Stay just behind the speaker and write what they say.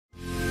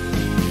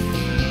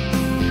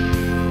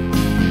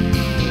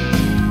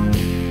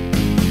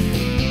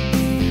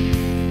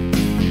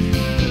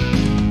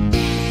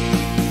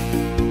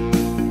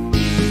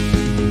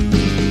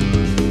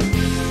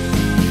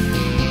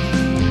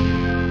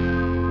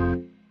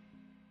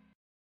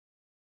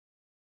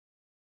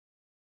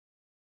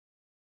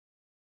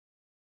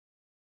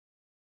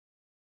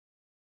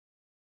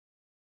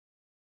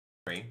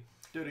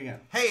Do it again.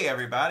 Hey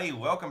everybody,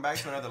 welcome back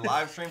to another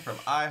live stream from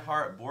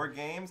iHeart Board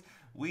Games.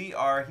 We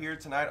are here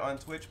tonight on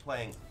Twitch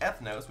playing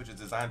ETHNOS, which is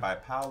designed by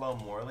Paolo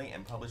Morley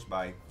and published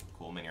by,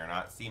 cool mini or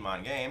not,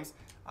 Simon Games.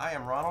 I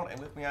am Ronald, and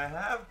with me I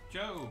have...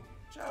 Joe,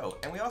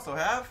 and we also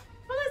have...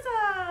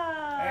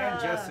 Melissa! And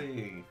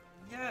Jesse.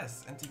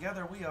 Yes, and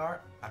together we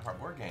are iHeart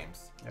Board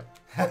Games.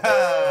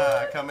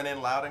 Yep. Coming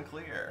in loud and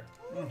clear.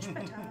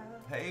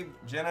 Hey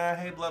Jenna,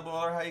 hey Blood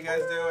Boiler, how you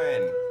guys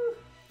doing?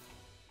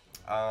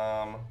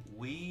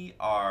 We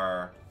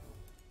are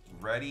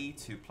ready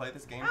to play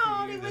this game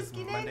for you this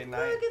Monday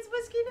night. Look, it's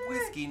Whiskey Nick.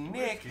 Whiskey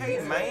Nick,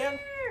 hey man.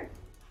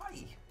 Hi.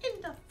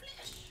 In the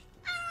flesh.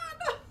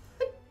 Ah,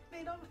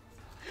 no.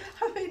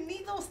 I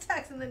made those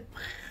tacks and then...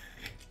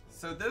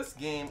 So this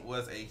game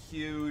was a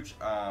huge,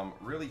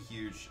 really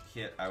huge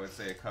hit, I would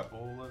say, a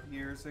couple of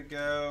years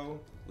ago.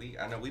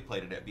 I know we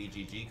played it at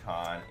BGG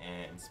Con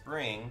in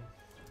spring,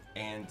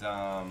 and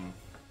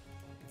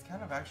it's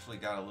kind of actually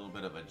got a little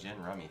bit of a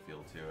gin rummy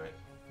feel to it.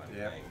 Funny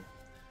thing.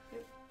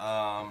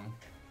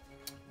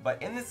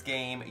 But in this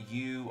game,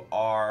 you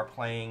are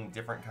playing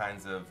different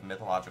kinds of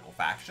mythological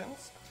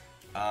factions,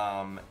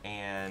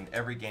 and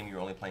every game you're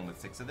only playing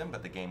with 6 of them,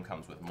 but the game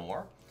comes with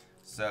more.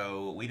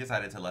 So we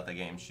decided to let the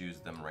game choose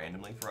them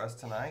randomly for us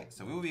tonight.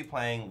 So we will be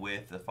playing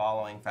with the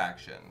following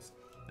factions: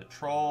 the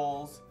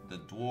Trolls, the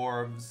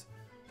Dwarves,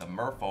 the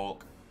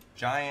Merfolk,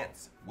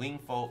 Giants,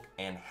 Wingfolk,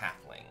 and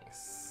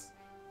Halflings.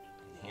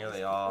 And here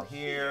they all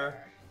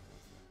here.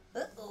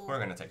 We're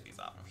gonna take these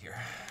off of here.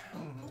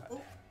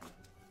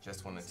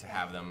 Just wanted to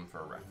have them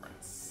for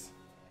reference.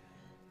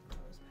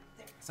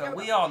 So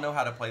we all know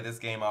how to play this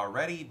game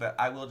already, but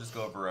I will just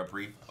go over a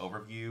brief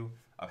overview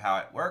of how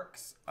it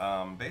works.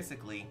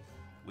 Basically,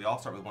 we all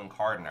start with 1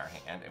 card in our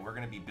hand, and we're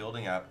going to be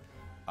building up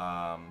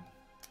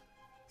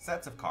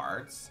sets of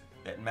cards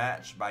that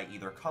match by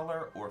either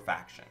color or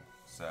faction.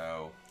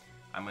 So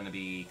I'm going to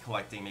be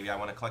collecting, maybe I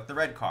want to collect the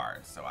red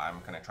cards, so I'm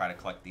going to try to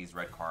collect these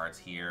red cards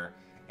here,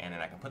 and then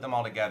I can put them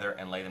all together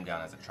and lay them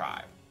down as a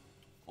tribe.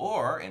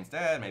 Or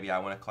instead, maybe I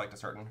want to collect a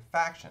certain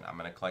faction. I'm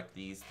going to collect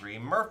these 3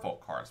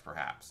 Merfolk cards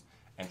perhaps,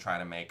 and try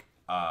to make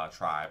a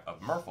tribe of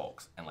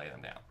Merfolks and lay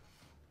them down.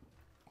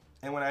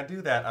 And when I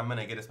do that, I'm going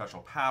to get a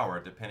special power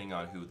depending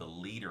on who the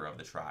leader of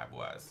the tribe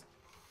was.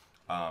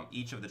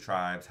 Each of the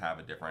tribes have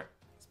a different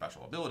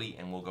special ability,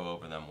 and we'll go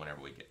over them whenever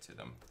we get to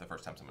them. The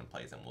first time someone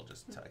plays them, we'll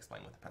just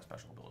explain what the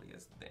special ability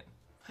is then.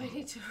 I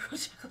need to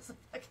check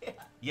something.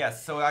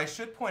 Yes, so I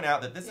should point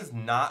out that this is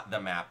not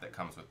the map that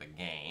comes with the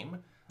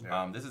game.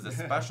 This is a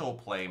special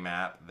play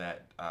map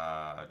that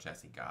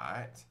Jesse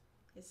got.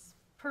 It's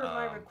per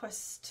my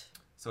request.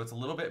 So it's a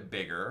little bit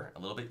bigger, a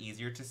little bit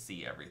easier to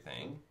see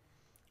everything.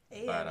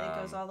 And but, it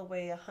goes all the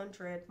way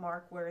 100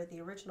 mark, where the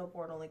original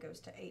board only goes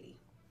to 80.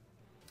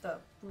 The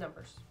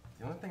numbers.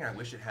 The only thing I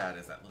wish it had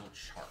is that little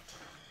chart.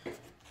 Yeah.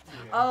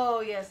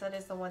 Oh yes, that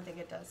is the one thing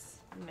it does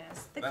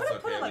miss. They could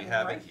have put it like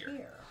right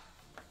here.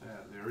 Yeah,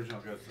 the original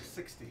goes to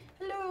 60.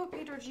 Hello,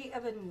 Peter G.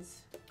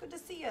 Evans. Good to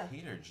see you.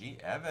 Peter G.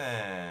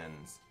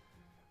 Evans.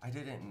 I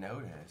didn't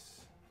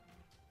notice.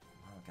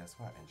 Well, guess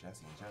what? And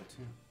Jesse and Joe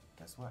too.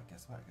 Guess what?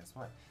 Guess what? Guess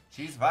what?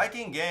 Cheese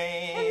Viking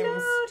Games! Hello,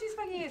 Cheese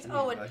Viking Games!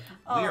 Oh, and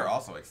we are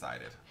also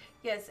excited.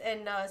 Yes,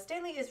 and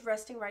Stanley is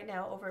resting right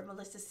now over at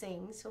Melissa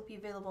Sings. He'll be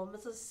available on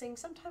Melissa Sings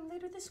sometime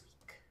later this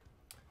week.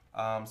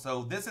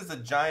 So this is a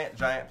giant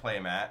play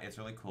mat. It's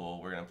really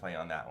cool. We're gonna play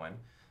on that one,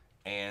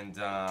 and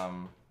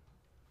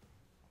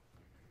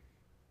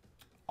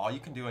all you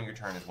can do on your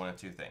turn is one of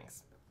 2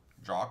 things: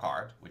 draw a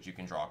card, which you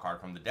can draw a card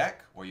from the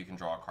deck, or you can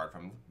draw a card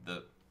from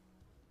the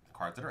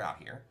cards that are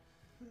out here.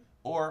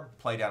 Or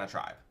play down a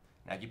tribe.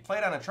 Now, if you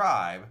play down a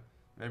tribe,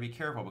 you better be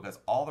careful because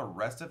all the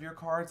rest of your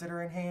cards that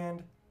are in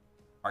hand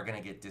are going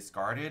to get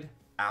discarded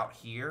out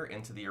here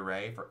into the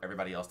array for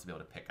everybody else to be able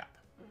to pick up.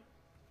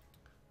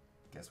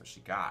 Guess what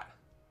she got?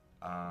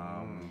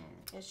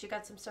 Yeah, she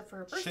got some stuff for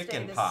her birthday.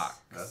 Chicken pox.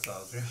 That's all I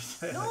was going to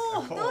say.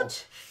 No,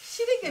 don't.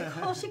 She didn't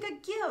get cold. She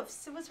got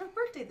gifts. It was her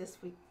birthday this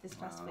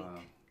past week.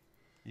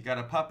 You got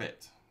a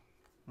puppet.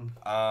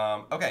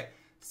 Okay,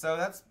 so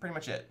that's pretty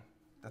much it.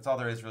 That's all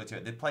there is really to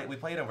it. We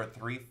played over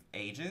 3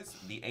 ages.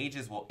 The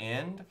ages will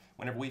end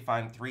whenever we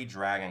find 3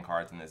 dragon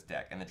cards in this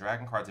deck. And the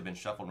dragon cards have been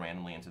shuffled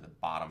randomly into the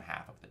bottom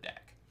half of the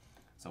deck.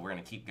 So we're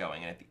going to keep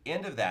going. And at the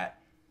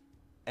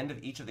end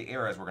of each of the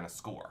eras, we're going to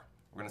score.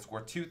 We're going to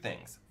score 2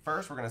 things.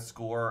 First, we're going to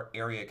score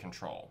area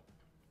control.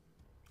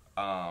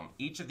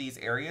 Each of these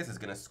areas is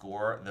going to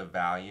score the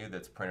value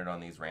that's printed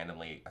on these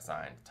randomly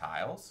assigned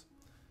tiles.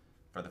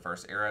 For the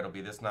first era, it'll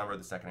be this number.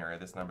 The second area,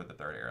 this number. The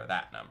third era,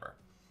 that number.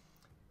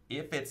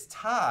 If it's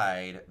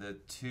tied, the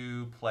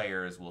 2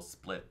 players will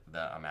split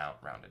the amount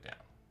rounded down.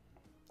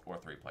 Or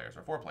 3 players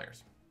or 4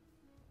 players.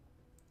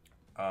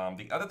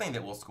 The other thing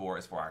that we'll score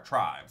is for our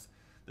tribes.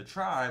 The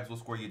tribes will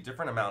score you a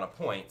different amount of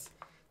points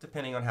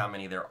depending on how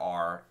many there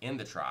are in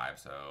the tribe.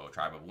 So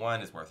tribe of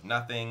 1 is worth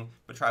nothing,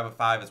 but tribe of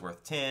 5 is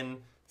worth 10,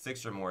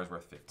 6 or more is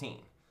worth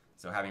 15.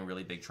 So having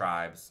really big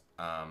tribes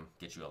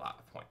gets you a lot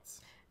of points.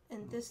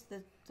 And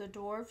the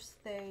dwarves,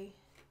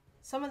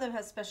 some of them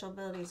have special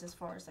abilities as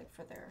far as like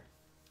for their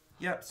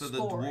Yep, so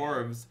scoring. the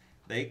dwarves,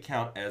 they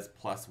count as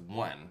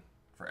 +1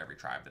 for every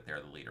tribe that they're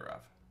the leader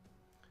of.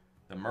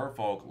 The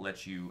merfolk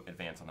lets you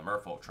advance on the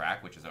merfolk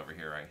track, which is over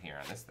here, right here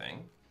on this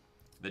thing.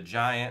 The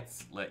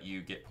giants let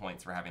you get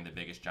points for having the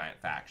biggest giant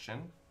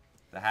faction.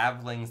 The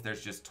halflings,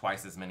 there's just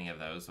twice as many of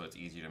those, so it's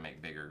easier to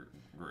make bigger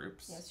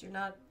groups. Yes,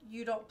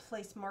 you don't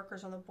place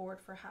markers on the board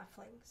for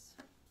halflings.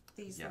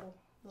 These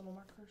little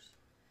markers.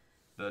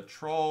 The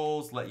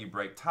trolls let you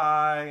break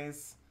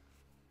ties.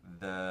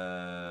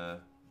 The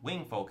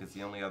wingfolk is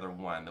the only other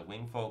one. The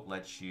wingfolk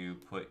lets you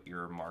put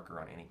your marker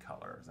on any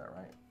color. Is that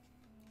right?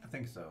 I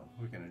think so.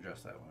 We can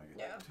adjust that when we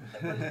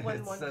get When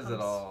It one says comes, it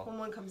all. when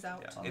one comes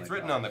out. Yeah. On It's the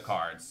written on the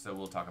cards, so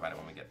we'll talk about it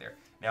when we get there.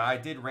 Now, I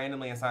did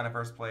randomly assign a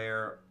first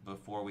player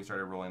before we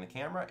started rolling the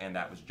camera, and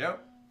that was Joe.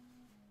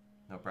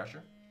 No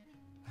pressure.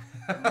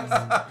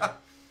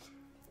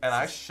 And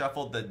I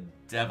shuffled the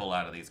devil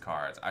out of these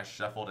cards. I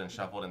shuffled and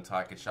shuffled until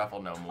I could shuffle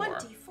no more.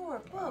 24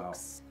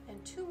 books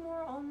and 2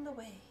 more on the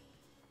way.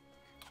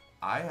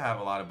 I have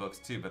a lot of books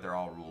too, but they're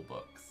all rule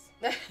books.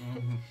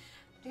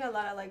 You got a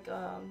lot of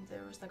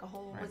there was like a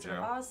whole Right, Wizard of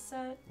Joe. Oz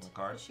set What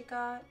card? that she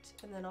got,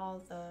 and then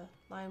all the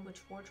Lion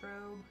Witch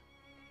wardrobe.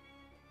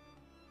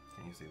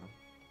 Can you see them?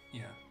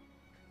 Yeah.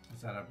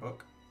 Is that a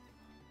book?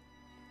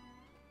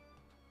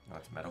 No,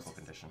 it's a medical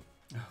condition.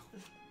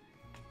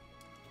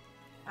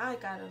 I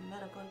got a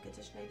medical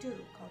condition I do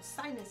called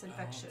sinus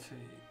infection. I'll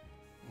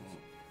take-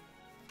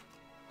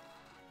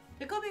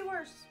 It could be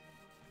worse.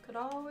 Could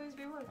always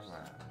be worse. What's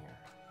that in here?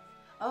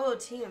 Oh,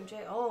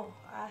 TMJ. Oh,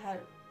 I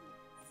had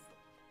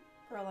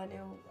girl I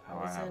knew I Oh,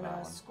 I was have in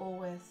that one. school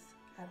with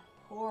had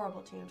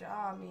horrible TMJ.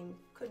 Oh, I mean,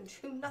 couldn't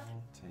chew nothing.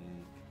 I'll take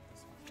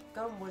this one.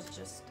 Gum was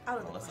just out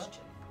of the Melissa?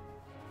 question.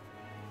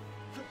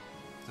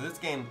 So this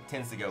game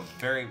tends to go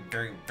very,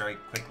 very, very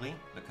quickly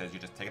because you're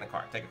just taking a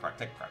card, take a card,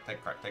 take a card, take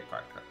a card, take a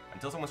card.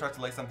 Until someone starts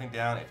to lay something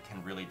down, it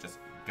can really just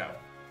go.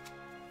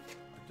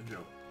 Like the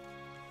joke.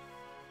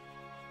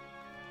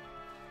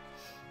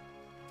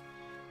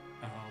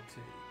 I'll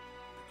take.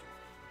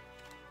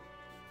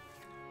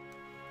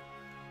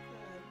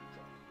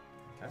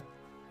 Okay.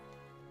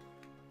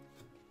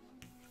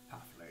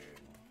 Halfling.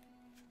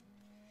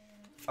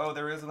 Oh,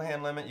 there is a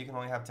hand limit. You can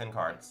only have 10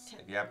 cards. 10.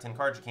 If you have 10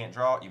 cards you can't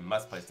draw, you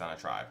must place down a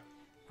tribe.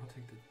 I'll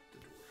take the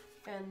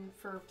dwarf. And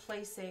for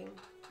placing,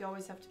 you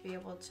always have to be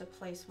able to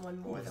place one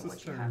more What's than this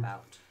what you turn? have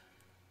out.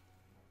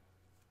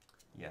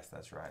 Yes,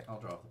 that's right. I'll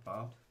draw the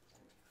pile.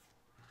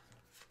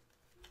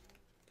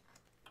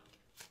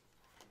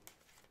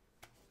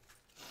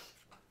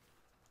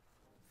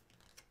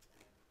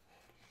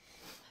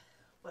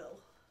 Well,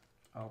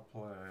 I'll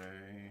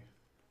play.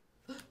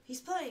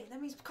 he's playing.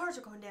 That means cards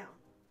are going down.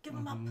 Give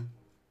him up.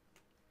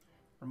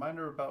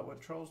 Reminder about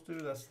what trolls do.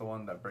 That's the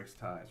one that breaks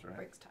ties, right?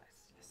 Breaks ties.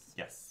 Yes.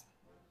 Yes.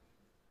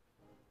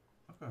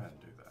 I'll go ahead and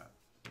do that.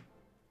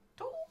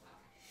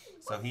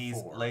 So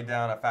he's 4. laid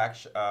down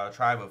a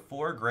tribe of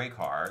 4 gray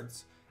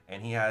cards,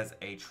 and he has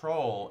a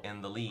troll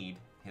in the lead.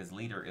 His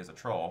leader is a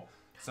troll.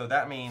 So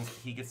that means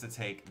he gets to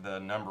take the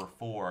number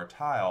 4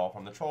 tile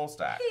from the troll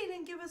stack. He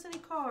didn't give us any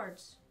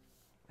cards.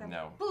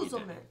 No, he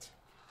didn't. Boozlement.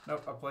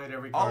 Nope, I played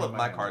every card. All in of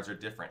my hand. cards are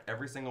different.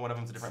 Every single one of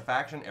them is a different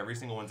faction. Every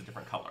single one's a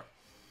different color.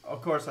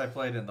 Of course, I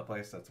played in the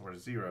place that's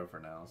worth 0 for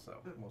now, so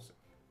we'll see.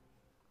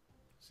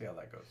 See how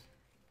that goes.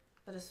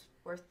 But it's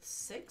worth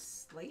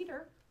 6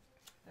 later.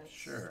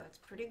 Sure. That's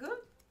pretty good.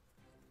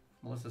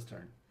 Melissa's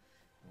turn.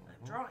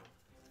 I'm drawing.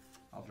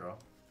 I'll draw.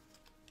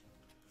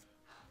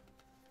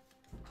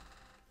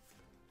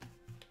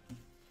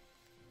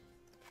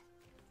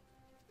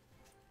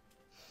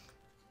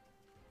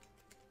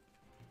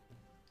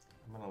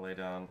 I'm gonna lay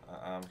down.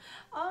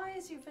 Oh,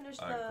 yes, you finished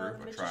A the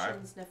group, a tribe.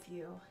 Magician's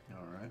Nephew.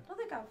 All right. I don't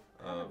think I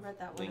haven't read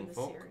that one in the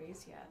Wingfolk.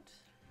 series yet.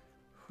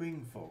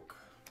 Wingfolk.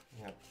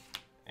 Yep.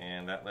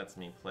 And that lets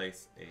me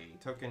place a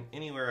token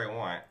anywhere I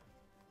want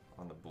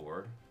on the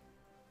board.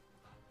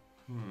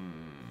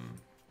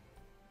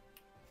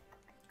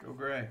 Go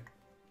gray.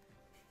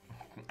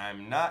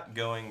 I'm not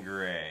going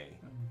gray.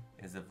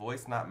 Is the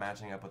voice not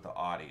matching up with the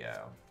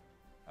audio?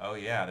 Oh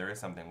yeah, there is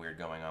something weird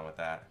going on with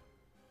that.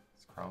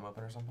 Is Chrome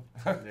open or something?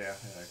 Yeah,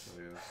 it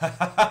actually is.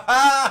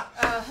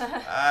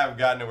 I've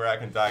gotten to where I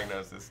can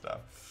diagnose this stuff.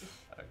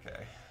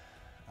 Okay.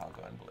 I'll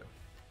go in blue.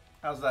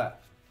 How's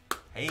that?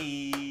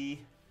 Hey!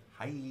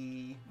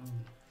 Hi!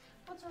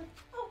 What's on?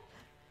 Oh.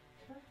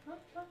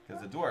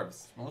 Because the dwarves.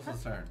 It's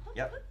Melissa's turn.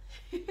 Yep.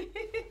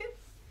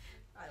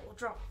 I will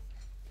draw.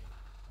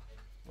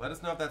 Let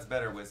us know if that's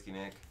better, Whiskey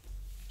Nick.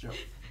 Joe.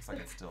 Looks like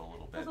it's still a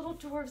little The bit little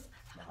dwarves.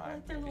 I behind.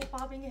 like their maybe. little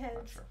bobbing Not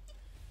heads. sure.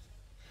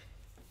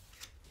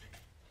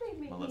 They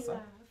make Melissa? me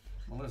laugh.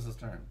 Melissa's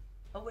turn.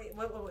 Oh, wait.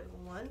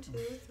 1, 2,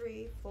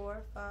 3,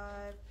 4, 5,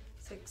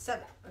 6,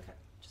 7. Okay.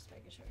 Just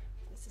making sure.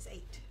 This is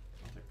 8.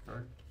 I'll take a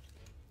card.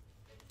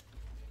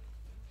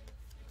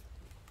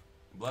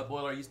 Blood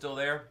Boil, are you still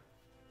there?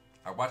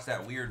 I watched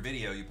that weird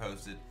video you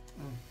posted.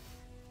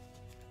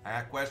 I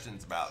got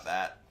questions about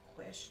that.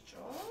 Questions?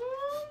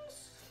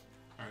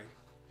 Alright.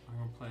 I'm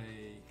gonna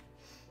play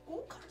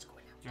Oh, cards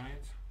going out.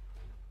 Giants.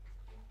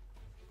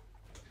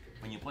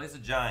 When you place a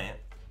giant,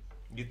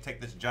 you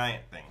take this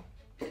giant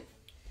thing,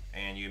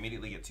 and you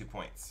immediately get 2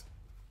 points.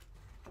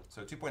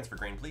 So 2 points for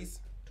green, please.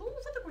 2 for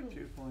the green.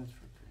 2 points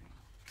for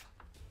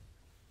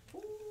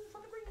green. 2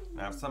 for the green.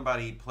 Now, if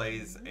somebody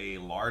plays a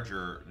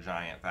larger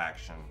giant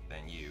faction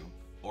than you,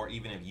 or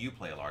even if you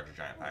play a larger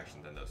giant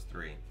faction than those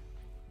 3,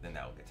 then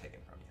that will get taken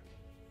from you.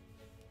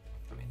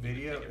 I mean, you would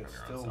Video take it is from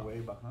your own still self. way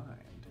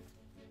behind.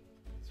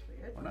 That's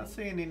weird. We're not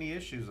seeing any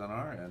issues on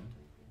our end.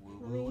 Woo,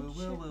 woo, woo,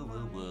 woo, woo,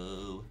 woo,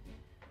 woo.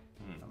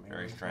 I mean,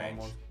 Very we're strange.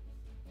 almost-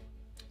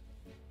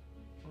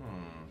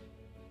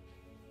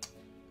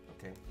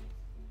 Okay.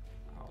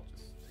 I'll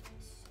just take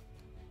this.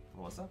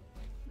 Melissa?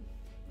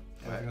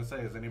 I was gonna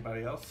say, is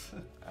anybody else?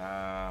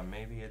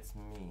 Maybe it's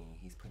me.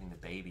 He's putting the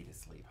baby to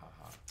sleep,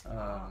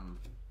 haha.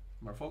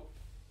 Merfolk?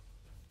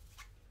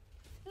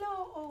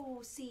 Low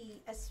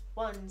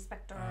OCS1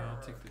 Spectre.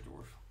 I'll take the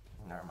dwarf.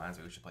 That reminds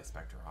me, we should play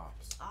Spectre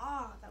Ops.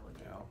 Ah, that would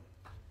be. Yeah.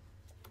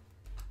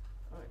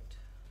 Alright.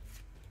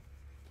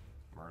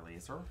 Merly,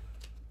 sir.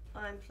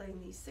 I'm playing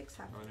these 6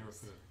 Oh, I never halflings.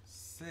 put it.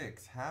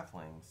 6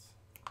 halflings.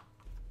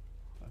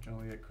 Don't you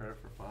only get credit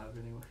for 5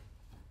 anyway?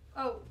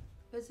 Oh,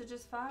 is it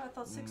just 5? I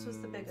thought 6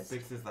 was the biggest.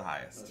 6 is the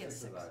highest. Yes, 6 is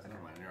 6, nice. okay.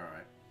 Never mind, you're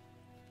alright.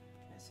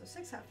 Yeah, so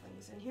 6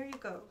 halflings, and here you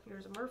go.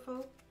 Here's a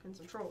merfolk and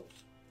some trolls.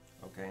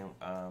 Okay,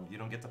 you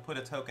don't get to put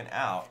a token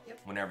out Yep.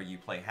 whenever you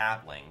play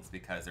halflings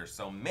because there's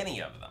so many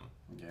of them.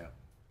 Yeah.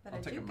 But I'll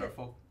I take do a get,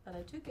 merfolk. but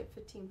I do get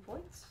 15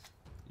 points.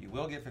 You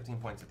will get 15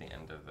 points at the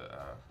end of the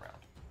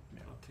round.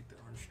 Yeah. I'll take the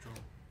orange troll.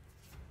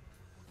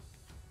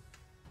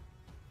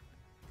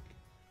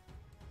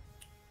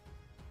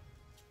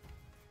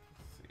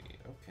 Let's see.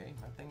 Okay,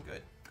 nothing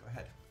good. Go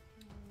ahead.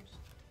 Just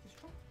take this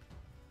troll.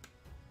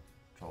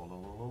 Troll,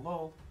 lol, lol, lol,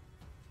 lol.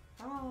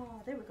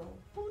 Ah, there we go.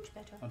 Much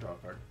better. I'll draw a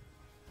card.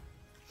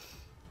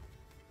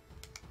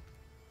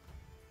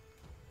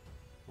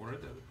 What are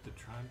the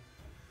tribe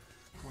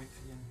points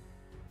again?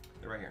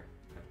 They're right here.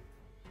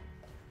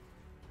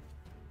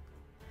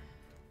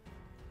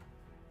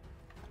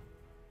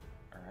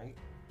 Alright.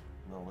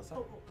 Melissa?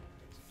 Oh,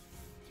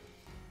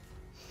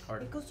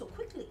 Card. it goes so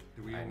quickly.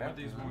 Do we I know. want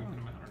these when we put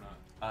them out or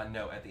not?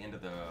 No, at the end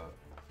of the Oh,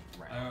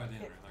 round. I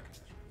didn't. Yeah.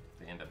 Okay.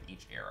 The end of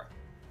each era.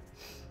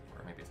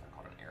 Or maybe it's not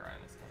called an era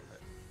in this game,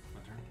 but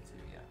My turn. it's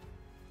yeah.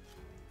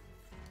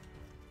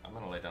 I'm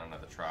gonna lay down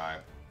another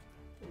tribe.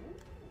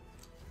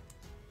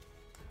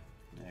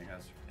 Yeah, you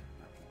guys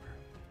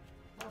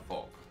are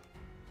Merfolk.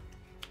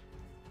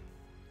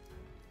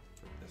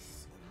 Put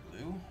this in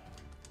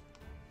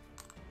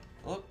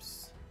blue.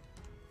 Oops.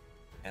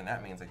 And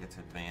that means I get to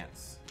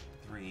advance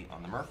 3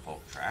 on the Merfolk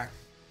track.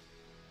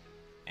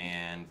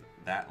 And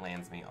that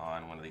lands me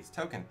on one of these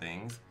token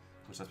things,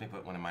 which lets me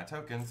put one of my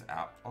tokens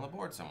out on the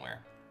board somewhere.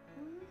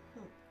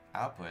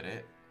 I'll put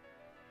it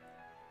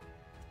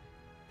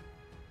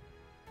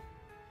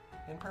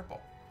in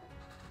purple.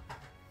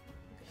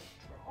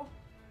 Draw.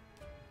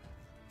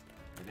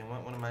 You didn't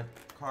want one of my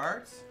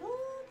cards? Oh,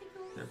 thank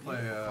you. They're play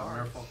beautiful a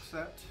cards. merfolk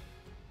set.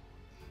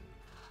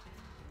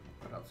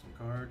 Put out some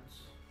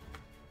cards.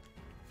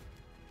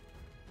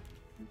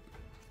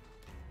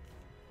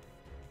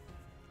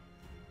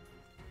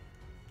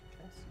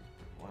 Okay, so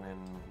put one in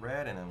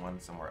red and then one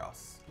somewhere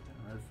else. Get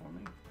that red for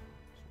me.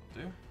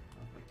 Will do.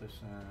 I'll put this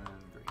in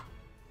green.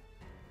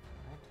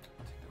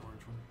 I'll take the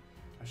orange one.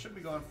 I should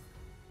be going.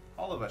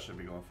 All of us should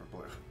be going for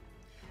blue.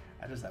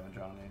 I just haven't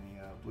drawn any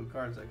blue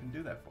cards that can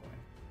do that for me.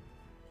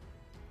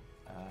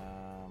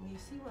 You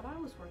see what I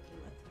was working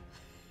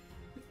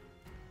with.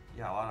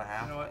 Yeah, a lot of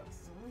half. You know what?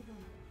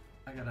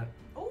 I gotta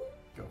Oh,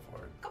 go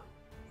for it. Go.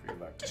 Free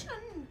luck.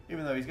 competition!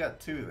 Even though he's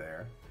got 2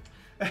 there.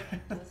 Does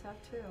have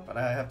 2. But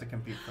I have to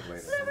compete for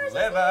later.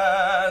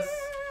 Slivers!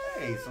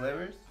 Hey,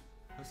 Slivers.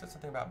 Who said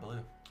something about blue?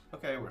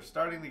 Okay, we're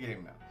starting the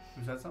game now.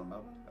 Who said something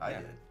about it? I Yeah.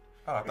 did.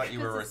 Oh, I thought you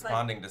were Because it's like-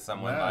 responding to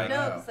someone No, like.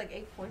 no. No, it's like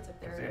 8 points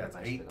up there. So yeah, it's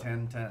Everybody 8, should go.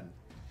 10, 10.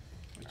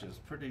 Which is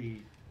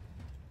pretty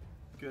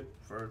good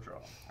for a draw.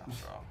 I'll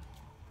draw.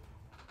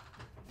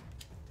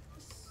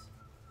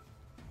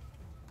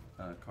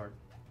 Card.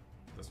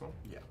 This one?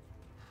 Yeah.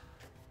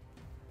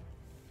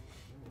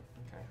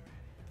 Okay.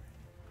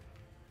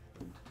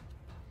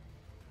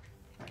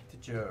 Back to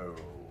Joe.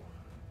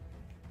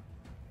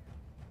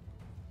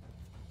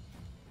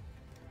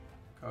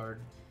 Card.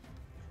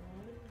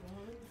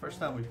 First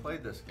time we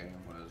played this game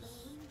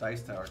was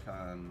Dice Tower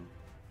Con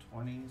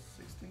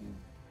 2016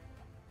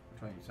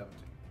 or 2017.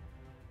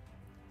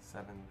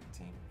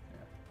 17.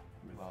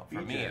 Yeah. Well,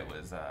 BJ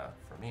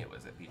for me it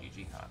was at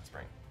BGG Con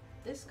Spring.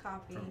 This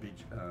copy. from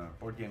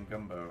Board Game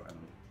Gumbo, and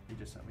he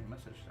just sent me a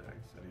message today.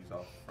 Said he's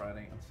off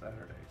Friday and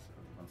Saturday, so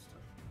he wants to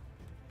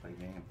play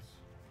games.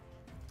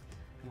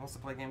 He wants to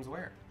play games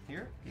where?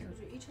 Here? Here.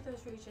 So each of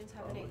those regions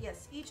have a Probably. name.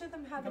 Yes, each of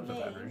them have a Comes to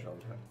Baton name. Rouge all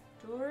the time.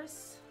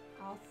 Doris,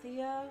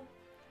 Althea,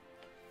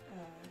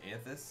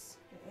 Ithis,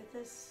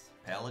 Ithis,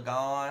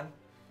 Pelagon,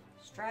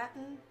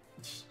 Stratton,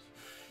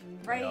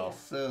 and They all Rhea.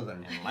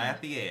 Southern. and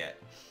Lafayette.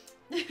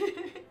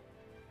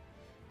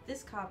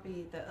 This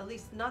copy, at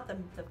least not the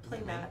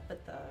playmat,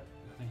 but the I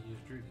think he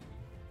just drew, didn't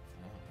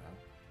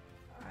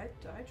I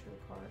drew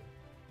a card.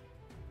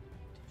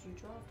 you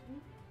draw for me?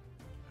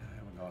 I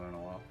haven't gone in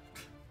a while.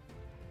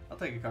 I'll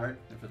take a card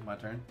if it's my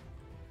turn.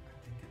 I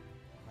think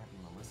it might be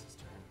Melissa's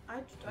turn. I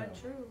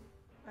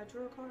Oh.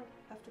 drew a card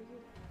after you.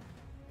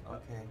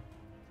 Okay.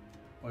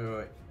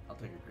 Wait. I'll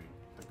take a green.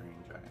 The green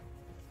giant.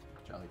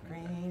 Jolly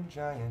green. Green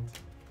giant.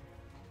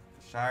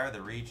 Shire,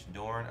 the Reach,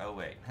 Dorn. Oh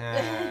wait.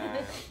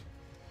 Yeah,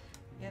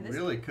 You this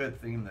really could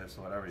theme this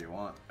whatever you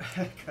want.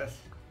 Cause,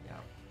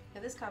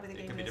 this copy of the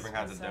It game could be is- different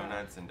kinds of was,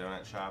 donuts and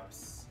donut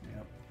shops.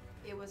 yep.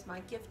 It was my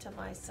gift to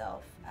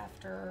myself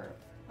after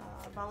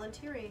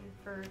volunteering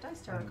for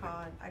Dice Tower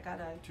Con. I got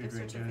a 2 gift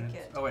green certificate.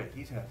 giants. Oh wait,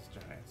 he has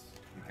giants.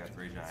 You've got I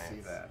 3 didn't See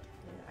giants. that?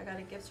 Yeah, I got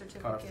a gift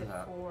Caught off the certificate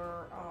top.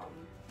 for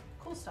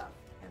cool stuff,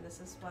 and this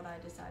is what I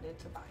decided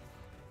to buy.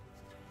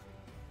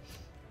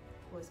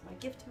 Was my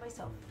gift to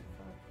myself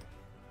for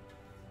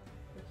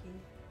working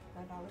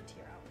my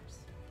volunteer hours.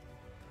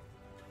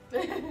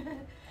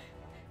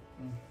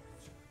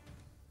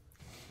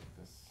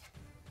 This.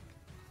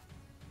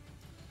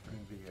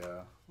 During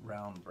the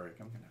round break,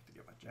 I'm gonna have to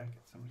get my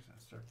jacket. Somebody's gonna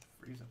start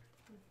freezing.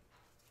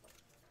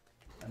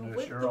 I The noticed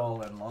win- you're the-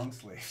 all in long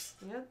sleeves.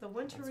 Yeah, the It's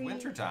wintry.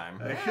 winter time.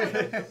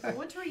 Yeah, the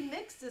wintry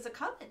mix is a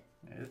coming.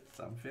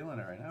 I'm feeling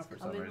it right now for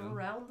some Coming reason.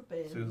 around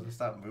the As soon as I bend.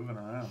 stop moving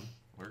around.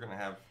 We're gonna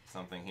have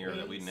something here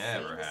that we Ain't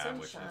never seen the have,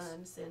 which is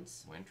sunshine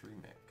since wintry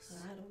mix.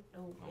 I don't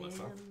know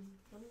Melissa? when.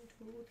 1,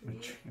 2, 3,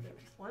 Wintry mix.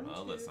 1, 2,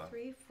 Melissa.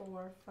 3,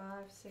 4,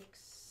 5, 6,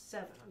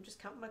 7. I'm just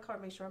counting my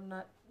card, make sure I'm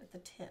not at the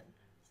 10.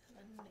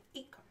 7,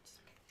 8 cards.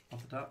 Okay.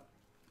 Off the top.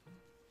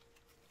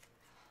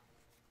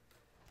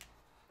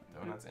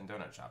 Donuts and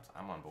donut shops.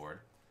 I'm on board.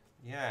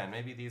 Yeah, and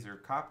maybe these are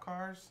cop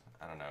cars?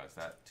 I don't know. Is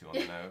that too on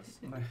the nose?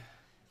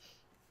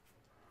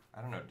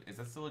 I don't know. Is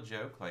that still a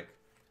joke? Like,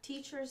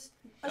 Teachers.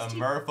 a us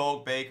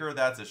merfolk baker?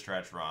 That's a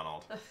stretch,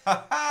 Ronald.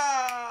 Ha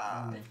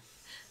ha!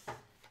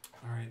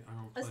 Alright, I'm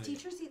gonna Us play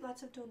teachers eat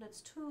lots of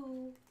donuts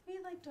too. We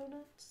like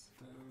donuts.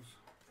 those.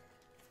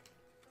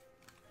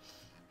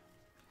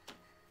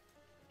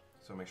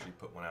 So make sure you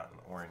put one out in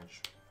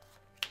orange.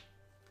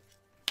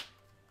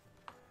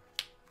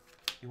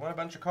 You want a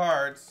bunch of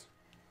cards?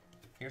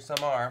 Here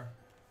some are.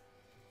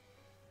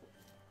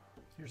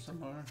 Here's some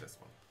more. This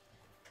one.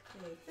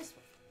 Okay, this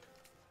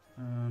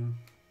one.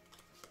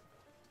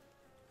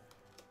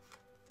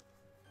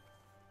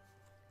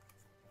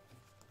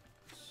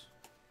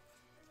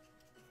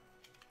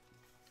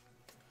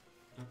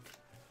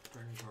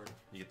 Dragon card.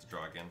 You get to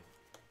draw again.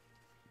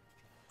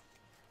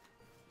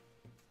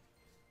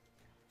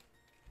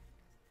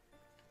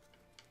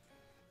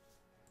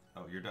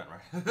 Oh, you're done,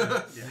 right?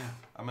 Yeah.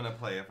 I'm gonna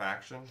play a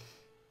faction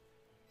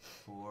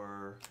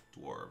for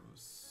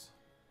dwarves,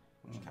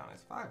 which count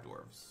as 5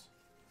 dwarves.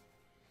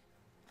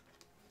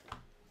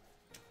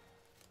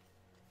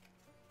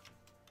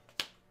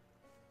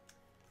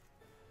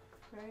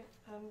 Right,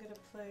 I'm gonna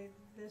play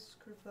this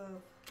group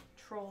of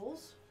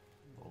trolls.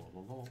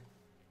 Lol.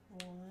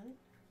 1,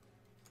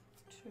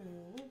 2,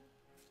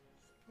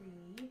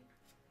 3,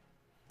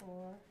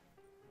 4,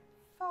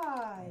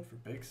 5. For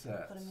big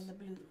sets. Put them in the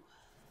blue.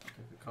 Take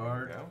the There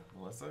card. you go.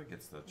 Melissa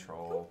gets the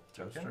troll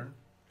Joe's token. turn.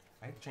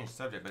 I hate to change the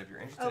subject, but if you're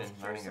interested Oh, in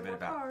here's learning a some bit more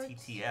about cards.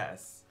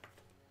 TTS,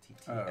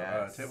 Tabletop.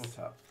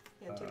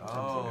 Yeah, Oh. tabletop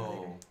Oh,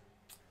 simulator. I'll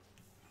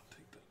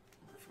take that.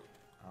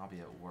 Merfolk. I'll be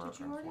at work, Did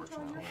you already draw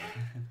unfortunately.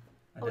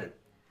 I Oh, did.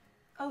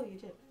 Oh, you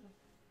did.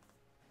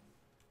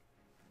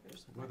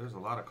 There's Boy, there's a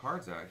lot of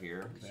cards out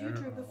here. because There you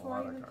drew are a before lot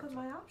I of even cards. put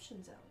my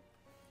options out.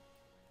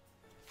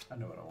 I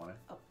know what I wanted.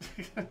 Oh.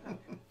 Okay. Yeah,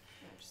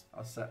 just-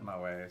 I'll set my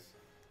ways.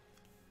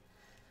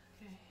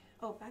 okay.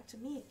 Oh, back to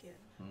me again.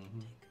 Mm-hmm.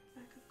 Take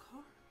back a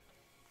card.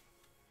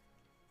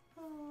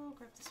 Oh,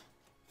 grab this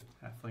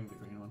one. Halfling, the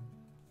green one.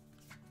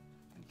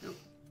 Thank you.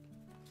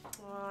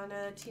 Oh,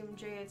 no, Team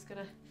J,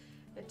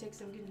 it takes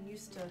some getting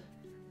used to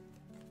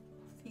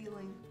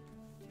feeling.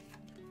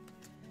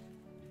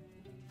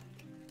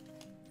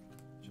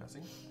 Jesse,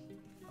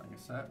 Playing a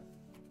set.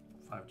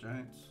 5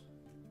 giants.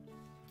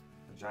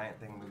 the giant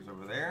thing moves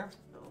over there.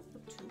 Oh,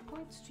 put 2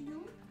 points to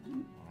you.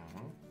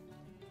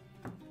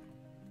 Mm-hmm.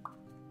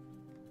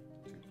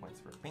 2 points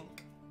for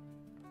pink.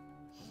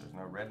 There's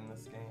no red in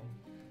this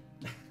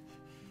game.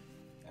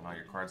 And all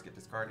your cards get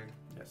discarded.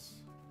 Yes.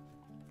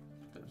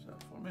 There's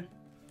that for me.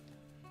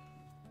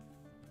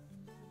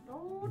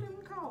 No, them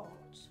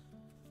cards.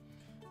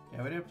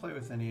 Yeah, we didn't play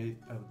with any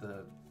of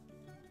the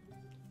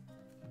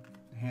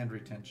hand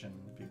retention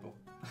people.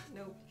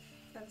 Nope.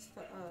 That's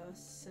the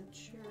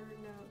Centurion.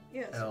 No.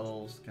 Yeah,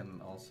 Elves can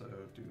also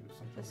do the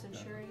something like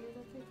Centurion,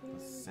 I think it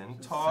is.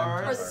 Centaurs.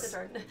 Or the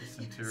Centurion. that. The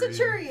Centurions.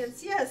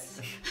 Centurions,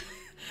 yes.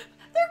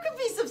 There could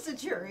be some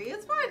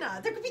Centurions. Why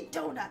not? There could be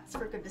donuts,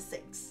 for goodness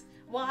sakes.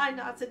 Why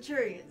not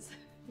Centurions?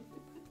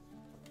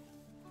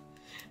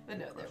 But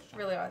no, there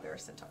really are. There are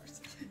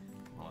centaurs.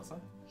 Melissa?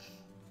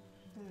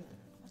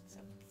 What's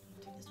up?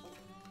 Take this one.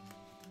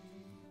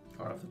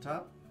 Card off the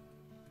top.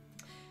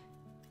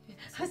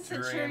 A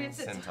Centurion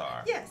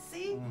Centaur. Yeah,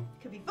 see? Mm.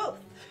 Could be both.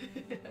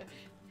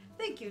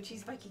 Thank you,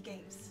 Cheese Mikey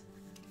Games.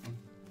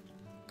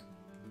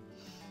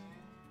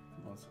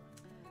 Melissa.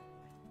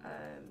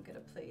 I'm gonna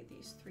play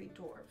these 3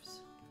 dwarves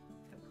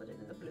and put it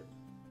in the blue.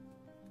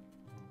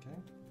 Okay.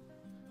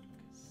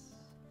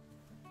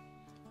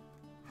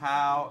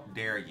 How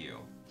dare you?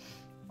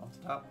 Off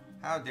the top.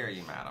 How dare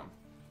you, madam?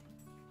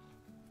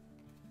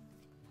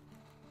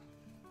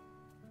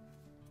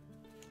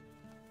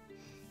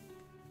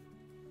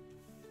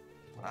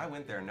 When I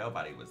went there,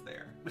 nobody was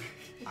there.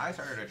 I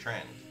started a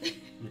trend.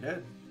 You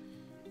did.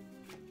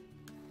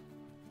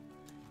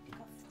 Pick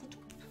off the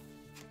top.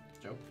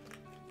 Joe.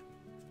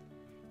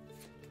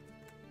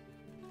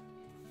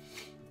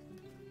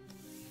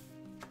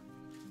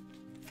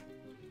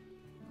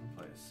 And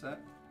play a set.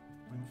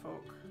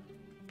 Wingfolk.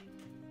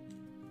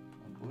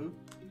 On blue.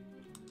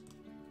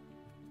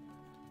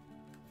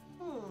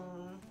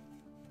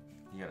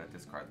 You gotta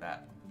discard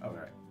that.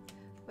 Okay.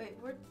 Wait,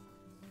 where?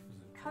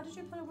 How did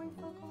you put a wing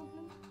folk on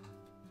blue?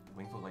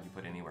 Wingfoot like you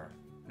put anywhere.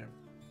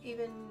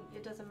 Even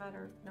it doesn't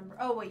matter number.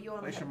 Oh wait, you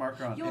only Place had, your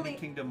marker on you any only-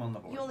 kingdom on the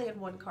board. you only had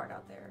one card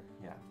out there.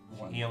 Yeah.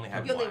 One. He only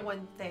had You one. only had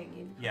one thing.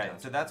 You Yeah,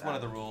 so that's one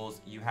of the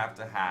rules. You have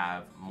to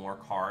have more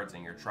cards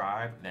in your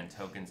tribe than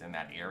tokens in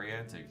that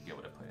area to be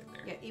able to put it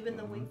there. Yeah, even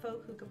the wing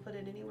folk who could put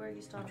it anywhere,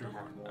 you still have to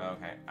have more.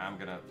 Okay, I'm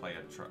gonna play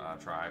a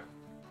tribe.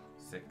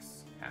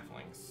 6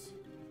 halflings.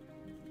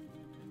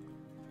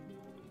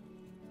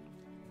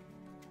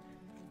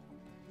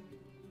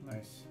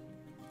 Nice.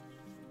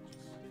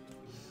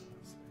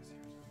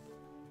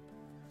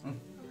 Okay,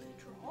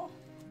 draw.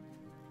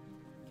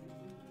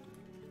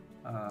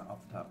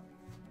 Off the top.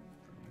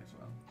 For me as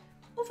well.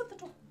 Over the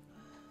top.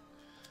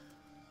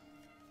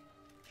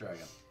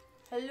 Dragon.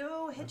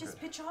 Hello, hedges good.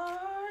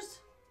 pitchers.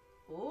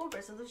 Oh,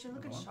 resolution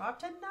looking One. sharp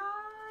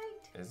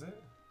tonight. Is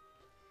it?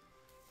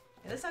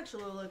 Yeah, this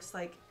actually looks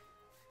like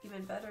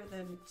even better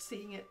than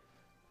seeing it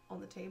on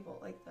the table,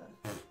 like the.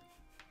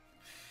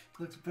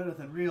 Looks better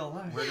than real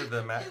life. Where did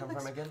the mat come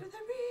Looks from again? better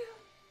than real.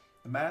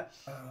 The mat?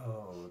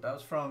 Oh, that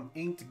was from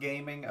Inked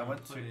Gaming. I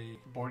went to Play-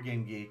 Board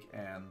Game Geek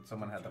and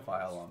someone had the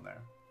file on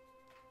there.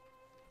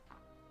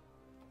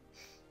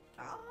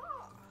 Ah,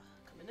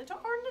 coming into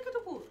our neck of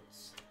the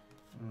woods.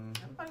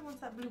 Mm. Everybody wants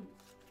that blue.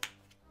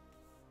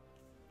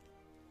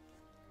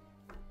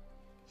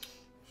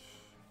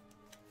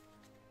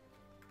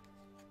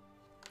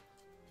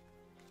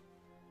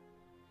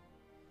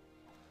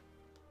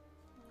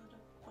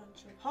 What a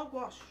bunch of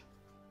hogwash.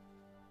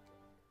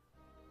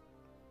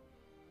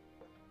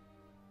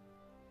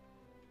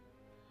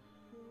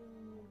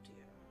 Oh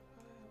dear.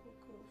 I will go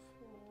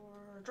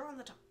for draw on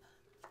the top.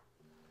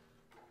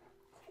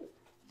 Cool.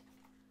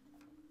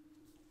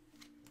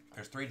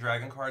 There's 3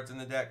 dragon cards in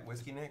the deck,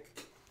 Whiskey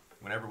Nick.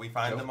 Whenever we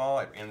find Nope. them all,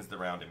 it ends the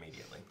round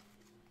immediately.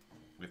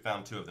 We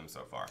found 2 of them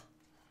so far.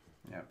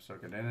 Yep, so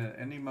it could end at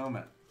any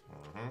moment.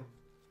 Mm-hmm.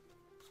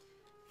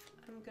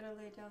 I'm gonna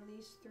lay down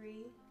these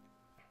 3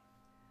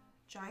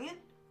 giant,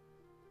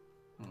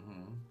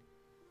 Mm-hmm.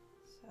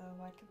 so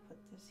I can put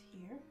this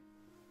here,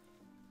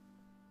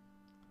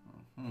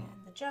 Hmm.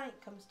 and the giant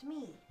comes to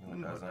me. No, it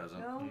No, it doesn't. doesn't.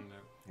 No. No.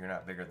 You're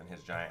not bigger than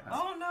his giant. That's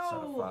Oh, no. Set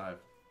of 5.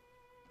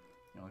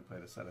 You only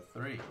played a set of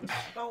 3.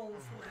 Oh,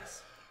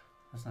 fools.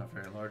 That's not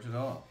very large at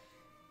all.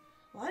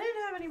 Well, I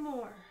didn't have any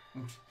more,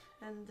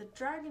 and the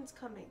dragon's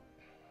coming.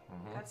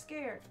 Mhm. Got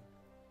scared.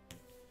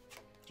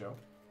 Joe?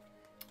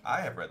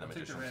 I have read The I'll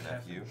take the Magician's red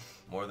Nephew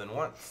more than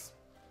once.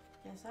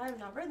 Yes, I have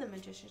not read The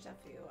Magician's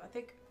Nephew. I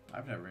think,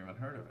 I've never even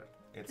heard of it.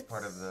 It's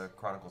part of the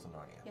Chronicles of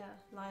Narnia. yeah,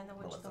 Lion, the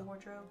Witch, the Melissa.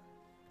 Wardrobe.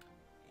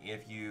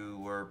 If you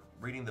were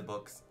reading the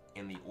books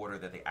in the order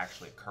that they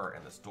actually occur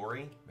in the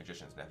story,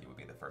 Magician's Nephew would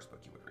be the first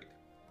book you would read.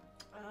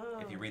 Oh.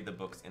 If you read the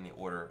books in the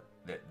order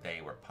that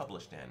they were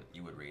published in,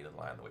 you would read The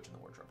Lion, the Witch, and the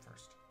Wardrobe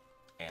first.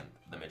 And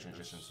The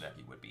Magician's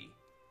Nephew would be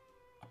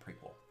a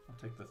prequel. I'll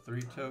take the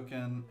 3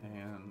 token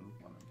and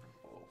 1 in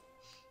purple.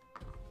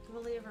 I've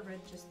only ever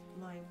read just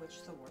Lion,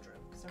 Witch, the Wardrobe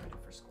because I read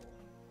it for school.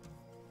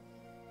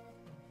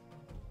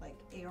 Like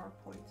AR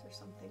points or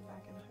something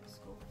back in high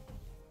school.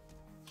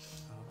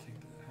 I'll take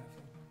that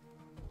halfling.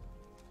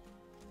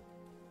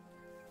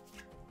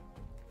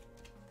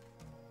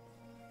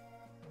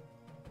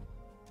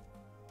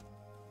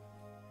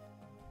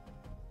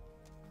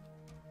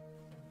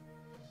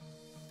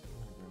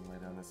 We're going to lay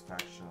down this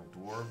faction of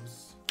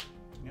dwarves.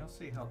 Can y'all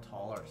see how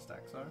tall our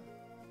stacks are? I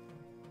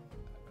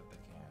bet they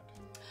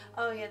can't.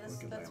 Oh yeah, We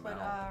can that's lay what 'em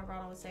out.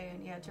 Ronald was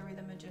saying. Yeah, to read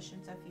the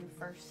Magician's Nephew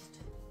first.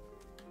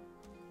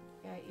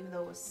 Yeah, even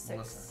though it was 6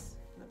 Melissa.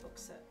 in the book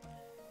set.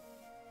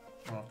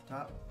 One off the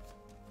top.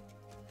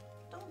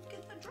 Don't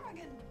get the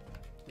dragon.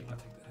 I'll take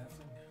the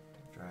halfling.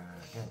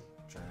 Dragon,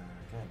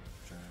 dragon,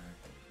 dragon.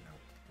 No.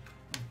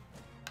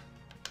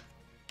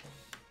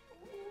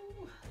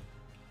 Ooh,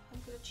 I'm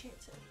gonna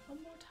chance it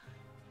one more time.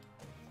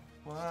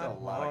 Still a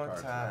One lot of more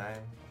cards time.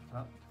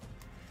 Top.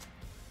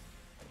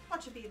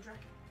 Watch it be a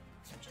dragon.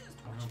 Just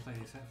I'm watch gonna it. play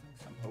these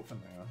halflings. I'm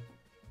hoping they are.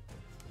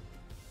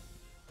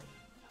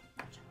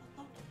 Watch it.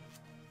 Alone.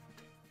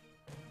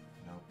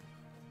 Nope.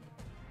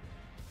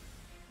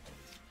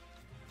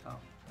 Oh.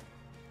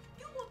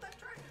 You want that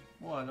dragon?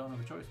 Well, I don't have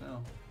a choice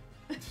now.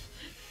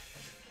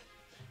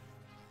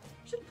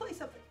 Should play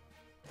something.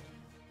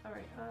 All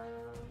right.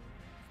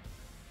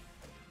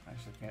 I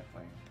actually can't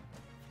play anything.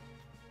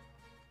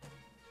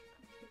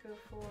 go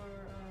for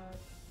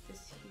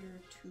this here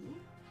too,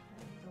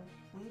 and the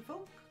wing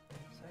folk,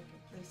 so I can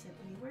place it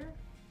anywhere.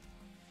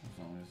 As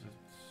long as it's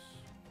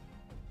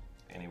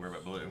Anywhere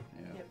but blue.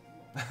 yeah. Yep.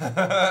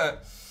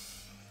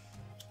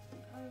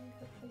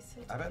 Place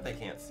it I bet they here.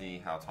 can't see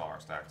how tall our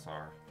stacks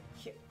are.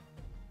 Here.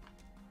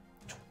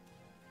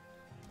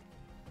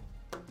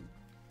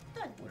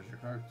 Done. Where's your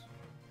cards?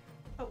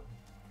 Oh,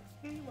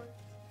 here you are.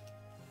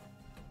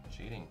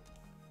 Cheating.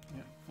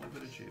 Yeah, a little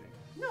bit of cheating.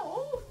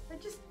 No, I'm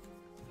just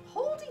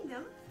holding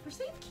them for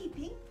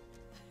safekeeping.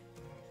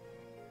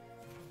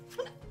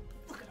 Look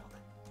at all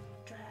that.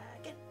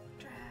 Drag it,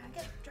 drag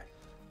it, drag.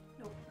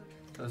 Nope, no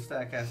drag. So the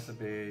stack has to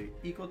be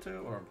equal to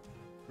or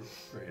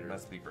greater. It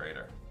must be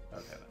greater.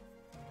 Okay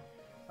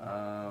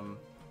then.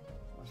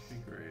 Must be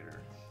greater.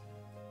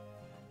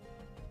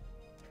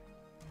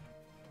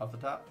 Off the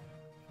top.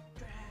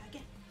 Drag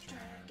it,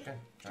 drag it, Okay.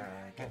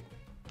 Dragon.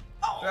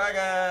 Oh!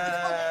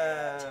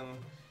 Dragon!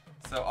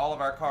 So all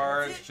of our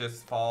cards That's it.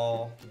 just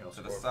fall You'll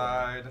to the score for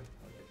side.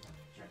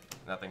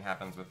 Nothing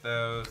happens with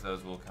those.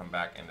 Those will come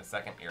back in the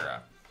second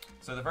era.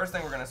 So the first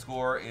thing we're going to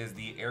score is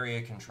the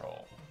area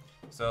control.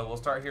 So we'll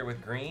start here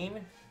with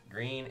green.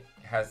 Green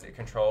has the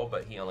control,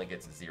 but he only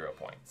gets 0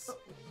 points.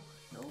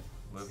 Nope.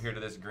 Move here to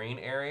this green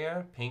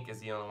area. Pink is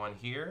the only one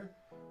here.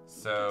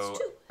 So Gets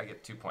 2. I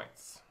get 2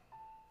 points.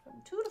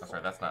 From 2 to 4. Oh,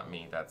 sorry, that's not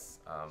me. That's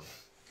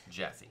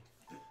Jesse.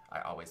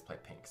 I always play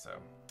pink, so.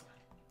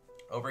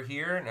 Over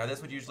here, now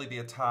this would usually be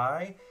a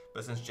tie,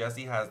 but since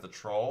Jesse has the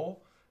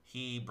troll,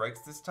 he breaks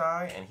this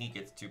tie and he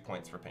gets 2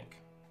 points for pink.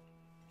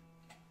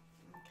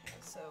 Okay,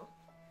 so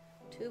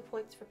 2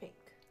 points for pink.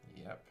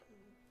 Yep.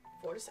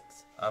 4 to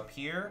 6. Up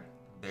here,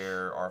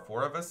 there are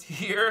 4 of us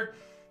here.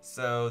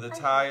 So the I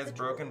tie have is the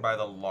broken troll. by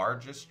the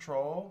largest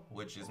troll,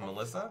 which is I have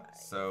Melissa. 5.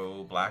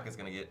 So black is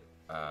going to get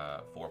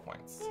 4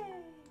 points. Yay,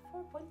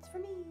 4 points for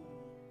me.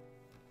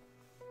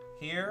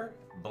 Here,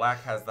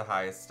 black has the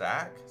highest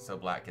stack, so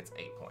black gets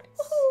 8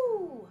 points.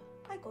 Woohoo!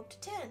 I go up to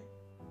 10.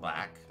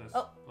 Black. That's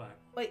Oh. black.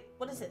 Wait,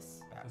 what is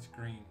this? That's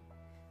green.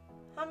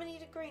 How many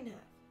did green have?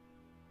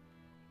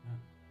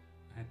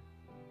 I had,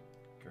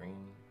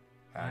 Green.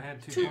 I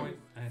had 2 2 points.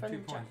 I had from 2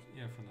 the points.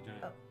 Yeah, from the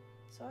giant. Oh.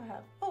 So I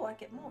have. Oh, I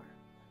get more.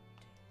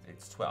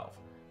 It's 12.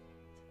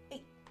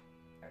 8.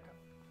 There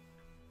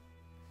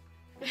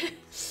we go.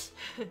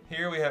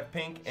 Here we have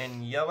pink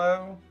and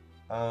yellow.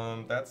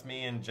 That's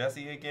me and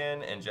Jesse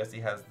again, and Jesse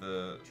has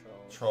the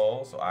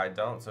troll, so I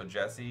don't. So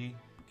Jesse,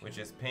 which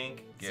is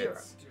pink,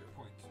 gets 0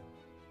 points.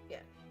 Yeah,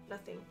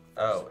 nothing.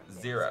 oh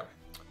 0.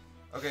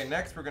 Okay,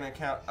 next we're gonna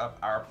count up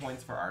our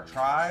points for our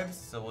tribes.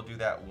 So we'll do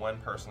that one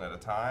person at a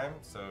time.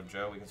 So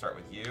Joe, we can start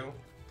with you.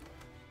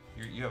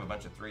 You have a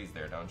bunch of 3s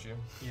there, don't you?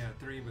 Yeah,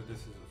 3, but this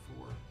is a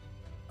 4.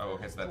 Oh,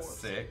 okay, so that's 4.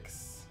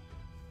 6.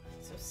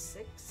 So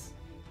 6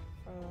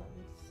 from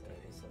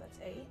 6, so that's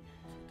 8.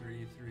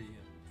 3, 3, and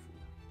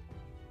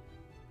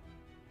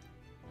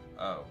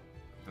Oh,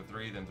 the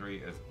 3, then 3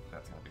 is,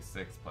 that's gonna be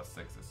 6 plus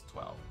 6 is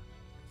 12.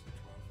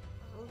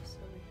 4. So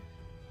 12.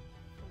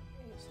 Oh,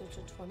 so we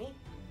so to 20.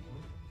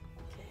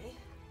 Okay.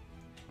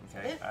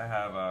 Okay, it? I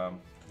have,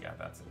 yeah,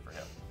 that's it for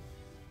him.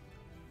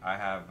 I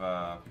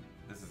have,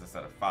 this is a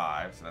set of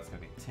 5, so that's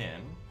going to be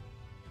 10.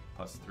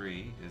 Plus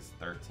 3 is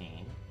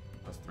 13.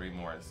 Plus 3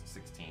 more is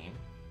 16.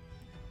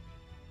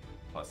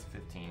 Plus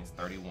 15 is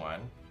 31.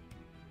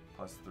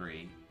 Plus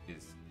 3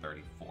 is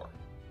 34.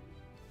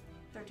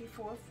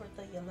 34 for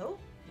the yellow.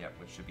 Yep,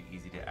 which should be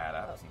easy to add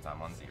up since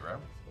I'm on 0.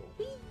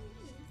 Whee!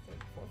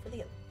 34 for the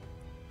yellow.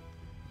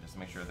 Just to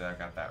make sure that I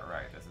got that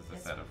right. This is a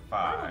Yes, set of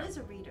Ronald 5. is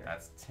a reader.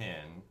 That's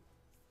 10.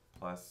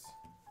 Plus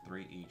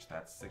 3 each,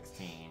 that's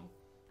 16.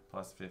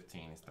 Plus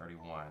 15 is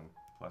 31.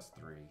 Plus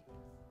 3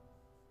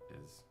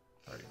 is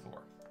 34.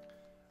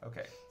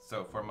 Okay,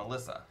 so for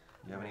Melissa,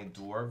 you have any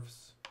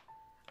dwarves?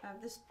 I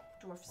have this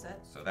dwarf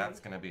set. So that's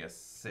going to be a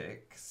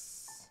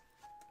 6.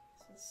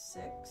 So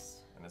 6.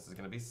 And this is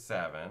going to be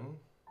 7.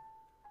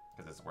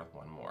 Because it's worth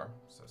 1 more.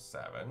 So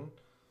 7.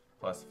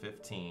 Plus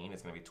 15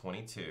 is going to be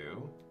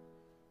 22.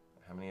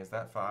 How many is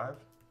that? 5?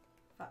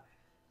 5.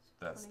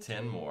 That's 22,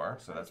 10 more.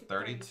 So that's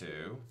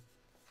 32.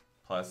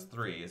 Plus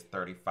 3 is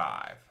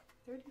 35.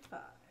 35.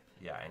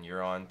 Yeah, and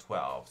you're on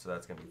 12. So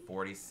that's going to be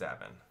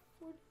 47.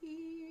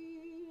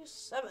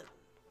 47.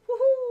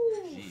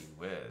 Woohoo! Gee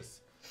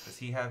whiz. Does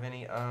he have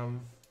any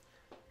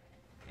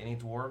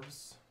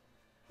dwarves?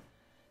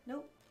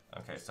 Nope.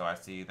 Okay, so I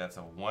see that's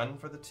a 1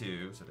 for the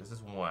 2, so this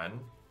is 1.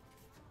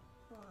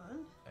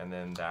 1, And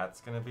then that's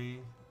gonna be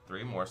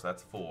 3 more, so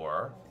that's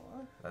 4.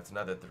 4. That's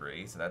another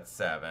 3, so that's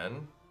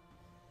 7.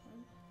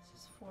 This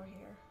is 4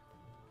 here.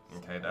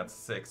 Okay, that's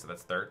 6, so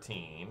that's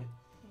 13. 1,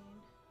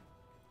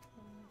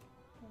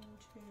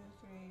 2,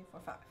 3,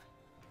 4, 5.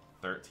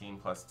 13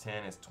 plus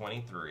 10 is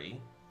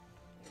 23.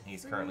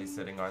 He's currently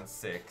sitting on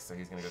 6, so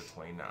he's gonna go to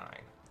 29.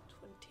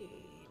 29.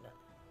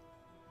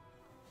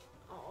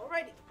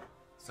 Alrighty.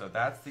 So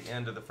that's the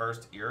end of the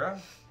first era.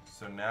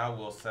 So now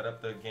we'll set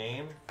up the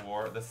game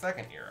for the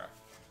second era,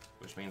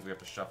 which means we have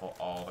to shuffle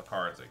all the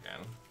cards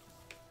again.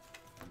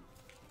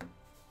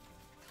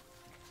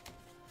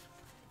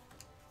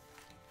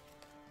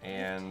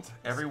 And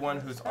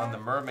everyone who's on the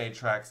mermaid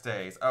track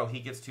stays. Oh,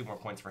 he gets 2 more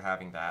points for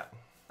having that.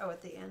 Oh,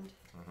 at the end.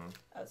 Mm-hmm.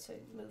 Oh, so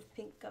move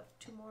pink up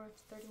 2 more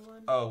to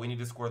 31. Oh, we need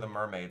to score the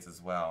mermaids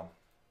as well.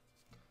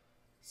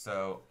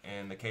 So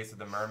in the case of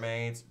the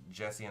mermaids,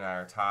 Jesse and I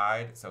are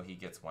tied, so he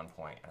gets 1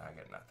 point and I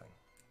get nothing.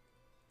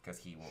 Because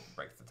he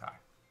breaks the tie.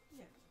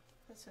 Yeah.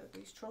 So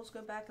these trolls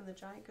go back and the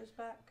giant goes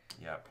back.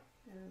 Yep.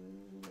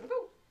 And there we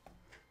go.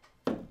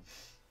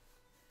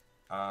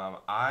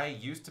 I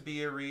used to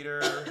be a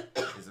reader.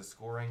 Is a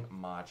scoring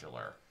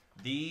modular.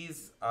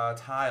 These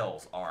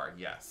tiles are,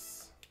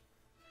 yes.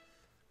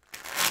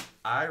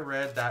 I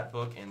read that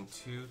book in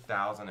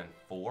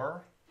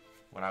 2004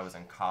 when I was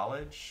in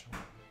college.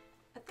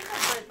 I think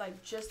I read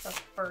like just the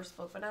first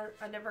book, but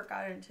I never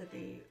got into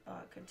the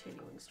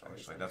continuing stories.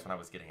 Actually, that's when I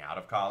was getting out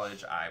of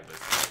college. I was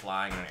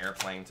flying in an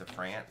airplane to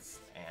France,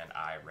 and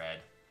I read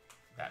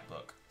that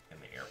book in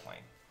the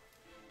airplane.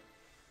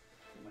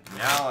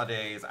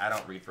 Nowadays, I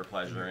don't read for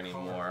pleasure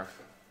anymore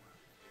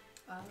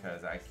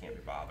because I can't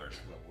be bothered.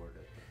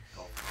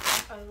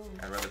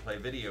 I'd rather play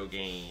video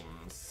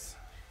games.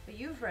 But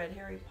you've read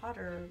Harry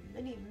Potter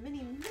many,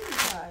 many, many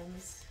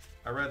times.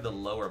 I read the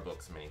lower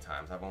books many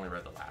times. I've only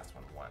read the last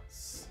one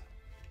once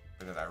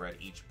because I read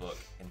each book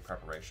in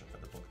preparation for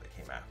the book that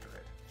came after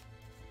it.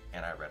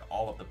 And I read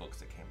all of the books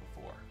that came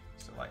before.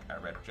 So like I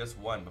read just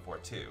 1 before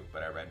 2,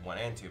 but I read 1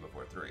 and 2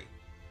 before 3.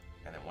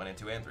 And then 1 and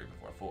 2 and 3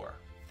 before 4.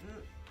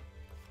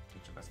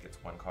 Each of us gets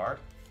 1 card.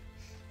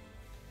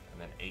 And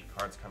then 8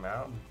 cards come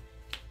out.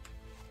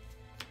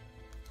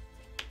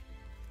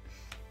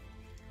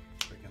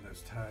 Freaking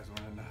those ties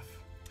weren't enough.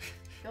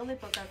 The only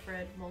book I've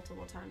read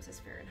multiple times is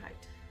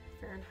Fahrenheit.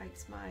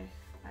 Fahrenheit's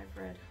I've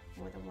read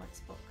more than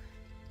once book.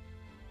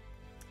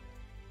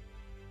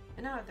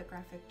 And now I have the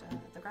graphic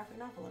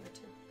novel of it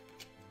too.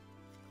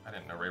 I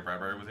didn't know Ray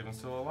Bradbury was even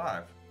still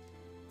alive.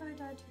 I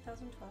died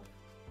 2012.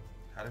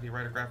 How did he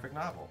write a graphic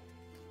novel?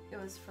 It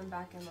was from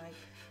back in like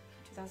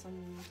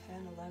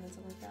 2010, 11,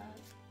 something like that.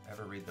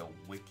 Ever read the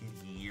Wicked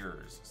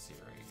Years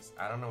series?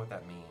 I don't know what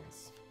that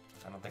means.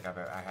 I don't think I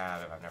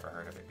have if I've never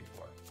heard of it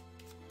before.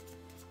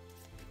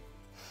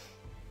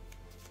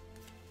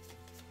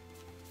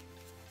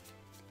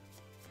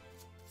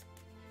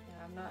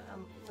 Yeah, I'm not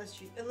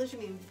unless you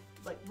mean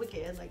like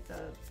Wicked, like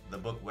the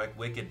book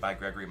Wicked by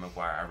Gregory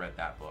Maguire. I read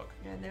that book,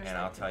 Yeah, and there's and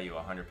like I'll tell you,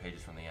 100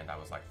 pages from the end, I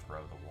was like,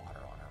 throw the water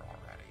on her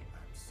already.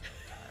 I'm so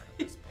tired of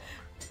this book.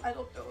 I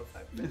don't know if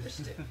I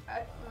finished it.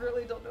 I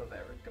really don't know if I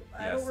ever.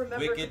 I Yes, don't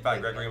remember. Wicked by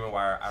completely. Gregory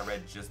Maguire. I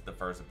read just the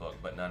first book,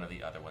 but none of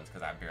the other ones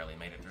because I barely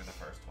made it through the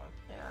first one.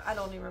 Yeah, I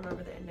don't even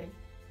remember the ending.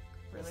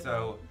 Really.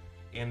 So,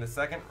 in the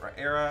second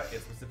era,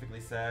 it specifically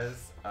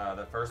says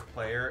the first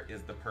player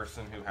is the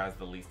person who has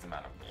the least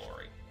amount of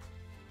glory.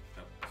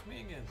 Oh, it's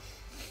me again.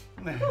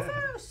 Go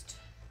first.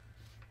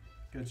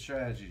 Good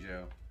strategy,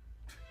 Joe.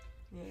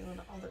 Yeah, you want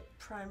all the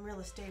prime real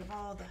estate of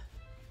all the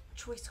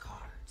choice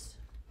cards.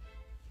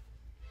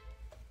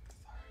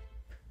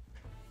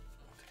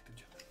 I'll take the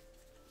jet.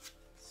 Let's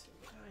see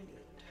what I need.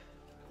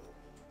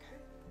 Okay.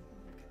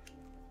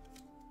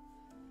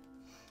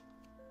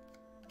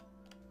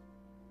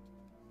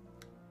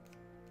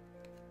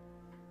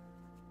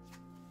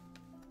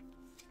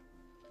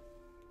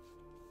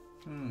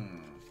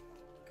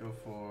 Go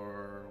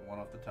for 1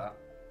 off the top.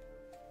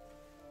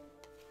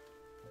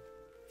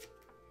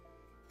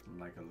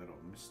 Like a little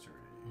mystery.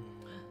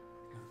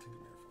 I'll take the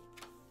miracle.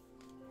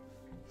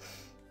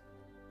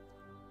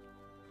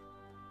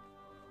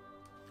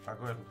 I'll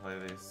go ahead and play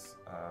this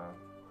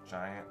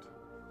giant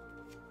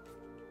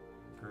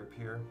group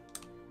here.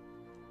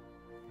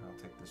 I'll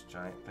take this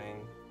giant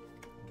thing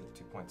and get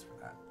 2 points for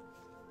that.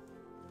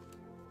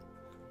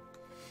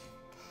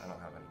 I don't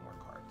have any more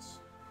cards.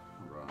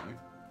 Right.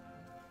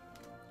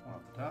 1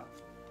 off the top.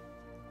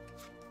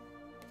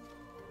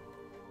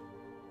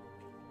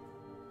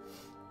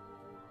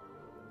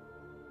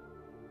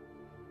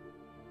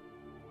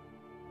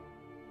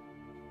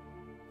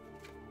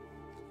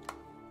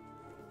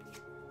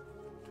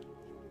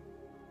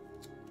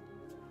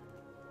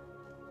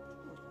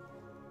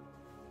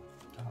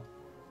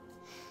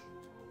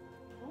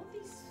 All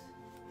these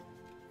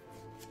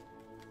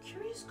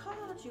curious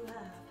cards you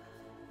have.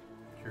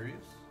 Curious?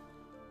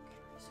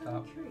 So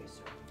Top.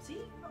 curious.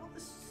 See all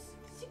this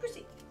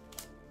secrecy.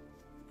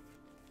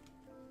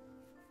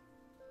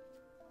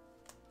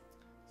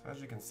 So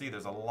as you can see,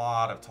 there's a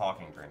lot of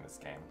talking during this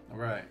game.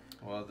 Right.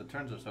 Well, the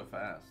turns are so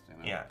fast, you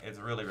know. Yeah, it's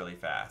really, really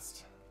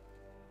fast.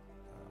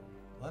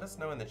 Let us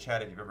know in the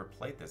chat if you've ever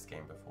played this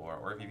game before,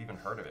 or if you've even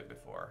heard of it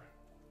before.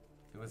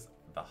 It was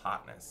the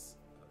hotness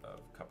of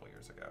a couple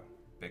years ago.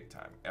 Big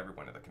time.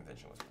 Everyone at the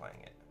convention was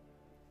playing it.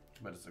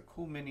 But it's a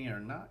cool mini or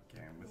not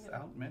game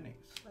without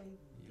minis. Play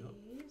Yep.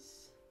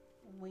 these.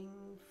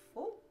 Wing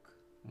folk.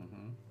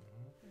 Mm-hmm.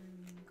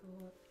 And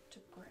go up to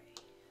gray.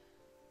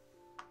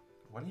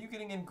 What are you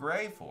getting in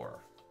gray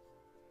for?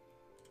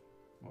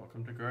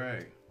 Welcome to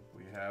Gray.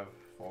 We have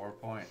 4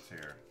 points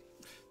here.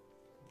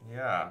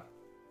 Yeah. A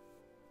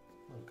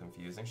little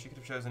confusing. She could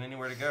have chosen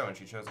anywhere to go, and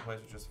she chose a place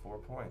with just 4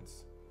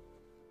 points.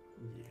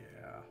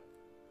 Yeah.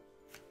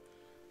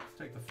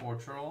 Take the 4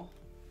 troll.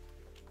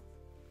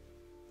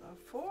 A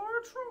 4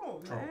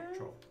 troll, Troll, man.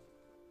 troll.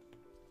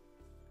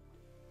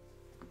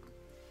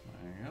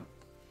 There you go.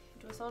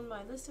 It was on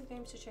my list of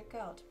games to check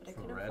out, but I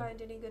For couldn't red?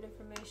 find any good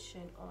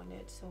information on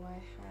it, so I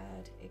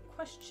had a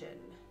question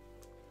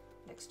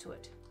next to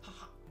it.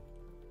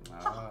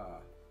 Ah.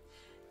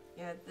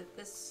 Yeah,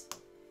 this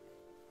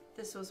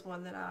was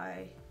one that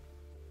I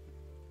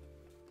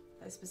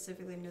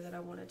specifically knew that I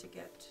wanted to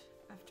get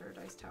after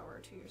Dice Tower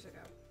 2 years ago.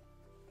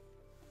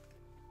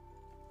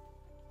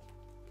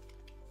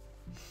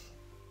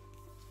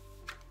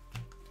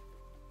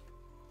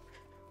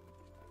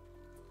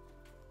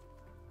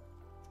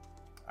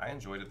 I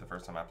enjoyed it the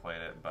first time I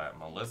played it, but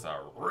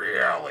Melissa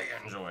really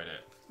enjoyed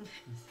it.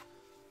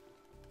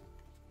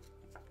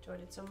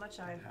 Enjoyed it so much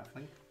I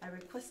Halfling.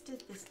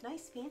 requested this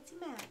nice fancy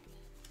map.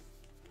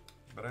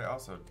 But I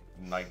also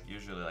like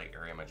usually like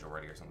area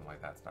majority or something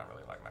like that's not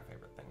really like my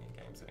favorite thing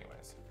in games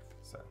anyways.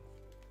 So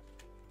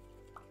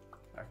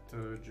Back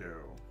to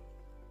Joe.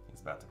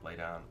 he's about to play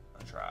down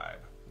a tribe.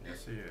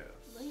 Yes, he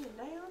is. Laying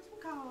down some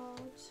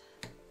cards.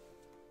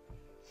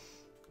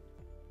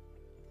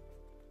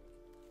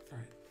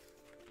 Alright.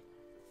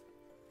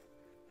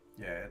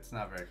 Yeah, it's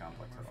not very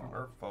complex at all.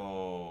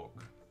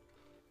 Merfolk.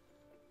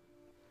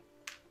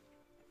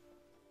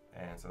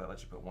 And so that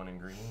lets you put 1 in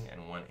green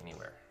and 1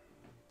 anywhere.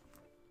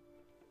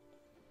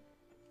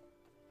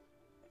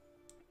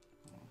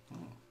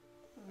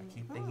 I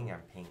keep thinking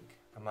I'm pink.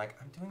 I'm like,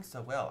 I'm doing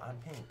so well. I'm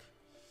pink.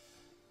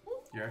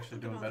 You're actually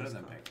Look at doing all better these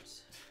than pink.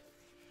 cards.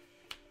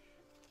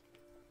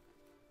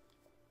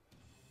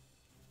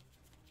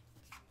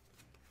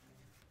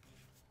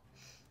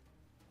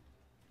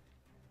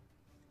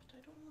 But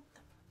I don't want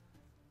them.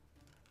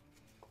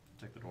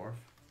 Take the dwarf.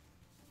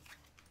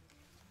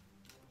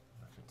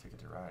 I should Ticket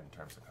to Ride in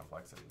terms of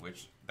complexity,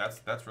 which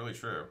that's really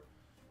true.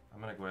 I'm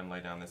gonna go ahead and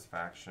lay down this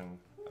faction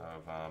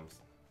of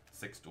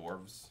 6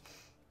 dwarves.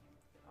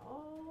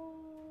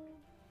 Oh,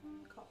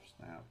 cards.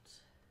 Snap.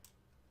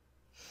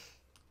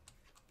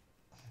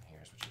 And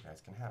here's what you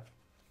guys can have.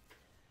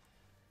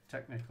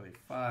 Technically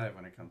 5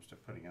 when it comes to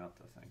putting out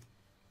the thing.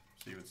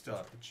 So you would still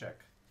have to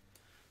check.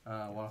 1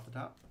 off the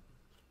top.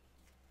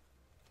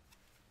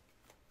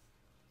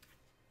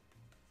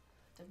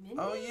 Dominion.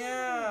 Oh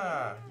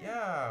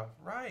yeah,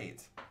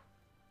 right.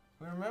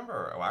 We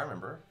remember. Oh, I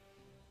remember.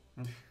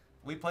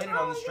 We played it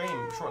on the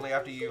stream shortly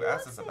after you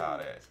asked us about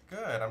it.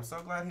 Good. I'm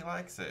so glad he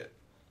likes it.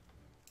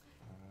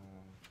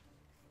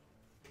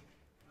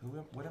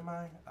 What am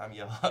I? I'm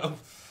yellow. All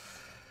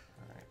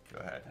right, go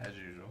ahead. As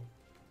usual.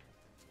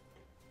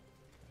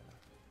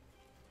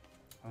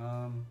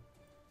 I'm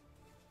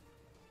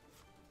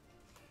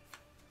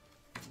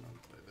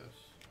gonna play this.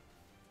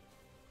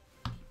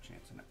 Keep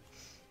chancing it.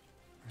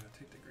 I'm gonna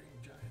take the green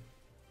giant.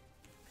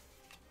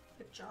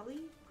 The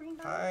jolly green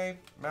dot. Hi,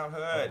 Mount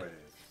Hood. Always.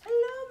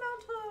 Hello,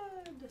 Mount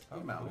Hood. Oh,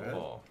 Hey, Mount Hood.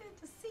 cool. Good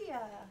to see ya.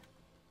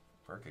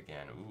 Perk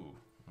again. Ooh.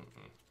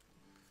 Mm-mm.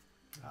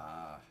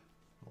 Ah.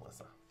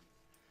 Melissa.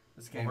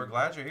 This Well, game. we're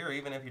glad you're here,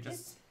 even if you're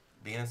just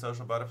being a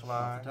social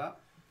butterfly, Off the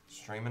top.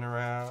 streaming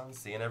around,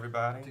 seeing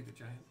everybody. Take the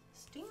giant.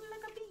 Sting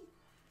like a bee.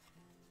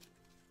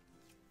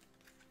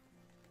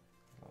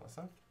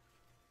 Melissa,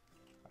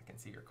 I can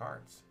see your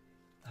cards.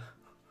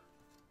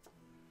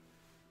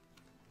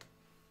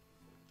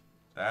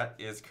 That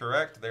is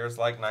correct. There's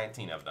like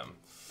 19 of them.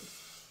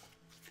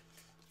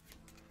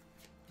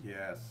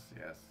 Yes,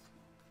 yes.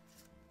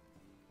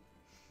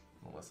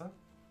 Melissa?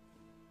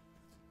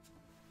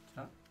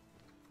 Top.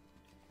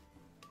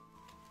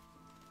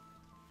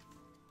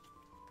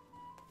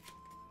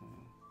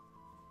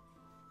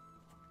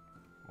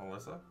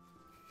 Melissa?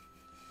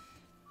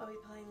 I'll be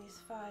playing these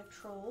 5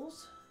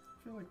 trolls.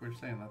 I feel like we're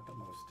saying that the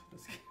most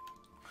this game.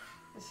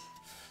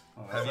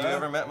 Have you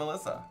ever met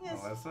Melissa?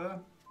 Yes. Melissa?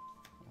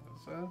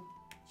 Melissa?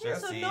 Yeah,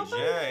 so Jesse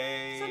nobody-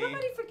 J. So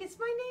nobody forgets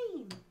my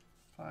name.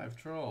 5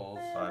 trolls.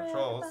 5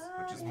 trolls,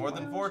 which is more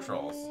than 4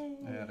 trolls.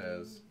 Yeah, it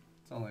is.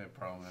 It's only a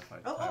problem if I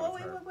tie Oh,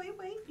 with her. wait.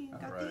 You Oh,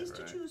 got right, these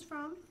to right. choose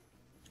from.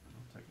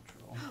 I'll take a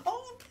troll.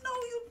 Oh, no,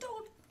 you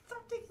don't.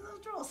 Stop taking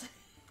those trolls.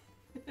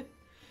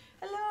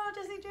 Hello,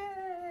 Jesse J.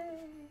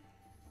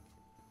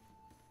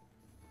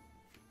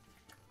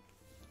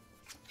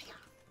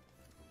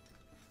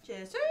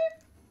 Jesse?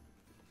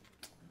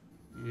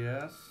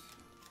 Yes,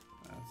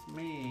 that's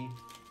me.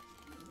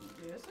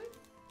 Jesse?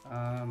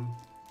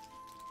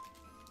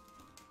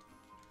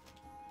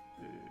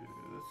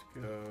 Let's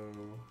go.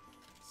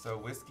 So,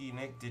 Whiskey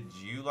Nick, did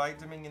you like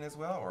Dominion as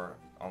well, or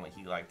only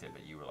he liked it,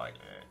 but you were like,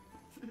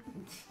 eh?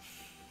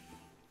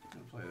 I'll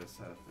play this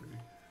set of 3.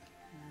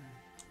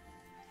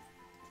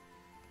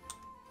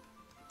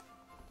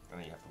 And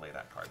then you have to lay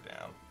that card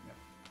down. Yep.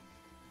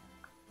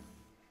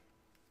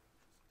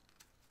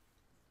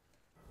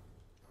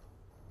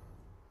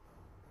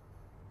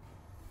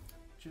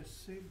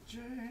 Jesse J.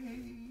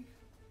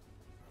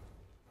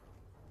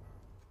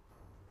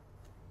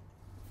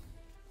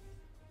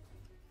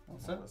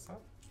 What's up? Melissa?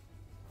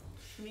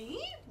 Me?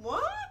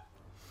 What?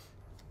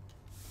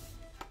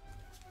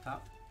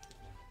 Top.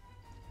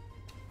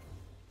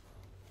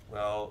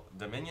 Well,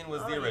 Dominion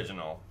was the Oh, yeah.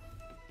 original.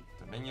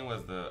 Dominion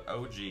was the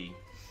OG.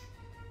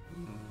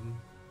 Mm-hmm.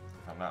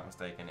 If I'm not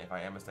mistaken. If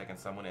I am mistaken,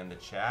 someone in the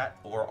chat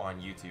or on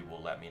YouTube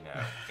will let me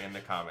know in the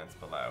comments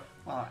below.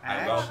 Well, I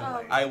actually,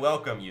 welcome, I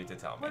welcome you to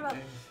tell me. What about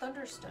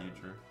Thunderstone? You,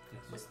 Drew?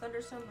 Was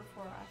Thunderstone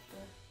before or after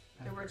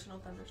the original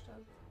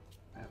Thunderstone?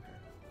 after.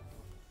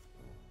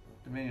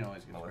 Dominion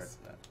always gets Melissa. credit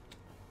for that.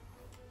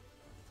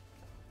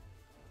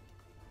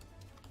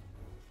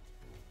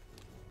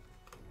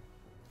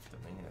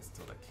 Dominion is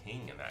still the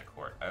king in that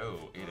court.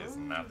 Oh, it is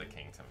not the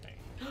king to me.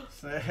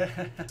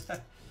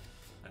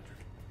 Enter.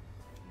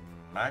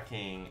 My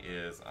king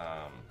is,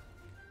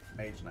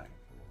 Mage Knight.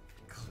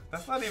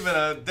 that's not even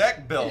a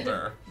deck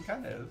builder. It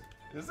kind of is.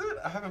 Is it?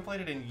 I haven't played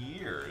it in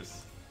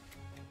years.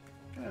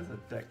 Kind of is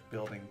a deck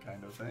building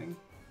kind of thing.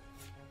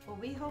 Well,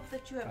 we hope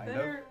that you have Kind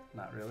better of.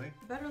 Not really.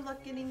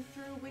 luck getting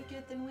through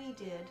Wicked than we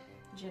did,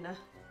 Jenna.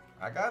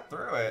 I got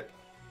through it.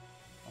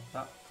 Off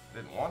top.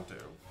 Didn't want to.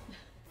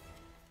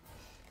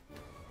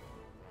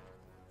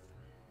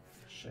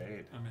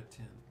 Shade. I'm at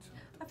 10. So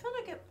I feel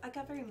like I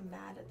got very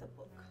mad at the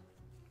book.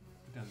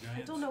 down I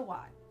giants. don't know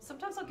why.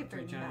 Sometimes I'll get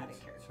very Three mad giants.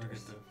 at So I get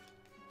characters. the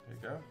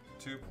There you go.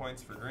 2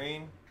 points for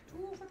green.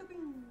 2 for the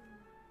green.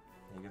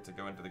 You get to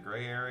go into the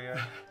gray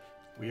area.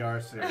 We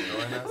are serious.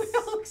 Join us. We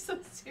all look so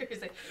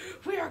serious. Like,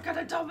 we are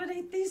gonna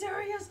dominate these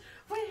areas.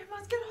 We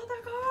must get all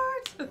the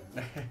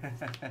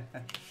cards.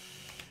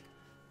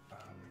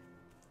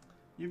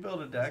 You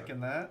build a deck in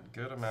that.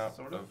 Good amount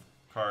Sort of of.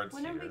 cards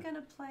When are here. we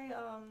gonna play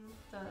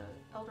the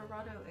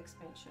Eldorado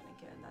expansion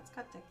again? That's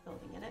got deck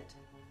building in it.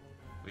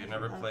 We've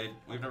never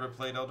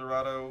played El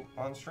Dorado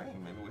on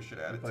stream. Maybe we should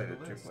add We it played to a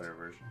the list. 2-player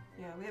version.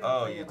 Yeah, we haven't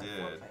Oh, played you it like did.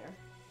 4-player. We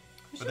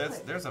But should play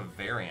it. there's a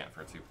variant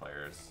for 2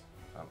 players.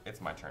 It's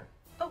my turn.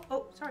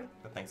 Oh, sorry.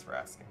 But thanks for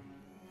asking.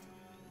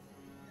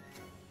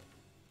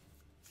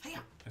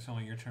 Hiya. It's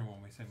only your turn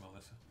when we say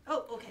Melissa.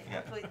 Oh, okay. I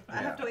have to wait. I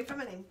have to Yeah. wait for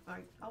my name. All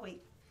right, I'll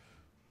wait.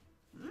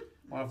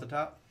 One off the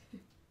top.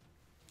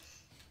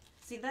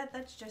 See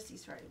that's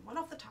Jesse's right. One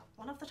off the top.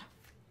 One off the top.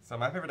 So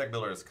my favorite deck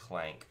builder is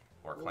Clank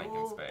or Clank in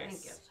Ooh, Space.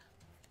 thank you.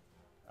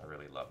 I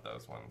really love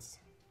those ones.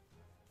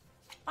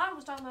 I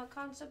was talking about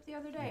concept the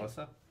other day.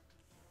 Melissa.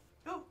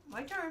 Oh,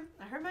 my turn.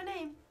 I heard my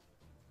name.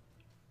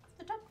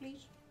 The top,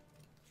 please.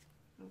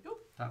 Thank you.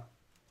 Top.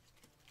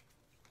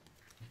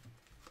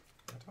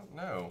 I don't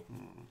know,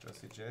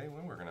 Jesse J,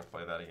 when we're gonna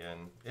play that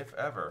again, if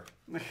ever.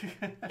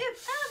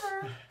 If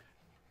ever.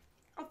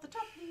 Off the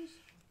top, please.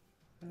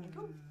 Thank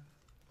you.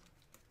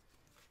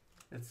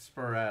 It's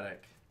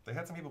sporadic. They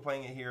had some people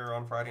playing it here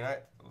on Friday night,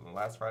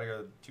 last Friday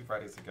or 2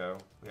 Fridays ago.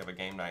 We have a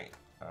game night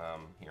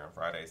here on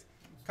Fridays.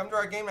 Come to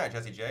our game night,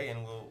 Jesse J,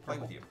 and we'll play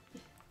with you.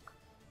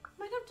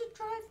 Might have to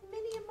drive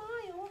many a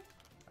mile.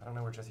 I don't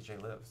know where Jesse J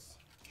lives.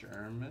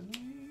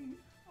 Germany.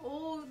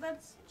 Oh,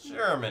 that's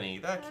Germany,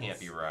 that can't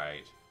be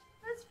right.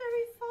 That's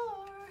very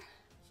far.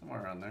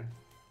 Somewhere around there.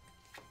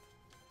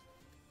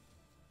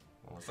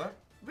 Melissa?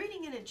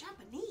 Reading it in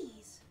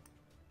Japanese.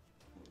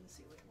 Let's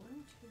see. Wait,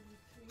 1, 2,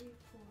 3,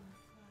 4,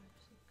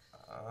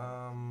 5,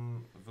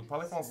 6. Vous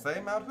parlez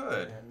français, Mount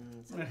Hood?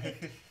 7,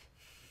 8.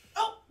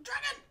 Oh,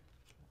 dragon!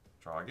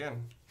 Draw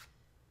again.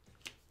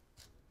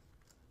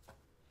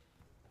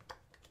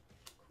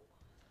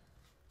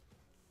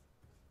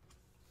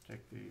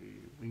 Take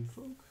the wing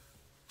folk.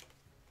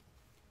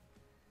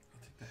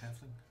 I'll take the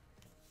halfling.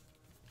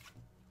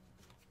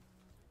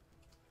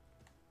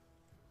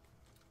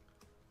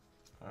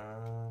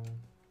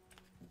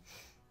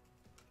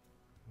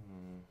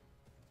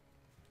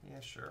 Yeah,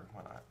 sure.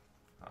 Why not?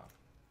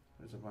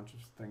 There's a bunch of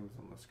things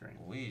on the screen.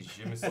 Oui,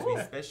 je me suis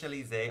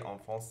spécialisé en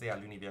français à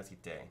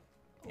l'université.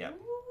 Yep.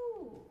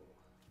 Ooh.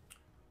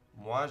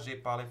 Moi, j'ai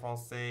parlé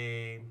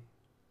français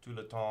tout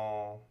le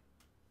temps.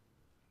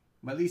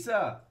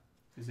 Melissa.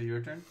 Is it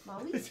your turn?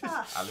 Melissa.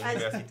 À As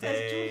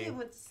l'université, Julia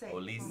would say. au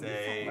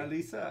lycée.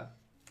 Melissa.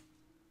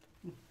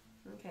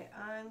 Okay,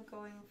 I'm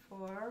going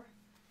for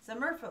the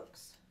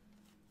merfolks.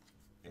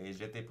 Et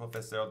j'étais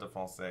professeur de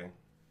français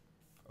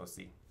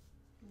aussi.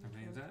 How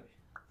many is that?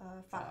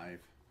 5.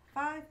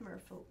 5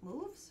 merfolk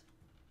moves.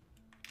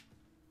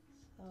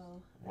 So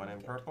One I'll in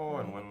get purple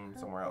and one one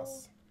somewhere purple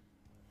else.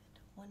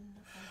 and one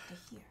right to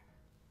here.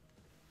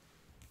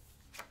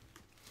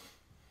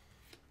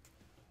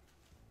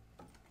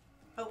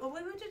 Oh,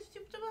 wait, just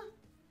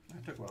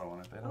I took what I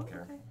wanted. They don't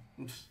care.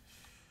 Okay.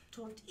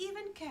 Don't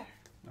even care.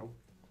 Nope.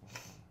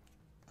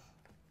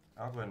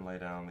 I'll go ahead and lay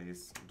down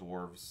these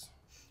dwarves.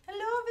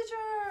 Hello,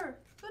 Viger.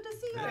 Good to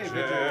see you. Hey,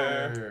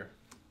 Sure. Viger.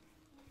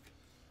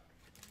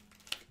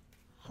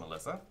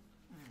 Melissa?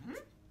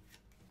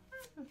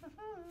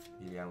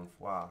 Il y a une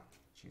fois.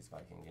 Choose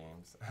Viking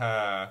games.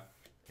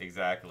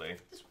 Exactly.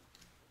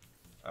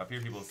 Up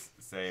here people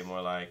say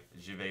more like,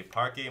 je vais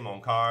parquer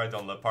mon car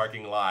dans le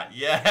parking lot.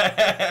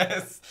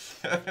 Yes!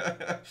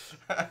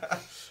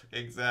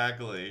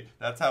 Exactly.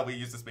 That's how we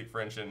used to speak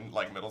French in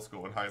like middle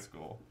school and high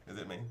school. Is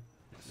it me?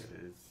 It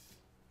is.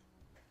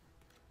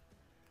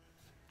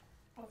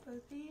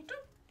 Over the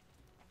top.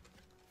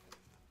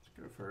 Let's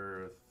go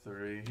for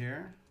 3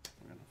 here.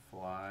 We're gonna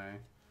fly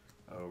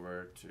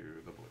over to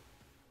the blue.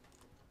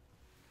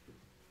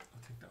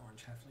 I'll take the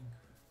orange halfling.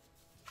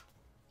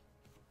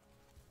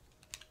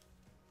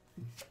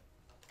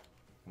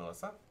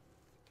 Melissa?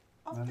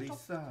 Oh,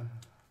 Melissa.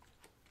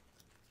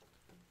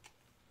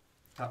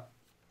 Top.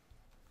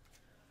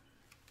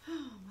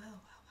 Oh,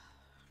 well.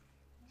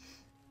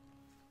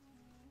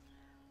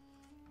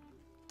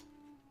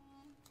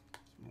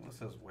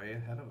 Melissa's way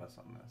ahead of us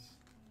on this.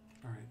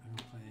 Alright, I'm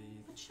gonna play.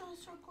 But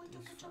shots are going to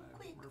These catch up five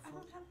quick. I merfolk.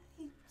 don't have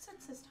any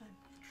sets this time.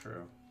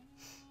 True.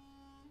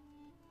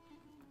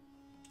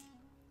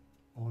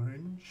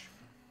 Orange.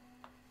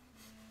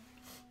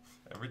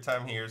 Every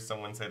time he hears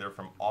someone say they're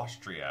from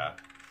Austria,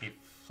 he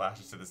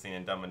flashes to the scene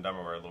in Dumb and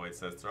Dumber where Lloyd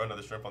says, throw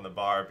another shrimp on the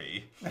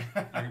Barbie. I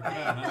can put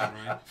out another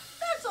one, right?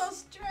 That's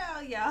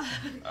Australia.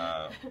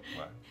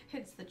 What?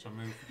 It's the I joke.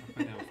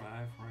 put down 5,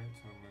 right?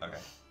 So I'm gonna,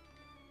 Okay.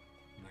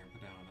 I'm gonna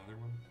put down another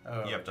one.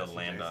 Oh, You have to Jesse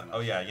land on. Jason. Oh,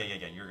 yeah,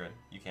 you're good.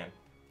 You can.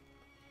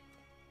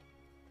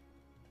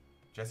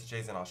 Jesse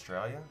J's in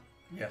Australia?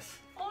 Yes.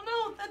 Oh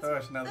no, that's. Oh,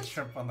 it's another that's-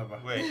 shrimp on the bar.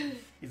 Wait,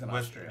 He's in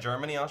was Austria.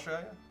 Germany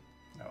Australia?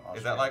 No,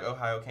 Is that Austria. like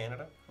Ohio,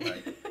 Canada?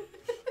 Right.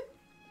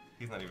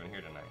 He's not even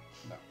here tonight.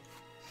 No.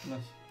 No.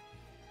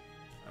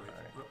 Oh, wait.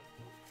 Alright. Whoop.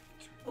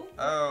 Oh,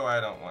 Oh, I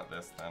don't want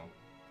this then.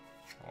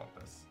 I want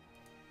this.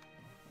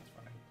 That's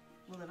funny.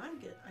 well then I'm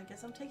good. I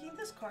guess I'm taking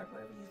this card,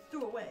 whatever you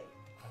threw away.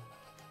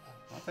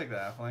 I'll take the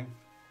halfling.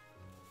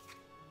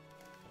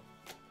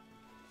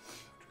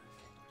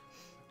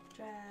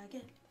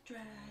 Dragon,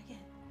 dragon,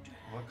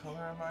 dragon. What color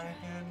am I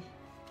again?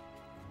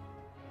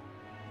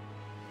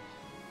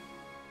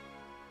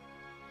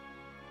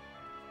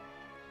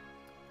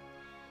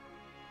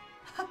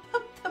 Up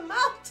the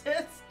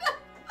mountains.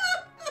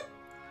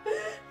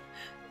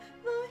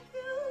 The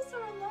hills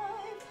are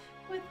alive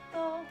with the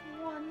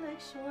one leg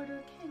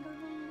shorter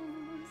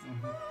kangaroos.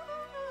 Mhm.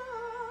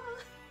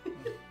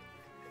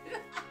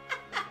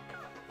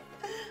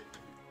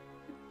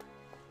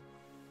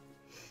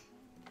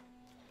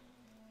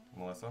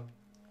 Melissa?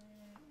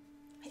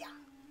 Yeah.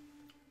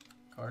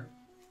 Card.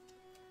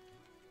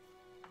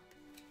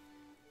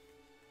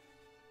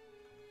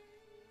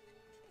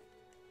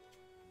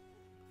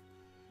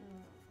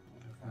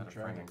 I had a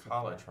friend in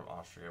college from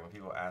Austria. When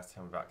people asked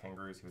him about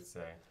kangaroos, he would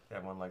say they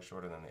have one leg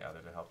shorter than the other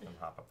to help them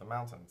hop up the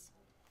mountains.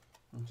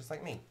 Just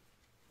like me.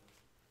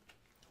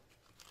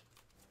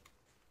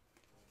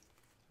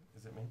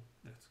 Is it me?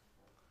 Yes.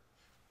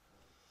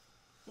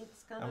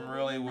 It's gonna I'm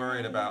really be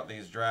worried nice. about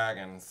these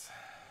dragons.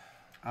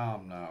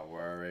 I'm not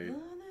worried. More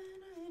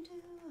than I do.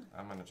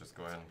 I'm gonna just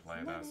go ahead and play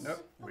this.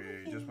 Nope.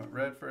 We just went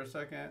red for a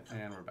second,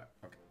 and we're back.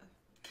 Okay.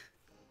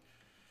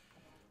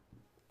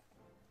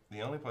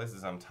 The only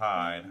places I'm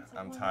tied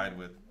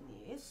with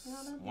It's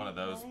gonna one of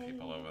be those nice.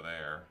 people over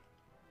there.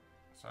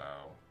 So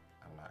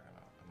I'm gonna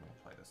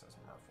play this as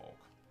merfolk.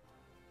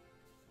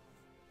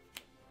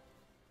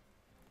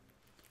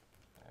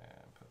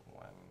 And put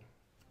one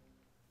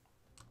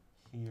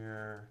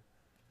here.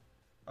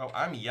 Oh,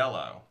 I'm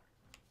yellow.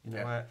 You know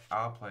Yeah. what?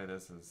 I'll play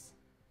this as.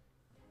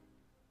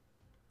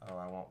 Oh,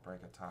 I won't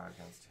break a tie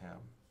against him.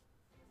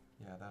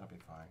 Yeah, that'll be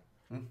fine.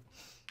 Hmm.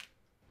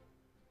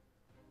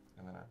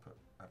 And then I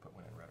put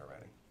one in red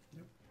already.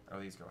 Yep. Oh,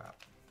 these go out.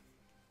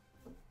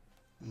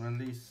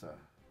 Melissa.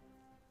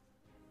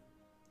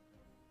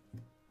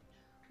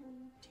 Oh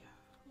dear,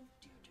 oh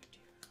dear, dear,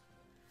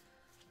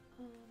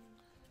 dear.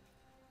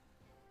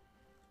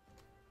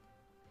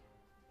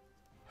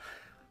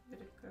 I'm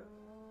gonna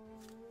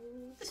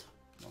go this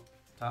one.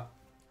 Top.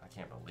 I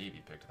can't believe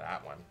you picked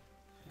that one.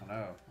 I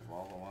know. Of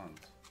all the ones.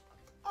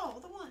 Oh,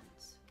 the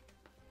ones.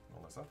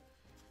 Melissa?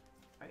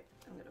 Right,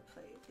 I'm gonna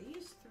play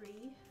these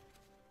 3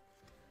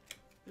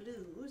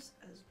 blues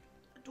as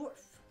a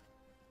dwarf.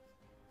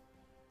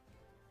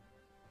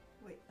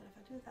 Wait, but if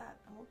I do that,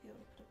 I won't be able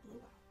to put a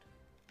blue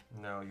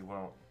out. No, you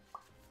won't.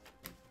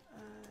 Uh,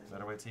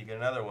 Better wait till you get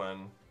another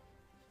one.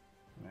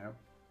 Yep.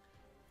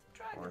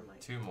 dragon Or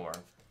might. 2 more.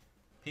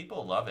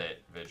 People love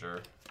it,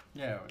 Vidger.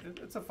 Yeah,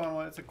 it's a fun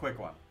one. It's a quick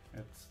one.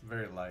 It's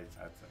very light,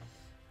 I'd say.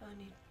 I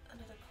need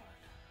another card.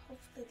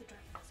 Hopefully the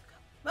dragon doesn't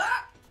come.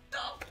 Ah!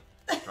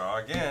 No! Draw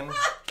again.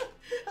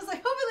 I was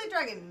like, hopefully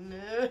dragon.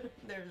 No.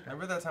 There's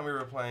Remember that time we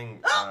were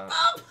playing?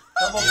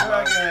 Double Yeah.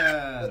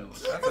 dragon!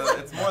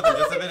 It's more than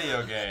just a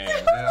video game.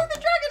 Hopefully the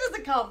dragon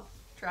doesn't come.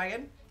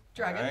 Dragon.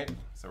 Dragon. Alright,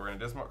 so we're gonna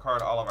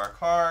discard all of our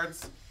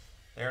cards.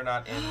 They're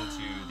not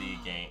into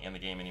the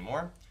game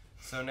anymore.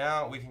 So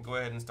now we can go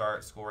ahead and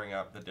start scoring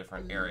up the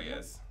different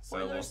areas.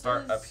 So we'll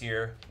start up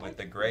here with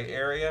the gray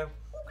area.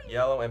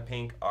 Yellow and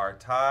pink are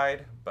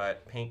tied,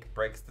 but pink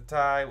breaks the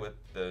tie with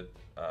the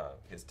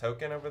his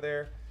token over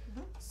there.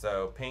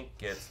 So pink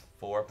gets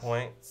 4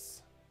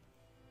 points,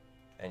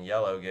 and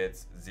yellow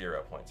gets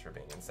 0 points for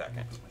being in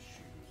second.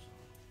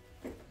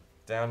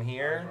 Down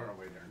here,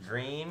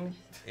 green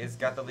is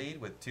got the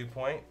lead with 2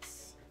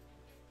 points,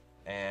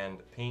 and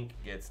pink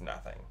gets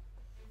nothing.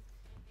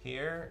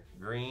 Here,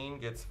 green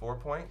gets 4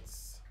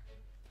 points,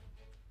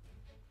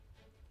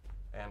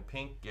 and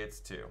pink gets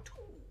 2.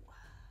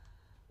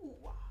 Ooh.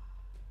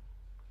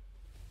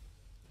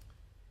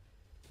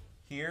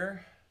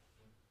 Here,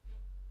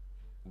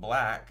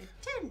 black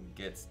 10.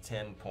 gets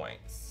 10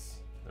 points.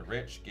 The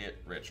rich get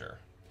richer.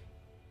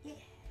 Yeah.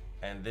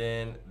 And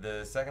then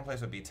the second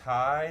place would be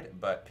tied,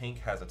 but pink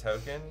has a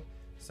token,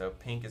 so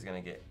pink is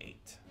going to get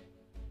 8.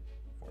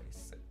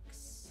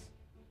 46.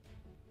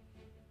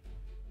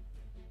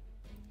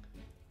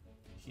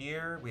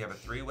 Here we have a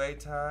 3-way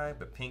tie,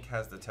 but pink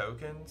has the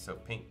token, so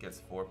pink gets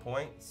 4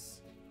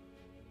 points.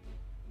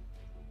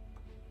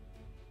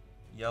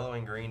 Yellow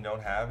and green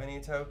don't have any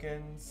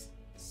tokens,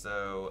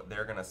 so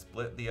they're going to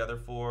split the other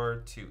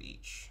 4 to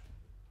each.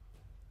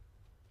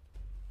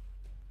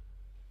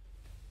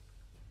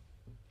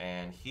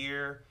 And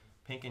here,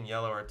 pink and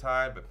yellow are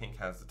tied, but pink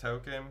has the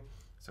token.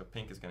 So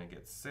pink is going to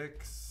get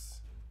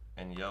 6,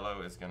 and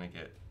yellow is going to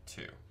get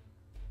 2.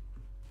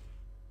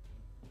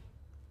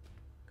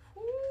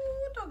 Ooh,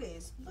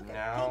 doggies. Look at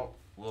Now pink.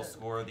 we'll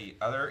score the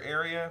other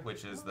area,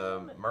 which is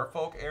the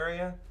merfolk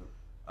area.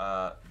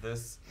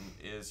 This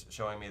is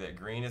showing me that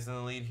green is in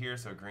the lead here,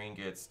 so green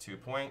gets 2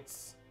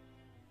 points.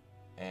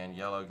 And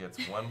yellow gets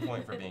 1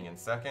 point for being in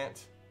second.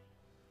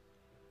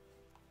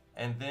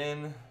 And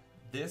then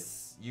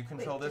this, you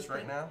control Wait, this right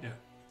wait. now? Yeah.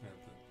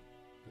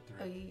 The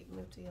Oh, three. you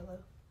moved to yellow.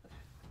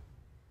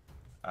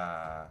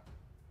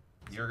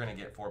 You're going to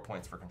get 4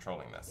 points for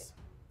controlling this.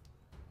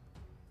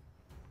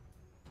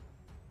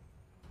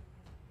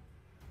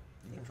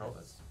 You control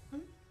this?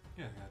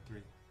 Yeah, I got 3.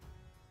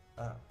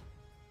 Oh.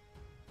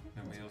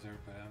 Nobody else ever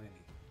put out any.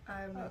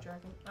 I have no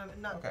dragon. I'm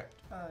not. Okay.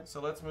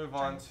 So let's move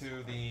on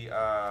to the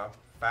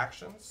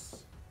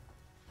factions.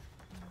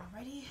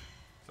 Alrighty.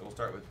 So we'll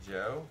start with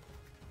Joe.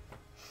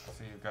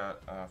 So you've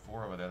got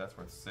 4 over there. That's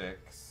worth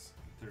 6.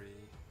 3.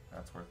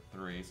 That's worth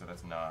 3, so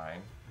that's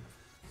 9.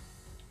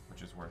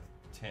 Which is worth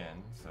 10,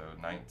 so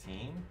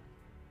 19.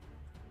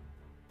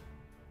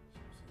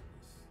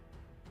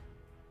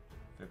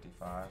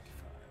 55.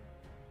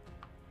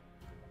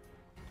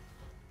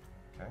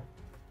 Okay.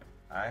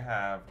 I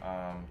have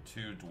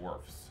 2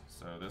 dwarfs.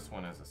 So this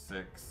one is a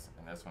 6,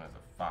 and this one is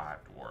a 5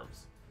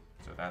 dwarves.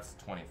 So that's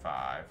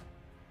 25.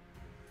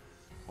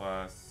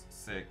 Plus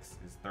 6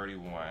 is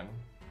 31.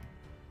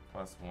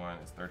 Plus 1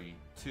 is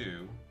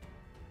 32.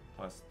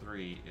 Plus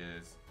 3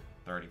 is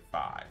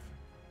 35.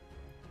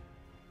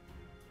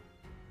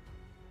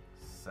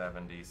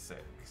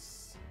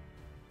 76.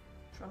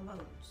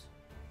 Trombones.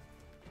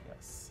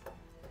 Yes.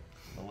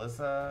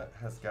 Melissa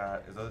has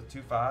got, is those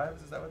 2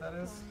 5s? Is that what that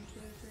is? 1, 2,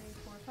 3,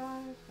 4, 5.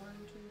 1, 2,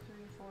 3,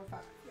 4, 5.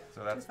 Yeah.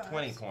 So that's 2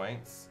 20 5s.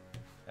 points,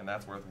 and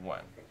that's worth 1.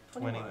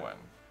 21. 21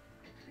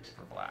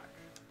 for black.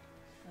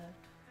 Left.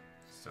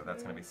 So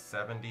that's going to be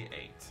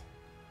 78.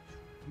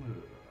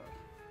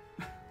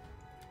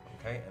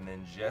 Okay, and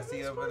then Jesse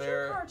Let's over watch your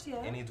there. cards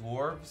yet. Any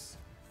dwarves?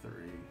 3,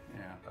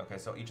 yeah. Okay,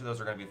 so each of those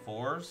are going to be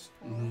 4s.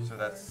 Mhm. So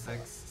that's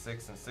 6,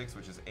 6, and 6,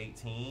 which is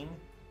 18.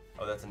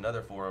 Oh, that's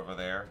another 4 over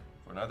there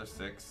for another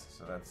 6.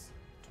 So that's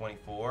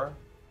 24,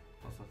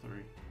 Plus a 3.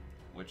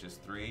 which is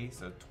 3.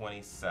 So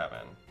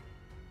 27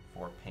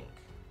 for pink.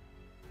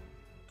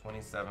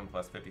 27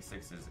 plus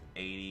 56 is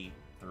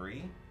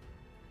 83.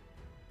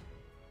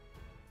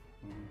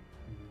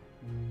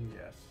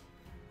 Yes.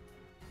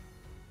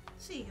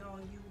 See all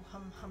you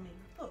humming.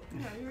 Oh,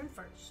 no, you're in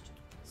first.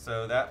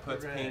 So that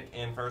puts Hooray. pink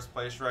in first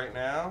place right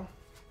now,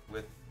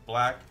 with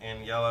black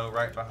and yellow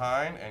right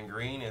behind, and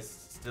green is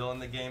still in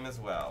the game as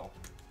well.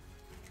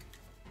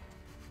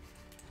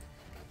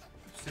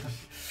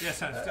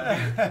 Yes, I'm still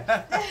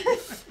here.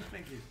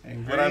 Thank you.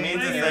 And What I mean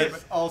to green say-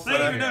 is also Thank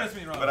you for here. noticing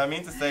me, Rob. What I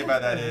mean to say by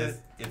that is,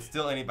 it's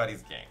still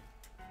anybody's game.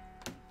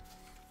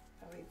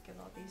 How we get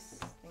all these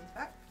things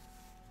back?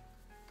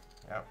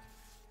 Yep.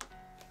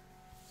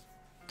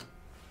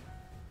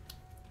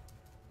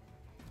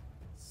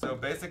 So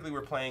basically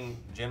we're playing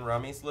gin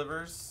rummy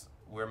slivers.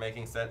 We're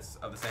making sets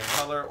of the same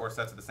color or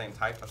sets of the same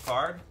type of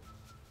card.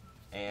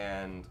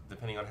 And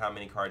depending on how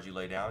many cards you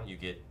lay down, you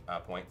get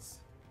points.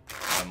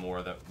 The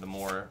more that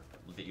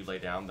you lay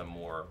down, the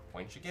more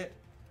points you get.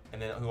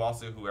 And then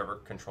whoever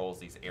controls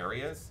these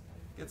areas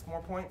gets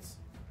more points.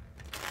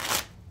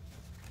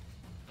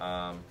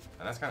 And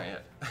that's kind of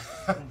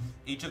it.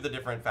 Each of the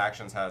different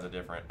factions has a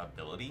different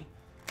ability.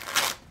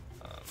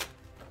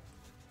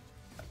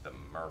 Like the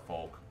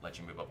merfolk let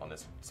you move up on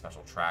this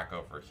special track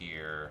over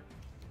here.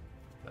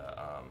 The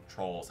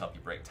trolls help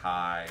you break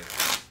ties.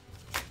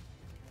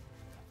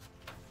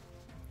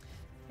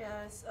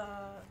 Yeah,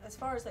 as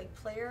far as like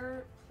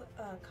player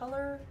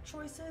color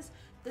choices,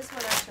 this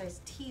one actually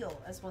has teal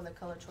as one of the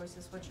color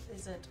choices, which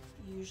isn't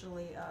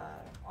usually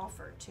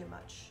offered too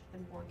much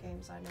in board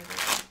games. I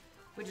noticed.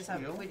 We just have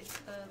Teal? a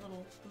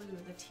little blue,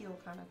 the teal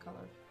kind of color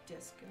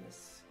disc in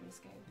this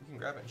game. You can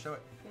grab it and show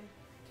it.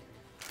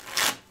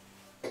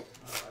 Oh,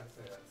 I'd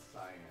say that's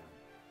cyan.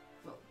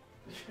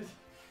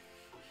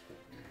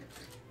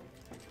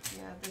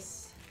 Yeah,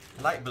 this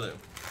Light blue.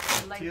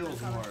 light blue Teal's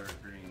color. more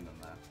green than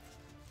that.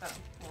 Oh,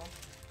 well,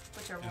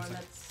 whichever It's one. like-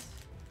 That's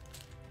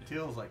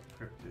Teal's like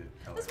cryptid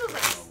color. this smells a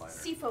little like lighter.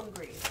 seafoam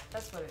green.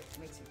 That's what it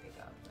makes you think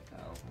of.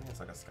 Like Oh. I think it's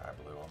like a sky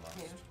blue almost.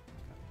 yeah.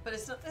 But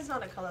it's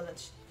not a color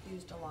that's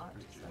used a lot.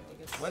 So I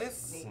think it's What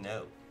is neat.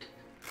 snow?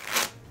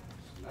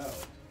 No.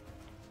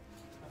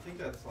 think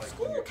that's like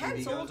School when your TV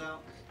canceled. goes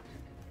out.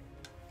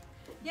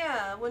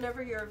 Yeah,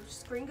 whenever your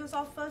screen goes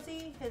all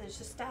fuzzy and it's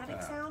just static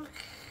Yeah. sound.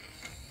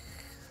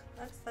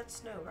 That's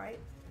snow, right?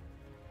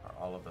 Are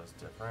all of those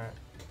different?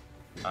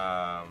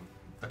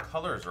 The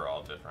colors are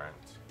all different.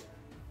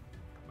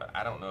 But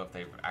I don't know if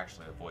they've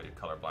actually avoided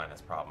color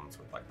blindness problems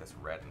with like this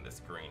red and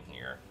this green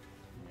here.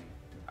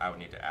 I would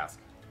need to ask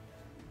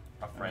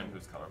a friend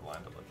who's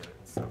colorblind to look at it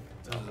and stuff.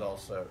 This is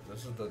also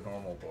this is the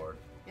normal board,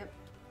 Yep.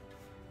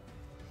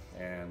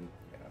 and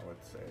yeah, I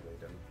would say they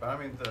didn't. But I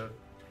mean the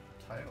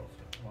titles.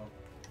 Well,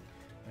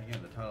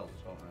 again, the titles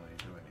don't really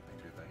do anything,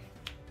 do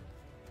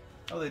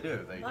they? Oh, they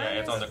do. They Yeah,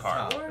 it's on the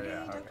card. 40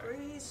 Yeah, okay.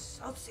 degrees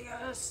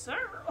Celsius.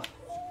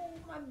 Oh,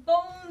 my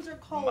bones are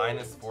cold.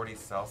 Minus 40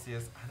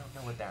 Celsius? I don't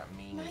know what that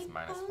means,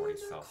 My minus 40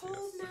 bones are Celsius.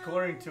 cold now.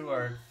 According to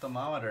our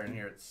thermometer in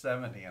here, it's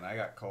 70, and I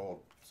got cold,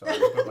 so I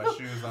just put my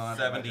shoes on. and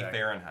my 70 jacket.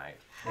 Fahrenheit.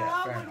 Yeah,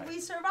 How Fahrenheit. would we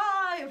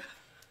survive?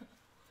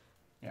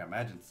 Yeah,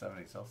 imagine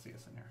 70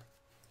 Celsius in here.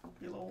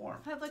 Be a little warm.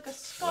 I have like a What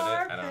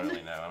scarf. I don't and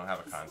really know. I don't have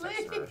a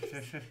context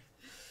for it.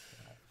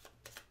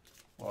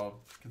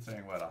 Well,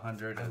 considering what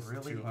 100 I is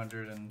really-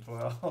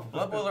 212.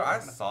 Blood Boiler, I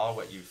saw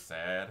what you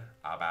said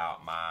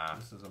about my...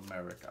 This is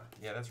America.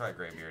 Yeah, that's right,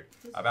 Graybeard.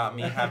 About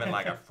me having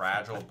like a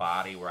fragile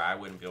body where I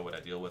wouldn't be able to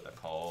deal with the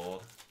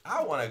cold.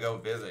 I want to go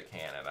visit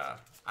Canada.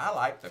 I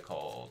like the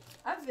cold.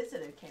 I've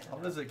visited Canada. I'll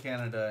visit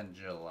Canada in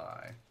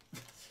July.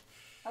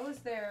 I was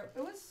there.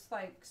 It was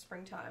like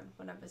springtime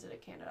when I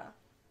visited Canada,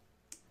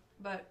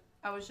 but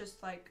I was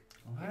just like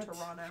in What?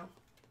 Toronto.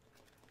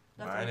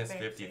 Nothing Minus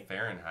fancy. 50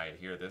 Fahrenheit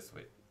here this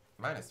week.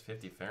 Minus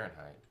 50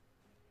 Fahrenheit.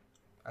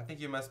 I think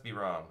you must be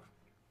wrong.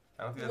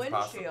 I don't think that's Wind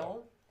possible.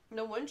 chill.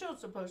 No, wind chill's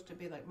supposed to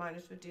be like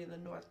minus 50 in the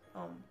north,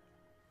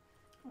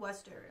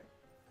 west area.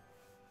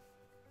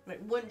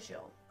 Like wind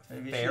chill.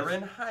 Maybe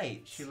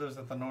Fahrenheit. She lives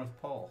at the North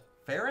Pole.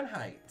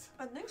 Fahrenheit.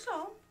 I think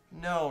so.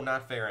 No,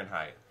 not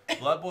Fahrenheit.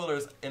 Blood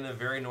Boiler's in the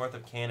very north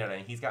of Canada,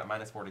 and he's got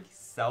minus 40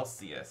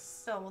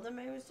 Celsius. Oh well, then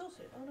maybe it's still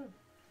safe. I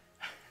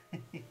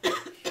don't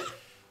know.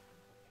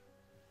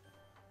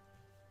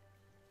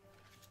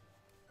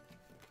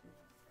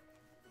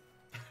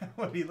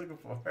 What are you looking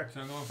for?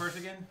 So I'm going first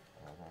again?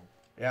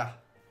 Yeah.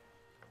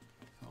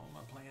 So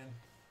my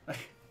plan.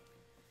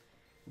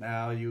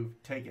 Now you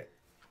take it.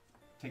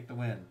 Take the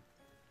win.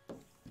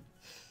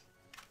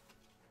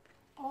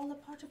 All a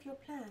part of your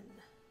plan.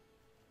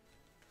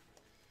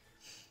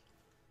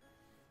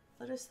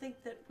 Let us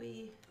think that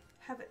we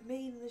have it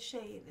made in the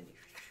shade.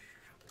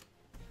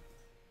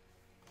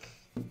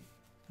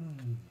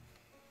 And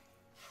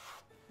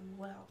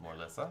well,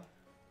 Morlissa?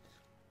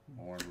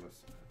 More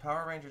listen.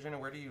 Power Ranger Jenna,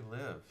 where do you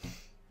live?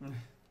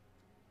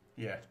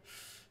 Yeah.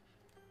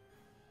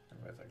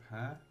 Everybody's like,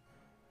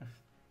 huh?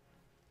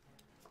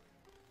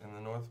 In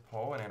the North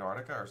Pole in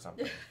Antarctica or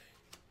something?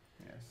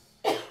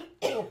 Yes.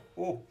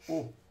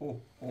 Oh.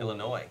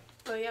 Illinois.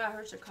 oh yeah, I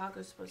heard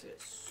Chicago's supposed to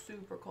get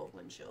super cold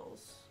wind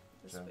chills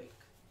this Yeah. week.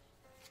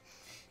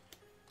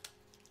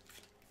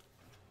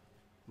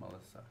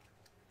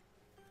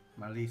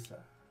 Melissa.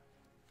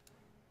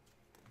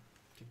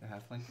 Take the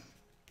halfling.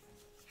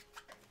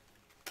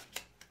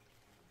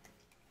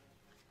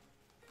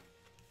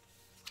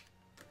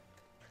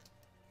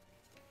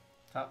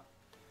 Top.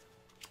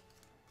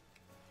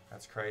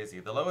 That's crazy.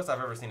 The lowest I've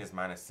ever seen is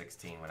minus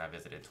 16 when I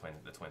visited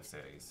the Twin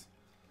Cities.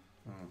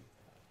 Hmm.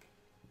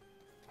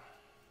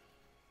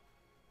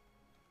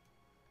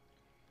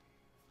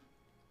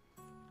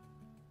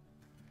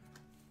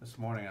 This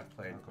morning I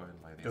played I'll go ahead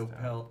and lay these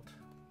down. Dopelt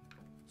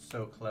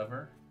So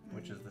Clever,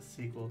 which is the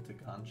sequel to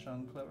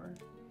Ganshung Clever.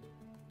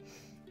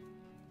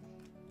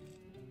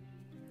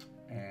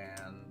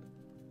 And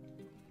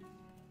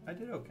I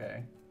did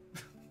okay.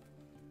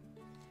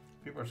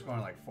 People are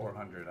scoring like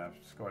 400. I've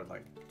scored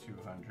like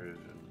 200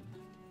 and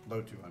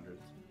low 200s.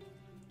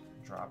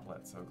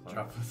 Droplet so close.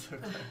 Drop it so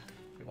clever.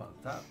 People on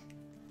the top.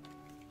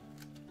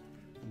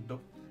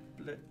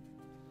 Doplet.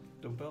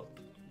 Dopelt.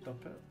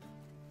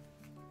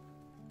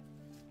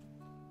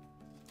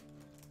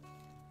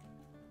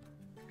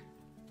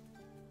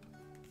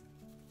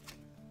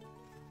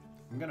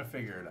 I'm gonna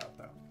figure it out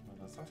though.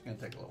 Melissa? It's gonna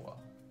take a little while.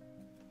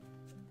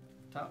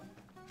 Top.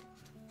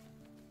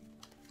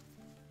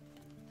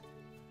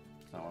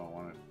 That's not what I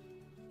wanted.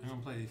 I'm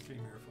gonna play these three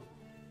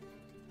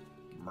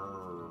Merfolk.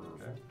 Merv.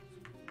 Okay.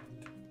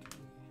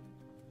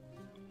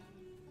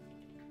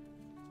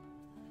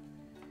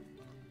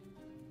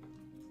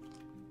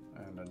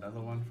 And another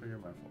one for your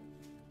Merfolk.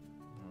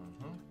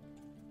 Mm-hmm.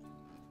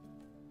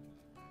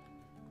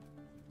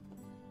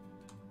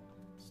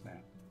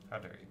 Snap. How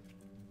dare you?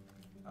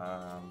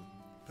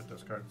 Put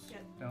those cards Yeah.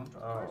 down.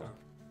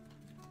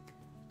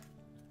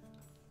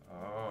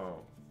 Oh.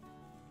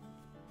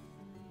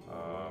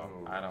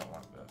 Oh. I don't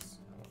want this.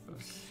 I want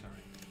this.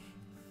 Sorry.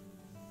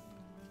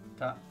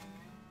 Top.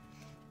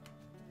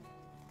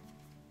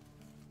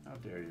 How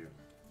dare you?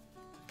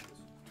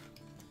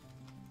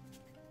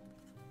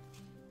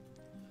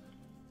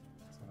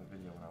 I saw the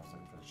video when I was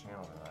looking for the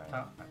channel tonight.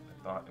 Top.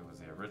 I thought it was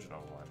the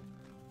original one.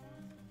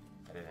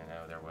 I didn't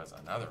know there was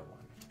another one.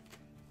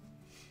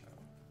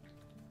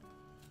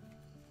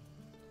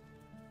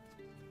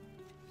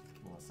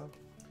 Melissa?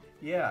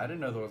 Yeah, I didn't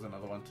know there was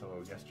another one till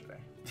yesterday.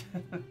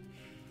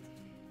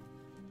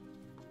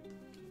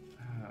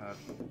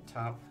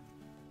 Top.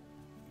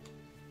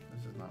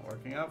 This is not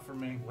working out for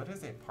me. What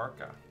is a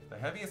parka? The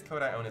heaviest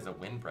coat I own is a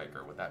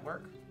windbreaker. Would that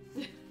work?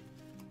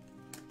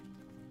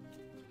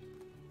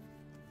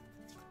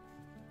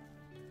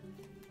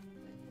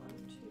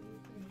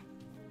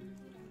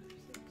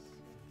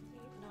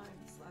 9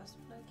 is the last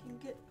one I can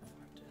get.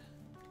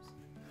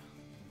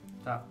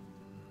 Top.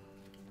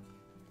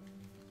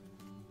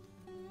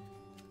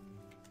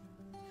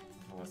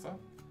 Melissa?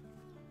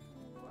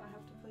 Oh, I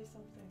have to play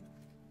something.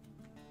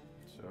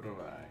 So do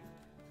I.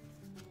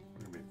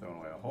 We're gonna be throwing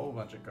away a whole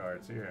bunch of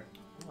cards here.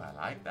 Ooh, I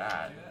like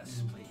that.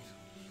 Yes, please.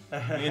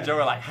 Me and Joe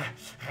were like,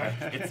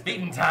 it's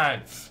feeding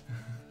time. I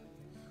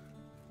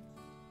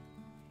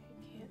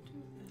can't do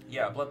that.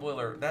 Yeah, Blood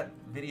Boiler, that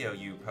video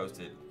you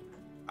posted,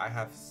 I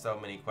have so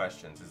many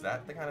questions. Is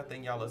that the kind of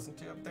thing y'all listen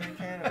to up there in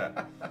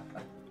Canada?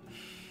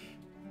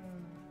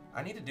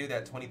 I need to do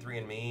that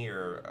 23andMe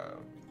or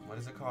what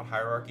is it called,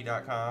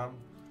 hierarchy.com,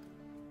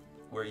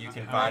 where you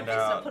can find I'm fixing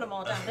to out put them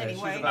all down Yeah, she's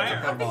anyway. about to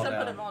I'm put 'em fixing all to put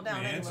down. them all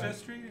down The anyway.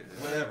 ancestry?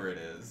 whatever it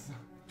is.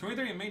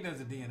 23andMe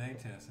does a DNA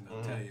test and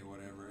they'll tell you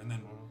whatever. And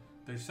then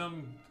there's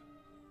some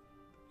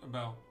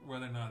about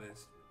whether or not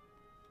it's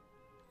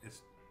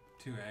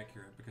too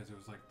accurate, because it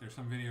was like there's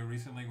some video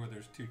recently where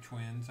there's two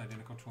twins,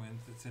 identical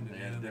twins that send it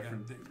Yeah, in and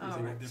different- they Oh.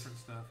 got different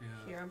stuff. Yeah.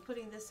 Here, I'm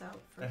putting this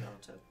out for y'all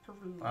to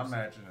peruse. I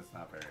imagine it's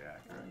not very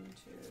accurate. 1,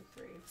 2,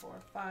 3,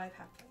 4, 5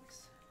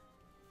 halflings.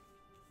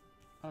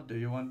 I'll do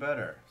you one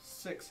better.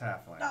 6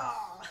 halflings.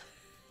 Oh,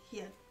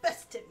 you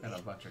bested me. And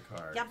a bunch of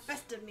cards. You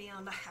bested me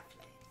on the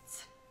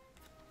halflings.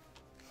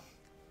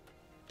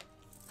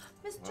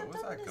 Mr. What was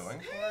I Douglas, going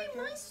for hey, again?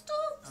 my I'll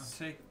stocks.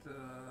 take the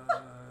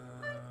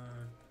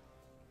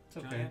It's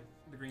okay. giant,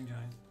 the green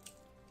giant.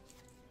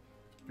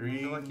 I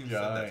feel like Green you've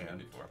said that to me giant.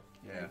 before.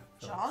 Yeah. Philip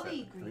said Jolly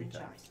it 3 green times.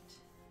 giant.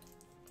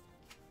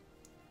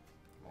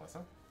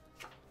 Melissa?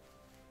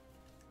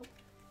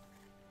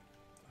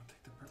 I'll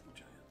take the purple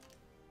giant.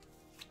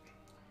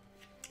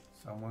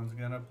 Someone's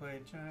gonna play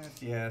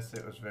giants. Yes,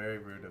 it was very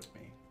rude of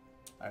me.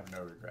 I have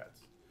no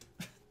regrets.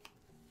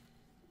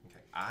 Okay,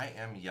 I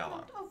am yellow.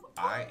 Of all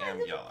I my am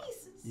little yellow.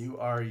 pieces. You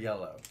are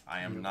yellow.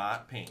 I am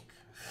not pink.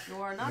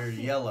 You are not You're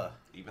pink. yellow.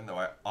 Even though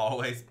I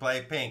always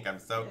play pink, I'm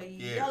so You're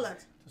confused. yellow.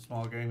 The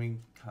small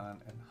gaming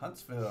con in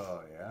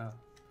Huntsville. Yeah.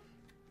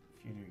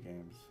 A few new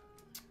games.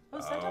 Oh,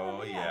 Santa Oh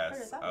Maria. I've heard of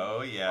yes. that one.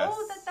 Oh yes.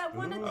 Oh, that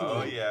one at the Oh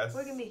end. yes.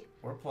 Look at me.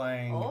 We're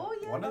playing Oh,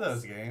 yeah, one of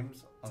that's- those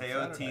games on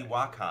Saturday.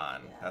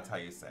 Teotihuacan. Yeah. That's how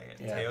you say it.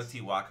 Yes.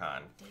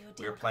 Teotihuacan.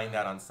 We were playing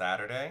that on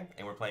Saturday,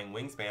 and we're playing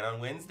Wingspan on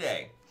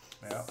Wednesday.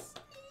 Yep.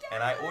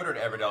 And I ordered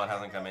Everdell. It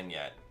hasn't come in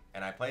yet.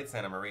 And I played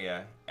Santa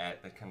Maria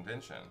at the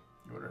convention.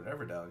 You ordered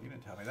Everdell. You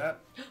didn't tell me that.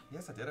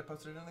 Yes, I did. I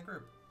posted it in the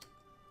group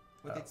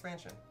with the Oh.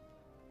 expansion.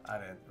 I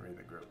didn't read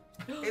the group.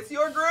 It's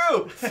your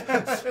group.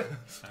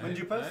 When did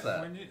you post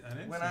that? I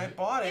didn't When see I it.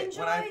 bought it,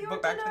 when I Enjoy your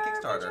booked back to the dinner,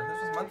 Kickstarter. This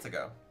Roger. was months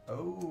ago.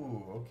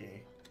 Oh,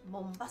 okay.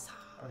 Mombasa.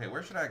 Okay,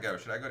 where should I go?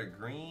 Should I go to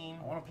green,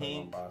 I want to play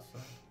pink, Mombasa.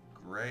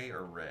 gray,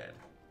 or red?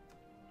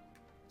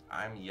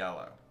 I'm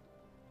yellow.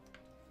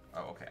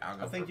 Oh, okay. I'll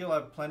go. I think for, you'll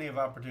have plenty of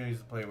opportunities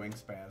to play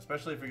Wingspan,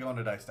 especially if you're going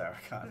to Dice Tower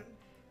Con.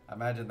 I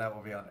imagine that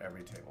will be on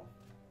every table.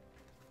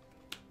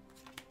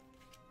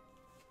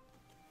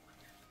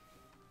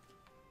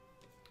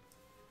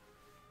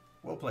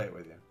 We'll play it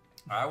with you.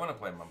 I want to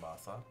play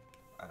Mombasa.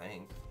 I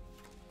think.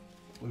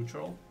 Blue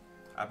Troll?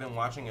 I've been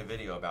watching a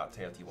video about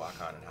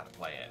Teotihuacan and how to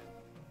play it,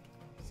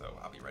 so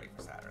I'll be ready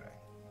for Saturday.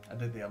 I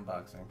did the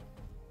unboxing.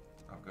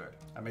 Oh, good.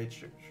 I made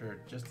sure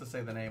just to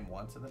say the name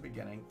once in the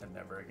beginning and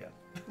never again.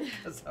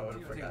 Because I would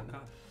have forgotten.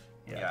 Teotihuacan.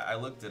 Yeah. I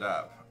looked it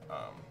up.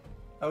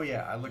 Oh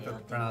yeah, I looked up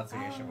the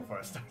pronunciation before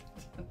I started.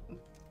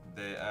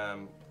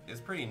 It's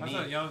pretty I neat.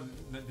 thought y'all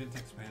didn't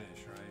take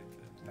Spanish,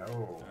 right? No.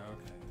 Oh, okay,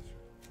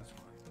 that's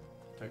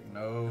fine. Took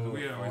no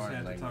We always foreign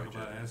had to talk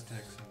about languages.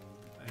 Aztecs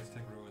and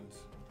Aztec ruins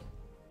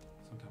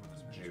sometime in the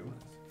Spanish Jew.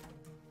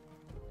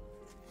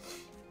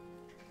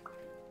 class.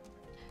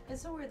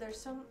 It's so weird. There's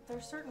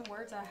certain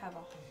words I have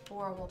a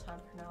horrible time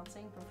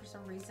pronouncing, but for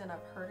some reason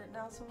I've heard it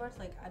now so much,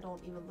 like I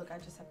don't even look. I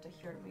just have to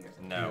hear it in my ears.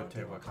 No.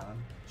 Teotihuacan.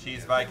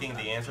 Cheese Viking,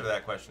 the answer to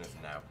that question is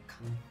no.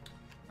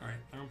 All right,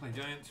 I'm gonna play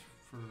giants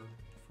for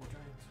 4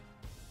 giants.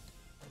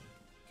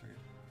 So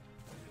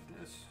I get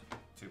this.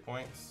 2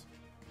 points.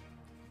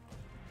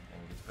 And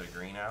you get to put a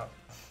green out.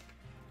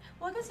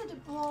 Well, I guess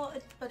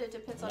but it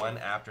depends on. One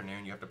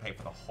afternoon, you have to pay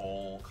for the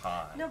whole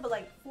con. No, but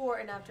like 4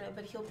 and after,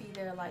 but he'll be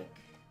there like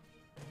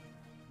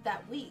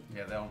that week.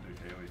 Yeah, they don't do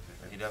daily He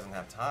tickets. doesn't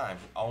have time.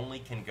 He only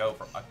can go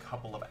for a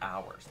couple of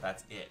hours.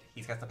 That's it.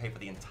 He's got to pay for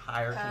the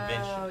entire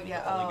convention. Oh, He yeah.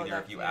 can only be there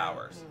a that's- few yeah.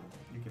 hours.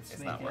 You could It's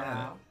sneak not in. worth it.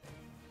 Wow.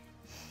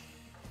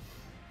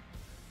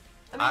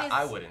 I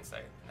it's- wouldn't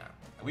say no.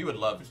 We would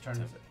love Whose turn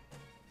to. is it?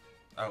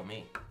 Oh,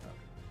 me.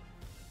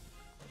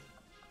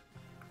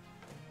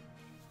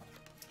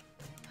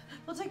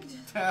 We'll take.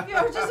 You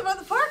know, just about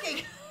the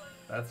parking.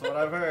 That's what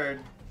I've heard.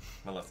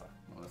 Melissa.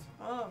 Melissa.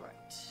 All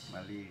right.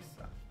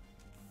 Melissa.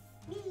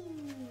 Me.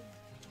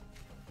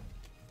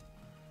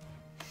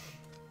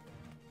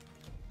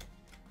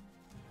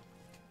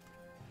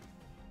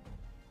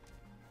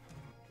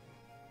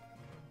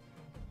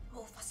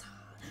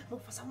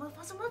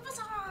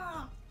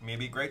 I mean, it'd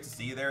be great to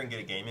see you there and get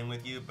a game in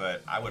with you,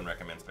 but I wouldn't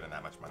recommend spending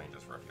that much money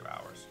just for a few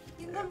hours.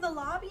 You can come to the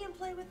lobby and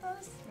play with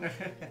us.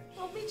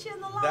 We'll meet you in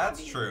the lobby.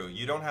 That's true.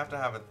 You don't have to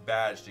have a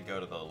badge to go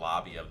to the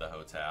lobby of the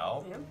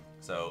hotel. Yeah.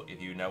 So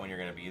if you know when you're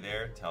going to be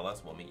there, tell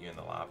us. We'll meet you in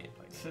the lobby and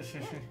play games.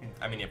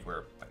 I mean, if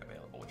we're like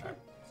available, which I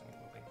assume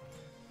will be.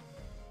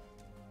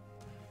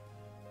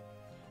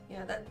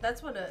 Yeah,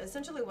 that's what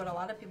essentially what a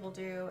lot of people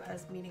do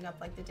as meeting up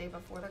like the day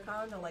before the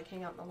con. They'll like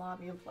hang out in the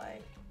lobby and play,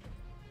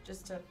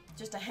 just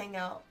to hang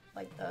out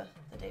like the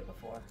day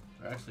before.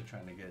 We're actually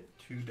trying to get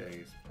 2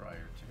 days prior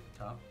to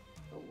top.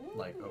 Ooh.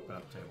 Like open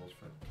up tables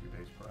for 2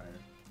 days prior.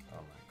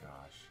 Oh my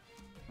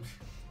gosh.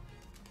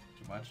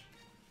 Too much?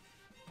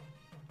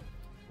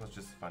 It was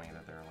just funny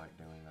that they're like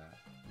doing that.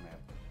 Man.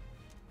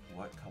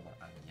 What color?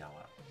 I'm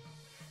yellow.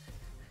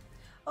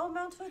 Oh,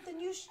 Mount Hood,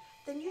 then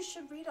you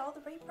should read all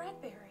the Ray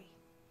Bradbury,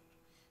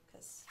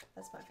 because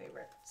that's my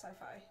favorite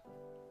sci-fi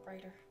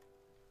writer.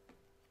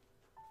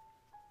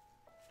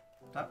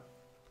 Top.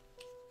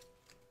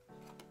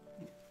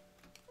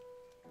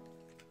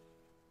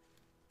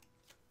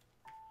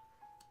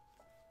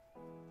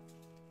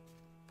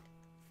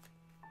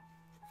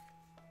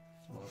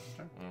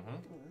 Mm-hmm.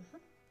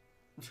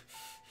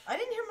 I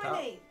didn't hear my Top.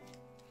 name.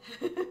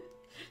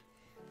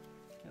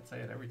 Can't say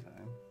it every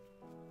time.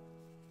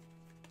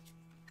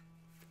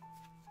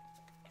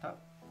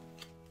 Top.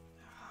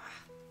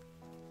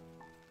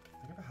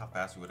 Think about how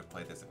fast we would have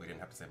played this if we didn't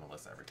have to say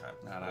Melissa every time.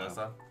 No.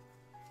 Melissa?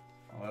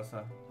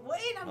 Melissa.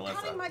 Wait, I'm Melissa.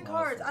 counting my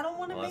cards. I don't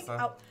want to make.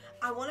 Melissa.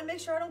 I want to make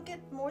sure I don't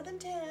get more than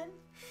 10.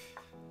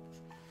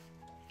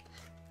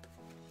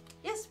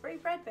 Yes, Ray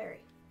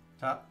Bradbury.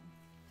 Top.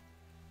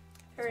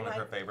 It's one of her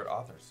Fahrenheit. favorite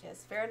authors.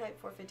 Yes, Fahrenheit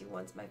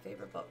 451 is my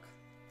favorite book.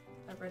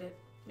 I've read it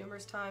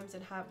numerous times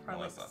and have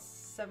probably like Melissa.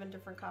 7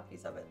 different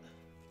copies of it.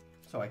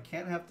 So I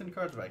can't have 10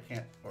 cards, but I can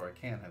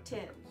have 10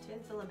 10. cards.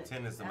 10's the limit.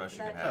 10 is the After most you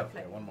that, can have.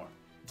 Okay, one more. 1,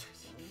 2,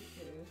 3,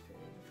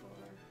 4,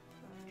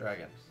 5,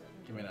 Dragon. 7,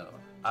 Give me another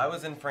one. I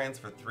was in France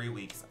for 3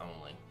 weeks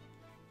only.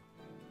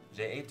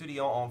 J'ai étudié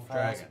en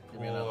France Dragon.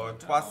 Give me another pour one.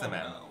 3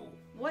 semaines.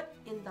 What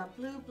in the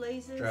blue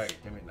blazes? Dragon.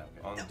 Give me En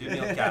another.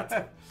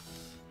 2004.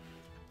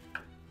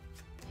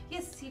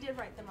 Yes, he did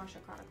write the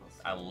Martian Chronicles.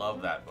 I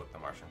love that book, The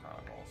Martian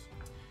Chronicles.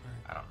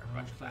 I don't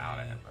remember much about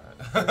it,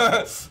 Okay.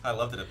 but I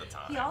loved it at the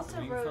time. He also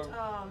Green wrote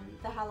folk.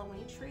 The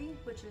Halloween Tree,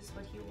 which is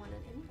what he won an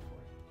Emmy for.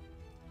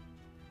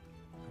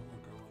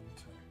 We're going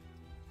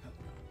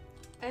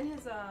to. And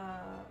his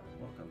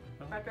Welcome.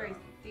 Bradbury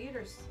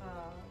Theater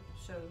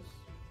shows.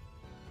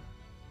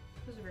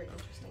 Those are very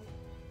interesting.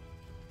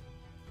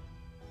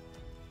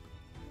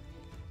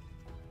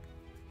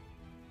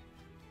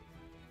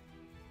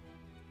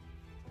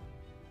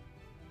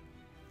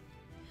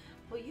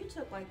 Well, you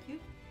took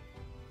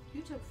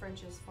you took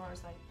French as far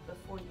as like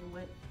before you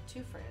went to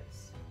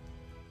France.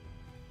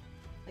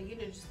 Like you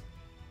didn't just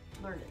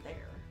learn it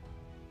there.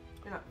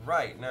 You're not.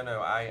 Right,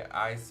 no,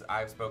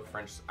 I've spoke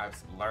French, I've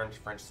learned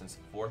French since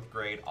 4th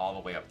grade all the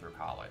way up through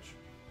college.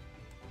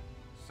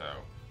 So,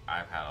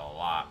 I've had a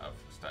lot of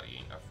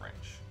studying of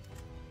French.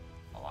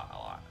 A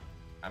lot.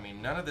 I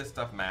mean, none of this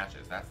stuff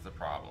matches, that's the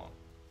problem.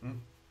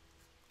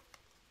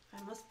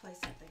 I must play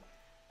something.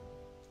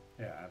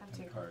 Yeah, I have I'm 10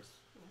 taking- cards.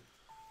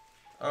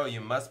 Oh,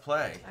 you must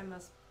play. I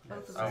must.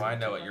 Both of Oh, us I have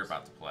know two what you're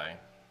cards. about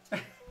to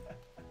play.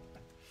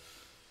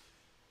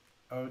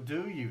 Oh,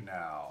 do you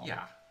now?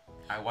 Yeah.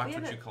 I watched We what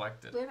you haven't-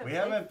 collected. We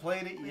haven't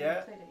played it we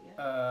yet. haven't played it yet.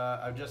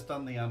 I've just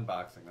done the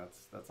unboxing.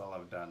 That's all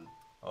I've done.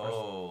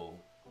 Oh.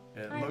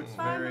 It Alright, looks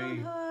bye, very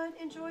Mount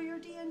Hood. Enjoy your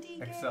D&D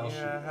game. Excel sheet.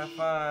 Yeah, have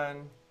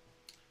fun.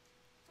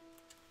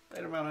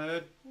 Later, Mount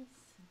Hood.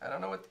 I don't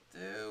know what to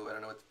do.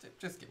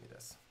 Just give me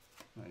this.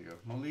 There you go.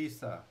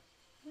 Melissa.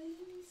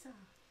 Lisa.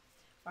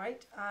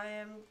 Right, I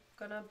am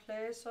gonna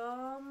play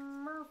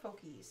some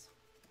Merfolkies.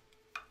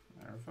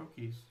 There are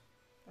folkies.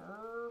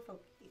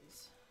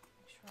 Merfolkies.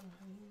 Make sure I don't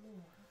have any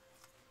more.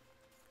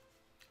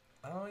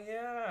 Oh,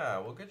 yeah.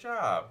 Well, good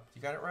job.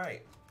 You got it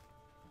right.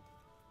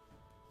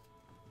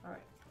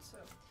 Alright, so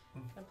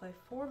I'm gonna play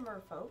 4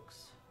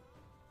 Merfolks.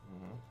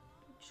 Mm-hmm.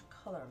 Which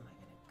color am I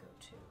gonna go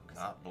to? 'Cause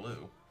Not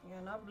blue.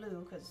 Yeah, not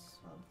blue, because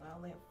I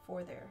only have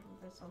 4 there.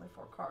 There's only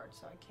 4 cards,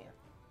 so I can't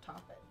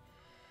top it.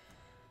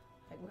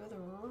 I can go the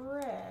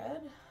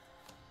red.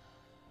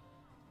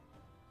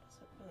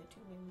 Doesn't really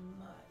do me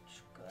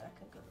much good. I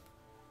can go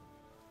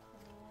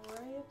the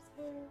gray up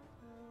there.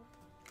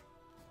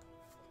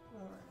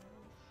 Orange.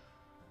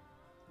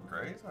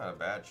 Gray's not a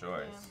bad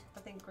choice. Yeah, I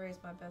think gray's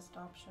my best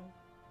option.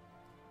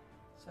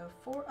 So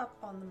 4 up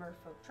on the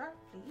Merfolk track,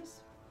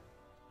 please.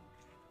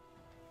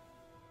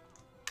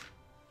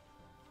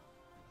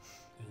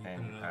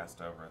 And you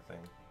passed over a thing.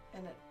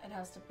 And it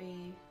has to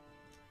be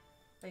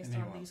based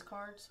Anyone. on these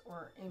cards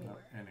or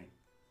anywhere. Not any.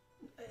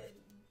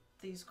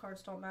 These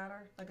cards don't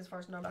matter, like as far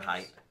as numbers.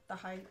 height. The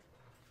height.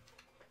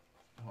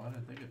 Oh, I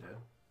didn't think it did.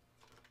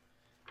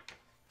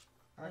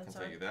 I can That's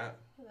tell all. you that.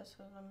 That's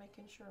what I'm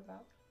making sure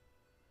about.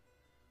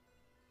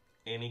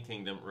 Any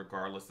kingdom,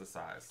 regardless of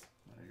size.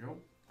 There you go.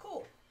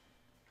 Cool.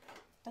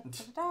 Da, da,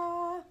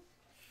 da,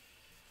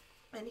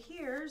 da. And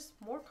here's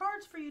more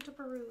cards for you to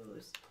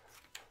peruse.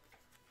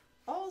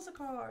 All the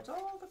cards,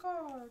 all the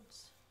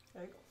cards.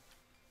 There you go.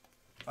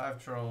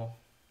 5 troll.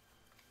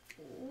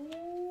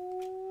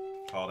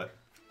 Ooh. Called it.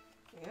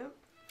 Yep.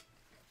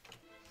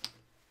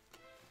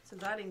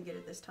 Since I didn't get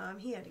it this time,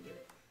 he had to get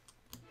it.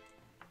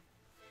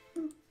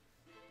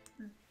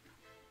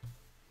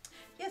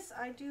 Yes,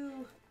 I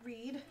do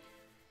read.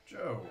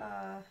 Joe.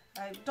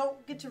 I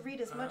don't get to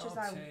read as much as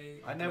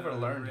I. I never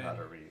learned how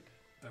to read.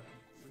 That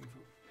one.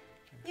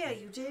 Yeah,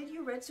 you did.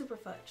 You read Super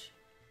Fudge.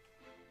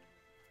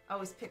 I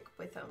always pick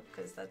with him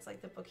because that's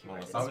like the book he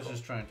read. I was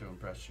just trying to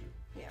impress you.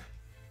 Yeah.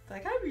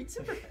 Like, I read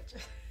Super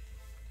Fudge.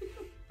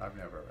 I've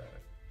never read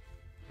it.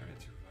 I read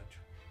Super Fudge.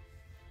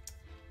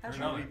 That's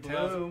No, right.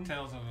 Tales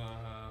of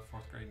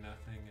 4th Grade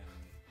Nothing, and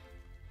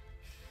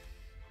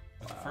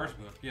that's the first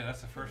book. Yeah,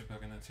 that's the first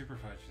book, and then Super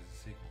Fudge is the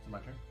sequel. Is it my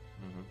turn?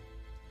 Mm-hmm.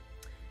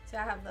 See,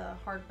 I have the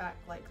hardback,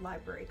 like,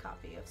 library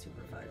copy of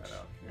Super Let me get Fudge that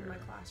out in my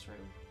here.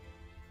 classroom.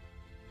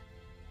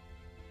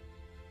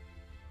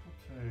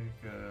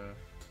 Take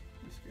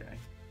this guy.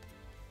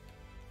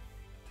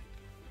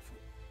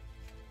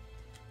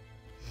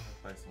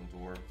 Play some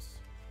dwarves.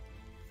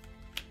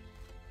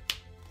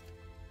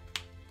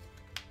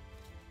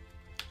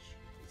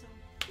 He's on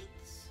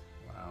beats.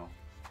 Wow.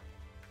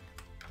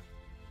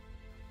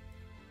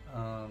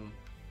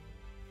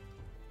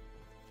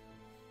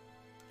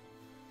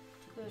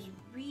 Because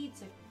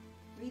reads a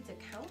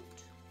count?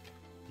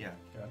 Yeah.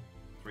 Okay.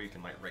 Where you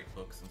can like rate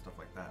books and stuff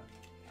like that.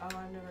 Oh,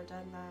 I've never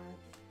done that.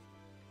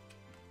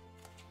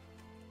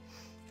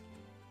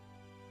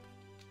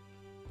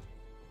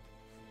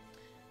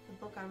 The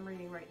book I'm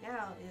reading right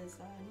now is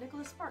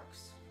Nicholas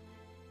Sparks.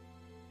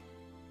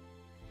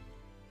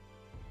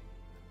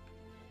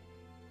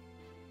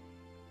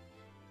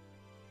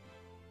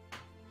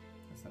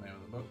 That's the name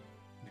of the book.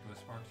 Nicholas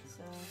Sparks.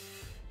 So,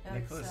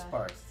 Nicholas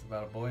Sparks. It's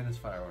about a boy and his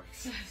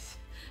fireworks.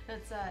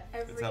 That's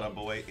It's not a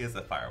boy is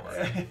a firework.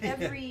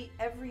 every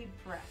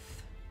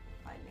breath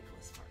by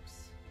Nicholas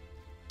Sparks.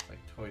 It's like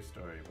Toy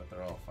Story, but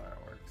they're all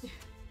fireworks.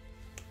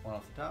 One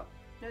off the top.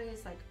 No,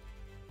 he's like,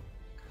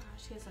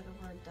 gosh, he has like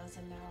over a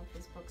dozen now of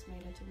his books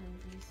made into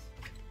movies.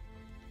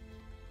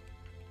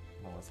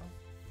 Melissa.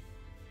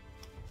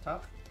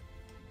 Top.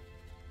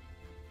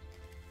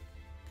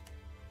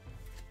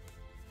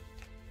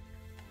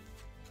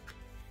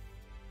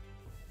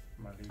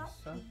 Top,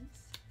 Marisa.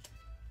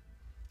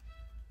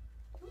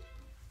 please.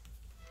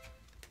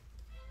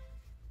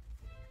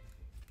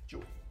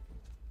 Joe.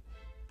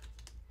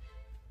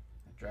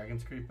 The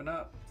dragon's creeping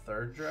up.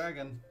 3rd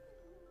dragon.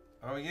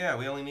 Oh yeah,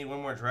 we only need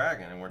one more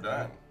dragon and we're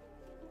done.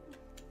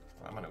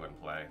 Well, I'm gonna go ahead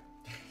and play.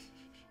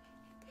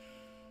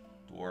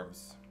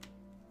 Dwarves.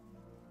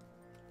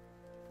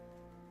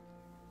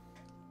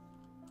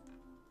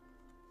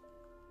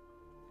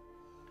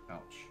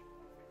 Ouch.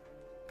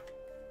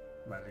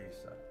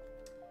 Marisa.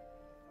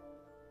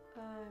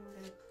 I'm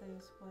gonna play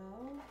as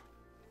well.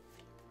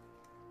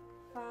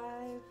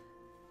 5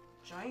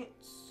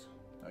 giants.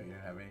 Oh, you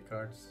didn't have any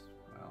cards?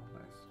 Wow,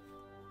 nice.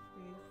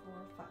 3, 4,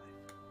 5.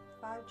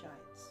 5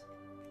 giants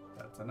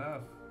That's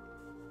enough.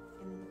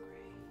 in the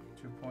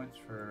gray. 2 points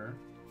for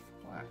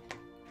black.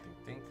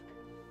 Think.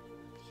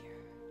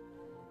 Here.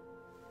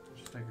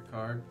 Just take a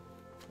card.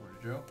 Over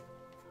to Joe.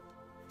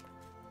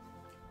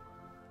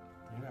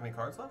 You don't have any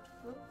cards left?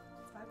 Look,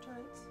 5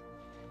 giants.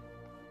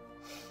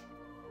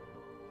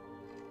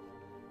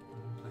 I'm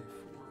gonna play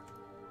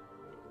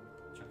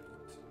 4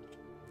 giants.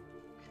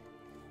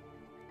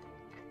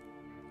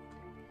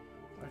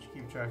 Why don't you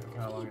keep track of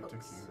how long it took you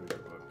to read the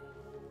book?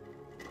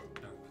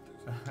 No,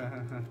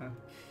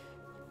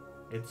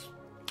 put those.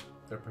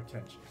 They're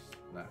pretentious.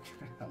 No, I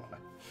don't know.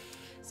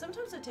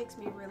 Sometimes it takes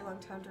me a really long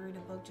time to read a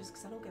book just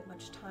because I don't get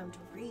much time to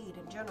read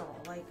in general.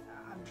 Like,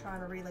 I'm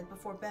trying to read like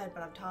before bed,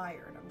 but I'm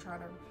tired. I'm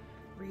trying to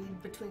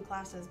read between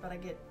classes, but I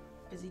get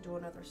busy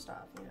doing other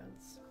stuff. You know,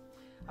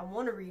 I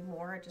want to read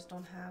more. I just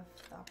don't have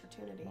the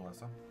opportunity.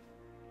 Melissa.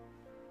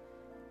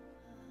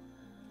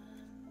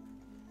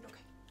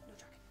 Okay, no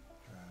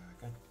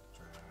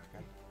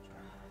dragon.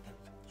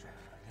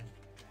 Dragon.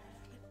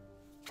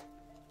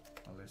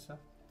 Alyssa?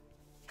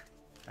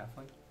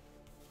 Halfling?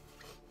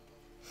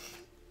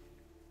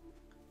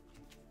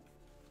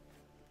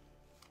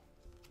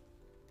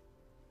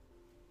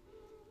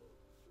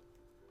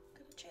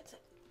 Gonna chance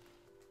it.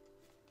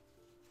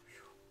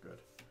 Good.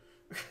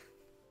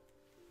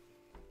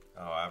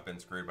 Oh, I've been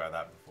screwed by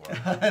that before.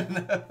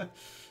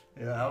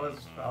 Yeah,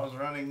 I was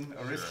running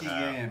a risky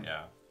game.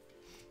 Yeah.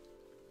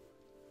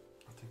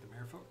 I'll take the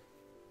Merfolk.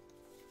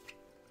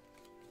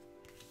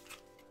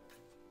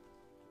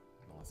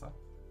 Melissa.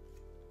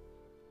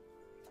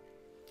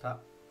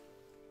 Top.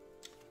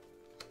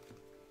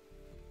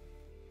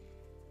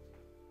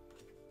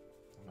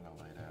 I'm gonna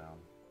lay down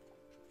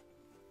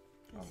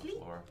on the Sleep.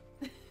 floor.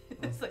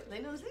 It's like, lay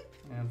no sleep.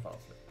 And fall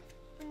asleep.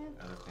 Man.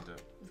 I just need to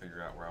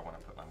figure out where I want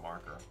to put my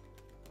marker.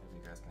 If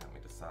you guys can help me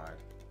decide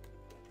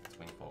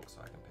between folks,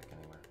 so I can pick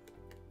anywhere.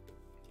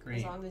 As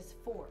Green. long as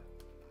 4.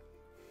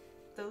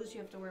 Those you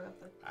have to worry about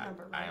the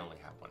number, I right? only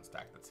have one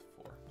stack that's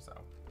 4, so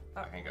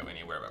I can go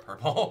anywhere but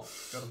purple.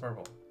 Go to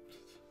purple.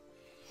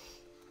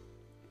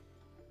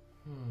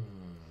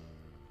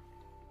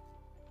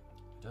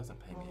 Doesn't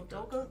pay me Well, to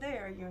don't go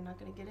there. You're not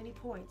going to get any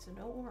points, so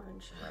no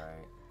orange.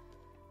 Right.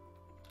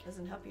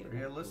 Doesn't help you to go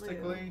blue.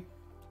 Realistically,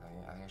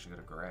 I think I should go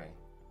to gray.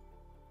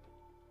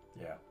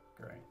 yeah,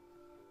 great.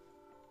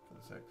 For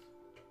the 6.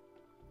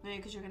 Yeah,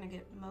 because you're going to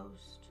get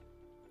most.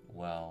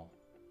 Well,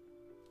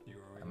 You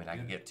were I mean, I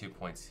could get 2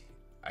 points.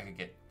 I could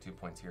get 2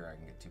 points here. I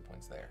can get 2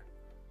 points there.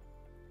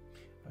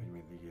 Oh, you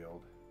mean the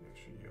yield? The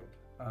extra yield.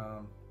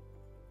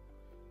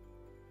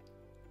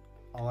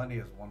 All I need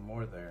is one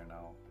more there, and I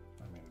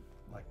mean,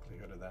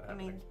 likelihood of that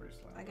happening is pretty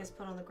slim. I guess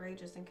put on the gray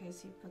just in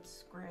case he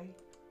puts gray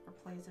or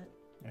plays it.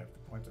 Yeah, if the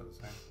points are the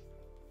same.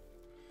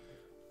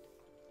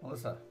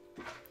 Melissa.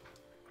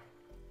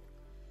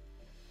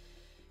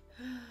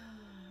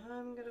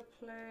 I'm gonna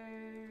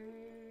play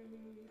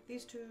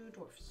these 2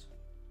 dwarfs.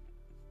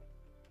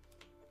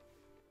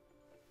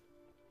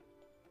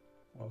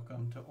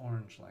 Welcome to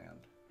Orange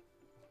Land.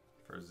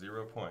 For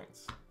 0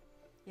 points.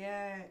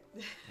 Yeah.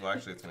 Well,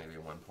 actually, it's going to be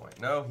 1 point.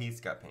 No,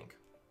 he's got pink.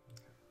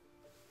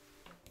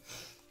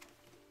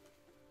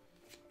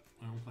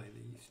 I'll play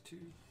these 2.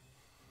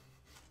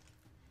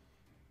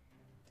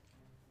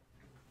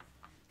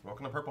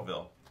 Welcome to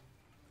Purpleville.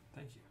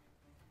 Thank you.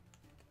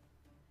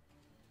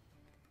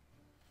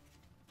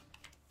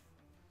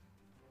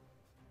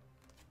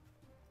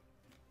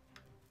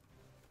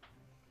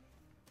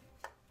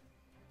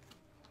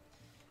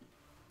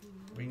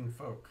 Winged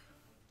folk.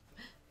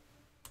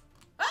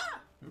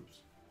 Oops.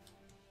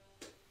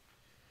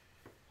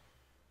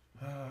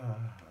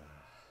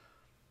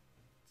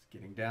 It's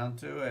getting down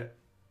to it.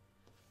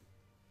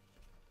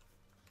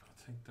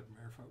 I'll take the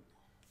merfolk.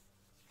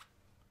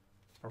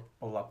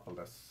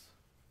 Purpleopolis.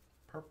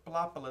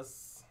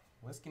 Purpleopolis.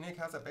 Whiskey Nick,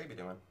 how's that baby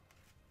doing?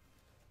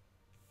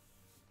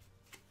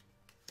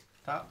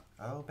 Top.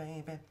 Oh,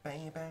 baby,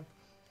 baby.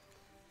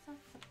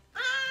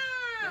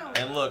 Ah!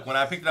 And look, when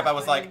I picked it up, I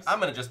was like, I'm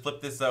going to just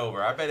flip this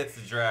over. I bet it's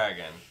the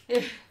dragon.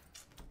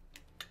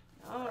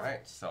 All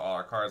Alright, so all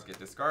our cards get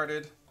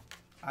discarded.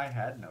 I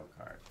had no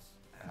cards.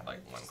 I had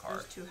like 1 Just card.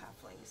 those 2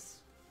 halflings.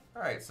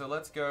 Alright, so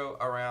let's go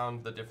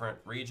around the different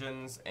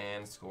regions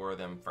and score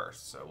them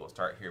first. So we'll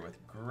start here with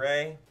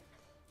gray.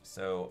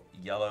 So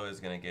yellow is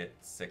going to get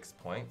 6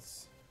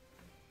 points.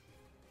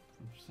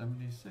 From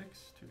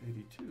 76 to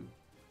 82.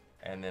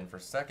 And then for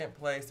second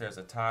place, there's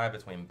a tie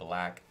between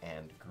black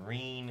and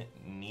green.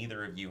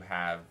 Neither of you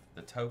have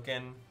the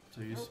token. So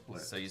you Nope.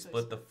 split. So you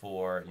split the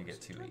 4, you get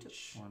 2 Split it.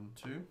 each. 1,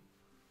 2.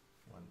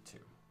 1, 2.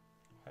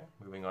 Okay,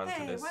 moving on to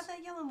Hey, this. why'd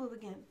that yellow move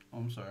again? Oh,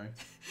 I'm sorry. 1,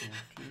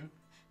 2.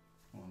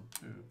 1,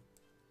 2.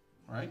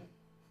 Right?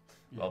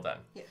 Well done.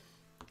 Yeah.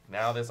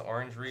 Now this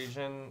orange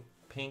region,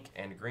 pink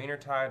and green are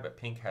tied, but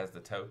pink has the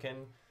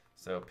token.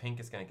 So pink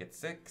is going to get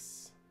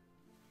 6.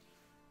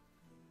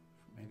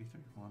 From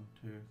 83. 1,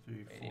 2,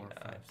 3, 4, 89.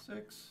 5,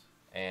 6.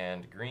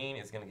 And green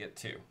is going to get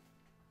 2. And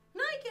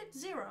I get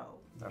 0.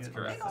 That's Get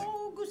correct. Big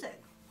old goose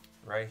egg.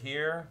 Right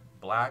here,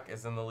 black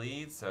is in the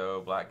lead,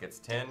 so black gets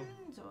 10.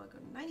 So I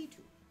got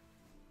 92.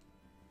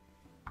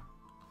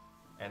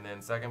 And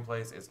then second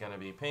place is going to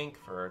be pink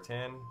for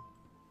 10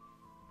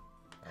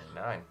 and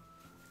 9.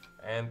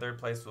 And third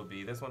place will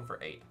be this one for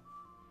 8.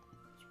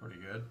 It's pretty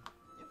good.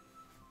 Yep.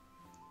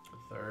 For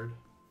third.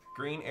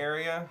 Green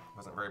area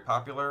wasn't very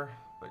popular,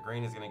 but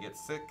green is going to get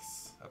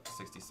 6 up to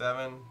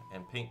 67,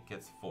 and pink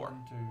gets 4.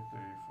 1, 2, 3,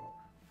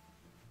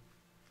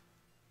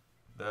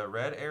 4. The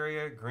red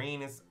area,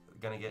 green is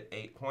going to get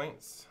 8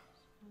 points.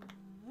 1,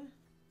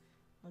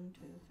 2,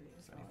 3,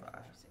 4, 75.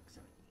 5, 6,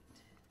 7,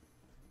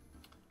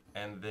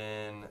 8. And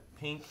then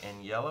pink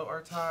and yellow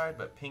are tied,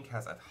 but pink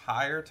has a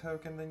higher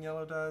token than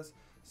yellow does.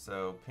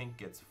 So pink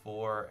gets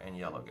 4 and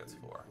yellow gets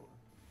 4.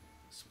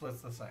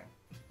 Splits the same.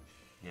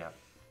 Yeah.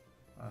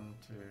 1,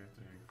 2, 3,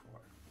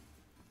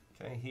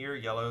 4. Okay, here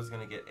yellow is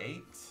going to get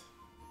 8.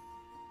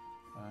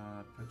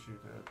 Put you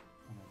to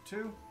 1,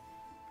 2.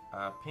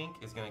 Pink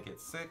is going to get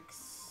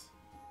 6.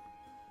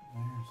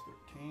 There's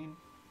 13.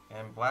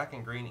 And black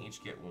and green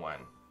each get 1.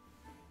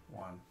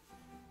 1.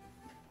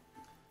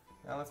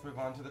 Now let's move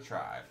on to the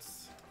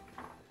tribes.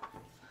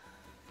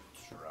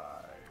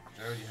 Try.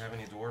 Joe, do you have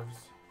any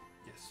dwarves?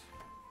 Yes.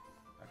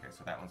 Okay,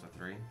 so that one's a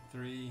 3.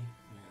 3. We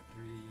got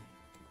 3.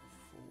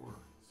 4.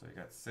 So you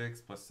got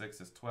 6 plus 6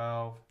 is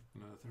 12.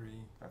 Another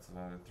 3. That's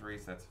another 3,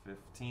 so that's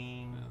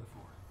 15. Another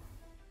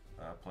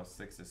 4. Plus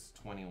 6 is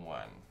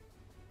 21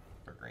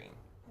 for green.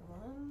 1,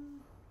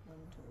 1,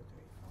 2, 3,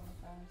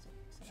 4, 5,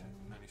 6, 7.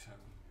 97.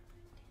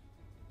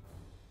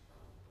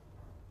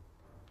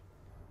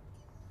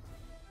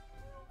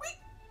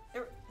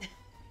 There.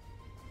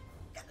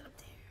 Got it up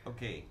there.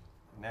 Okay,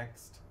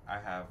 next I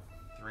have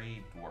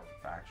 3 dwarf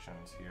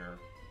factions here.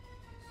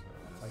 So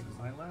this Like is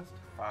my last?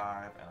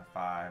 5 and a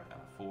 5 and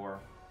a 4.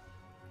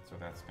 So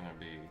that's going to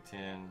be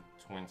 10,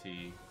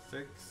 26.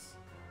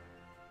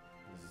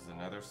 This is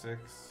another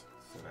 6.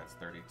 So that's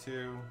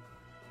 32.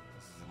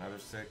 This is another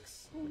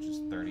 6, which is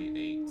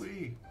 38.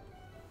 Wee.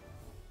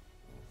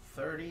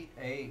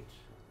 38.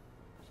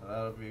 So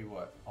that'll be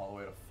what? All the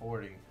way to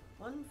 40.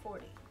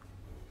 140.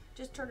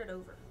 Just turn it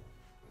over.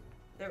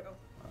 There we go.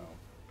 Oh,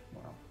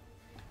 well.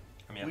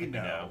 I mean, I We think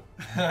know.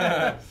 we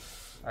know.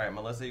 All right,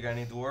 Melissa, you got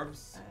any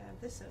dwarves? I have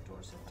this set of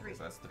doors, so 3.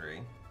 So that's 3.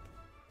 I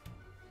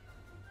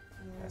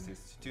And see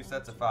 2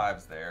 sets of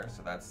 5s there,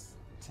 so that's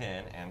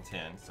 10 and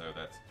 10. So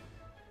that's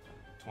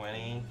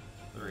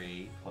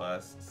 23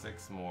 plus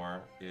 6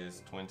 more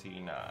is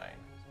 29.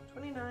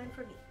 29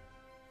 for me.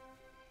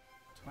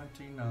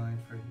 29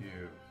 for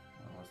you.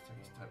 Well, let's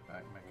take a step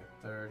back and make it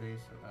 30,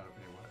 so that'll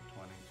be what,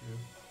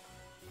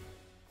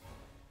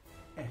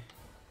 22?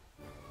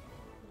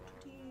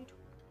 20.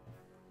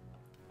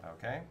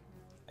 Okay.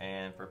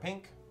 And for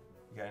pink,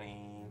 you got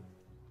any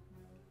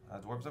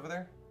dwarves over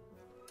there?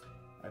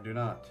 I do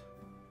not.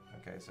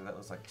 Okay, so that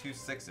looks like 2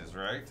 6s,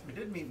 right? We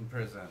did meet in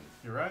prison.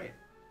 You're right.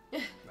 No.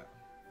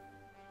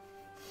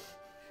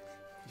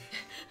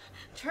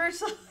 Church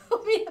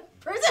will be a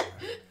prison.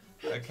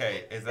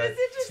 Okay, is that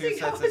It's 2 interesting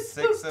how sets of it's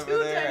 6 so over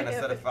there and a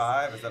set of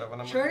dynamic. 5? Is that what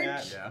I'm looking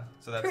at? Church. Yeah.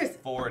 So that's Prison.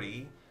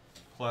 40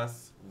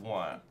 plus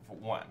 1.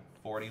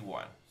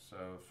 41. So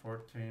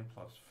 14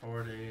 plus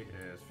 40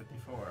 is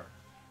 54.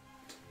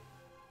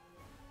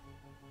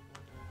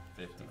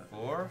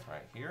 54,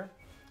 right here.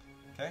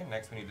 Okay,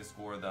 next we need to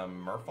score the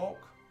merfolk.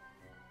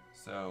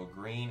 So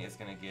green is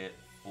going to get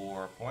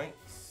 4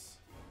 points.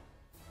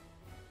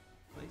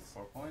 Please.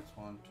 4 points.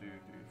 1, 2,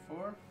 3,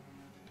 4.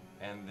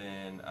 And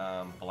then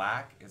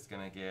black is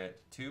going to get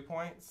 2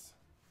 points.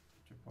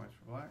 2 points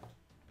for black.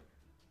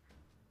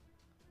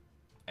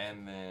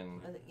 And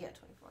then Yeah,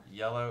 24.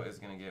 yellow is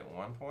going to get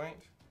 1 point.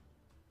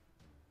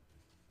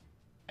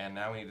 And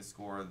now we need to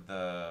score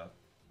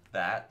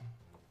that.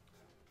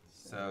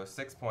 So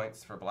 6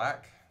 points for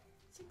black.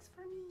 6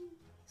 for me.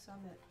 So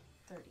I'm at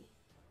 30.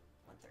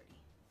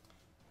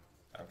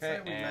 130. Okay,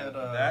 Say we and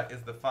met, that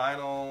is the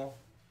final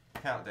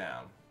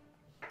countdown.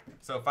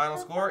 So final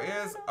score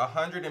is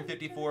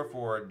 154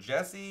 for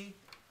Jesse,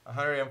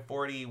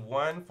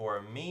 141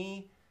 for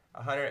me,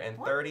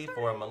 130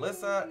 for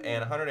Melissa,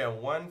 and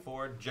 101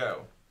 for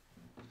Joe.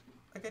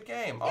 A good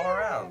game all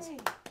around. Yay!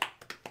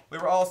 We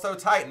were all so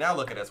tight. Now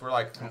look at us. We're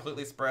like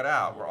completely spread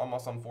out. We're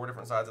almost on 4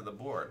 different sides of the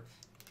board.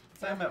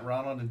 So I met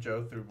Ronald and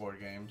Joe through board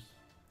games.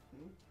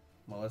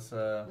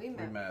 Melissa, We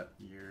met.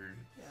 years,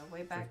 Yeah,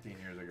 way back. 15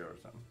 years ago or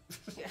something.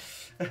 Yeah.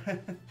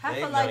 Half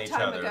They've a known each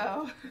lifetime other.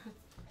 ago.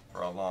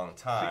 For a long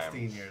time.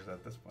 16 years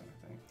at this point,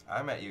 I think.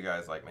 I met you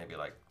guys like maybe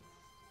like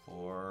 4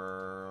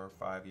 or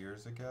 5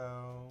 years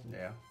ago.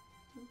 Yeah.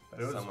 But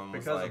it was Someone was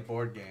because like- of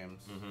board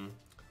games. Mm-hmm.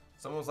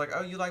 Someone was like,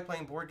 "Oh, you like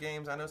playing board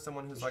games? I know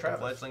someone who's It's like Travis.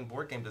 a fledgling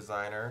board game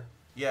designer."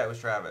 Yeah, it was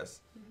Travis,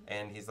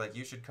 and he's like,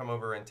 "You should come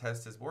over and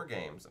test his board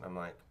games." And I'm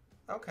like,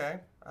 "Okay,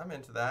 I'm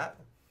into that.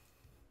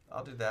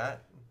 I'll do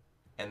that."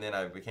 And then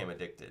I became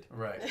addicted.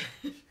 Right.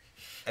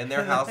 And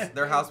their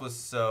house was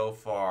so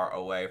far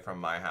away from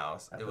my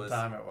house. At it the was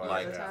time it was,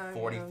 like yeah. At the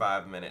time,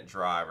 45-minute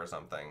drive or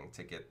something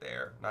to get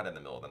there. Not in the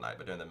middle of the night,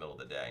 but during the middle of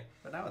the day.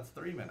 But now it's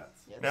 3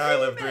 minutes. Yeah, Now I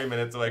live 3 minutes.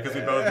 minutes away because we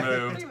Yeah. both 3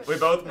 moved. minutes. We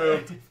both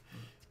moved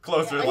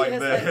closer Yeah, like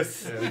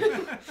yes,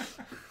 this.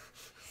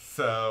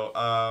 So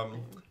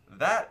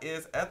that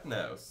is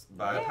Ethnos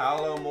by Yay.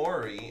 Paolo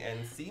Mori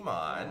and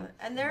Simon.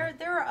 And there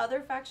are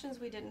other factions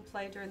we didn't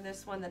play during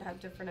this one that have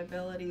different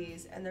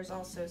abilities, and there's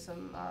also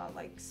some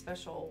like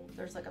special.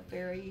 There's like a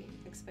fairy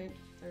expansion.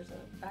 There's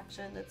a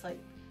faction that's like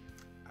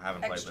I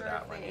haven't played with extra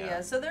that one thing. yet.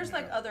 Yeah, so there's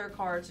like Yeah. other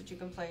cards that you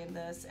can play in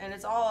this, and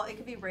it's all it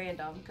can be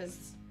random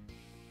because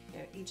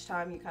each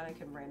time you kind of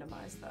can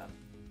randomize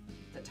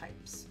the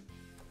types.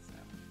 So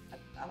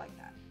I like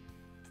that.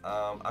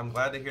 I'm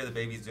glad to hear the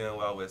baby's doing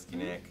well, Whiskey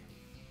Nick.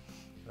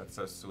 That's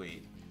so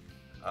sweet.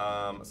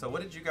 So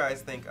what did you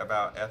guys think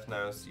about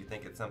Ethnos? Do you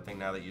think it's something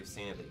now that you've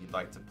seen it that you'd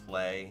like to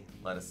play?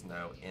 Let us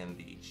know in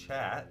the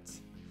chat.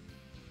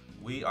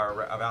 We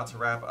are about to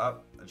wrap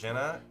up,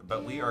 Jenna,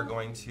 but we are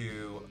going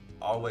to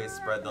always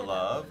spread the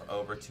love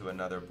over to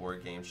another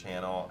board game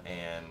channel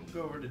and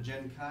Go over to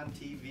Gen Con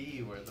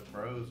TV where the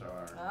bros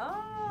are.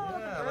 Oh,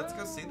 yeah, let's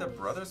go see the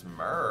Brothers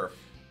Murph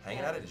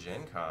hanging out at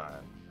Gen Con.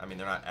 I mean,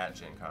 they're not at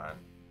Gen Con.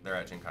 They're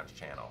at Gen Con's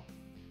channel.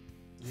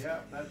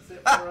 Yeah, that's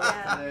it for us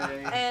Yeah.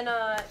 today.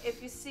 And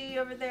if you see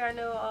over there, I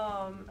know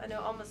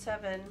Almost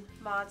Heaven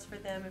mods for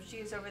them. If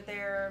she's over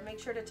there, make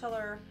sure to tell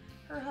her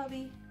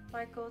hubby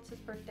Michael, it's his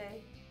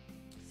birthday.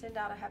 Send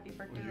out a happy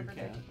birthday Well, you over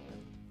there. can.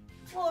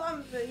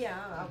 Well,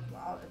 yeah,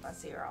 I'll, if I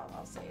see her,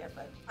 I'll say it.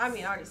 But I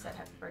mean, I already said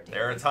happy birthday.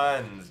 There are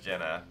tons,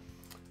 Jenna.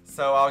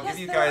 So I'll Yes, give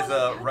you there guys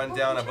are. a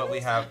rundown of what we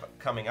have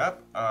coming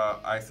up.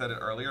 I said it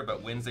earlier,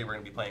 but Wednesday we're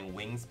going to be playing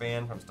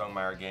Wingspan from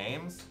Stonemeyer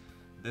Games.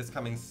 That's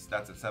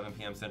at 7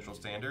 p.m. Central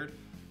Standard.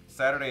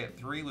 Saturday at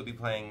 3 we'll be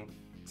playing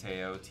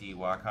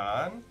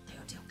Teotihuacan.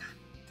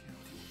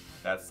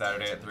 That's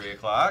Saturday at 3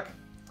 o'clock.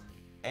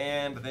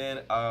 And then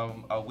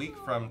a week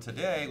from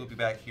today we'll be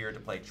back here to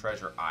play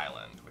Treasure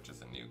Island, which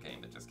is a new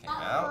game that just came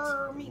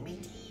out. Meet me,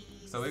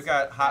 tease. So we've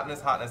got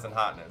hotness, hotness, and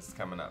hotness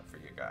coming up for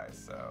you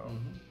guys. So,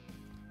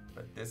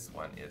 but this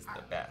one is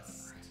the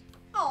best.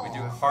 Aw, We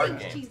do card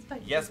thanks, games. cheese,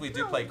 thank Yes, you. we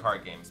do play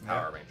card games,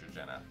 Power Ranger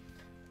Jenna.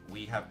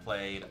 We have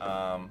played,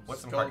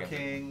 what's some Skull card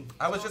games? King.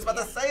 I was just about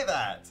to say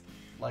that.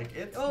 Like,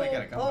 it's Oh, making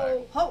a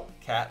comeback. ho!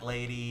 Cat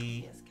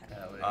Lady. Yes, cat.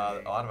 Cat Lady.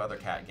 A lot of other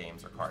cat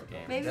games or card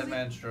games. Maybe Dead we-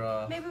 Man's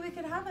Straw. Maybe we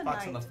could have a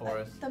Fox in night, the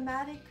Forest.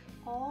 thematic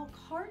all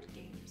card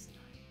games.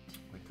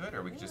 We could,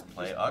 or we could Yeah. just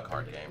play a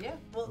card game. Yeah,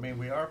 well, I mean,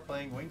 we are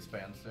playing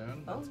Wingspan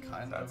soon. Oh, That's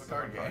kind That's of a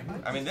card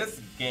game. I mean,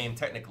 this game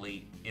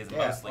technically is Yeah,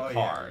 mostly oh,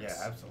 cards.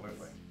 Yeah,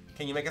 absolutely.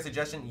 Can you make a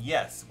suggestion?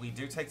 Yes, we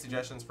do take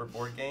suggestions for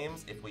board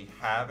games. If we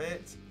have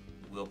it,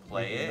 we'll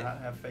play We do it. not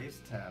have Phase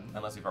 10.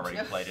 Unless we've already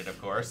played it, of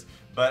course.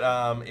 But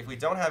if we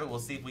don't have it, we'll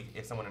see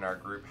if someone in our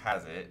group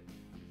has it.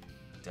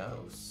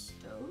 Dose.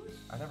 those?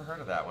 I've never heard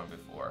of that one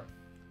before.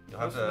 You'll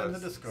Post have it to in the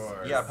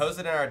Discord. Yeah, post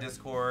it in our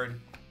Discord.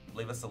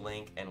 Leave us a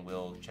link, and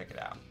we'll check it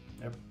out.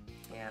 Yep.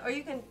 Yeah, or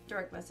you can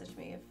direct message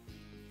me if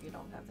you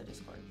don't have the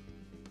Discord.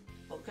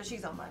 Well, because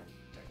she's on my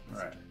direct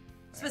message. Right.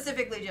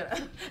 Specifically,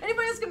 Jenna.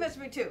 Anybody else can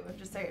message me too. I'm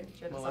just saying,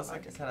 Jenna's on Melissa, my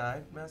can Discord.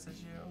 I message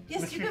you?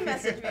 Yes, you can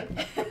message me.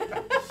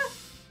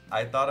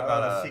 I thought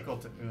about a a sequel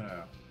to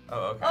Uno. Oh,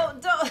 okay. Oh,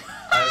 don't.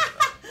 I,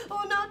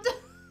 Oh, no, don't.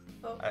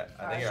 Oh, I think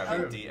gosh. I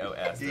have True.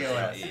 DOS.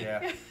 DOS,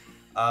 yeah.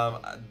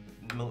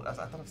 I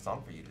thought of a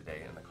song for you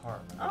today in the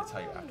car. I'm going to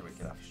tell you after we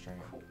get off the stream.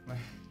 Cool.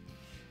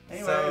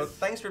 Anyways, So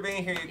thanks for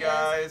being here, you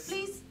Yes, guys.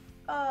 please,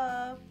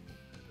 I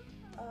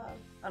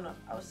don't know.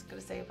 I was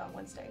gonna say about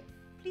Wednesday.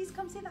 Please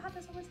come see the hot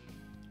on Wednesday.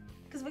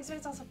 Because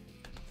Wingspan's awesome.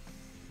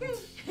 Yay.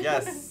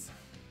 Yes.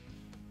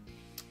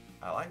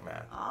 I like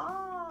math.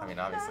 Ah, I mean,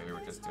 obviously, we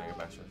were just doing a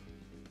bunch of.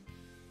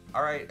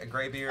 All right,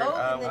 Graybeard.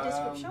 Oh, in the um,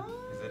 description.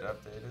 Is it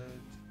updated?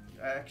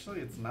 actually,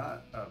 it's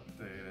not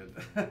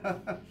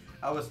updated.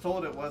 I was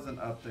told it wasn't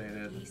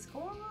updated.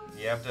 Discord.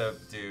 You have to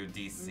do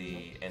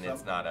DC, and it's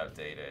Some- not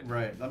updated.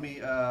 Right. Let me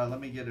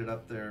get it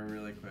up there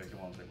really quick. It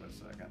won't take but a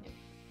second.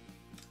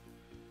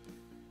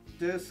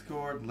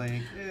 Discord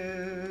link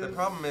is. The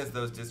problem is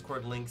those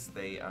Discord links,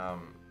 they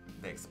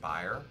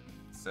expire.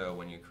 So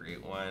when you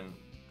create one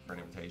for an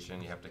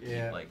invitation, you have to keep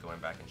Yeah. like going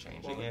back and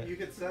changing Well, it. you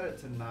could set it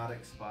to not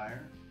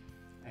expire,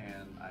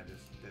 and I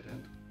just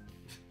didn't.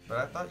 But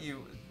I thought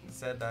you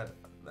said that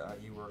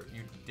you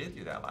did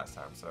do that last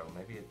time, so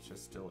maybe it's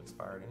just still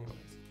expired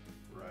anyways.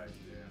 Right.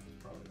 Yeah.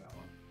 Probably that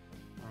one.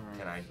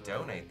 Can I So-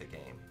 donate the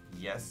game?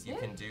 Yes, you Yeah.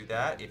 can do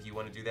that. If you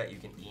want to do that, you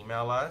can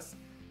email us.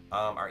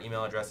 Our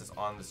email address is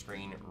on the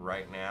screen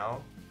right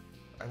now,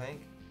 I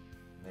think.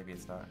 Maybe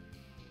it's not.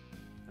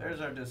 There's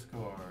our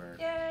Discord.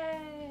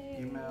 Yay!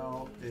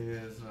 Email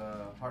is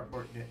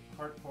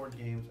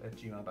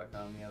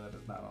heartboardgames@gmail.com. Yeah, that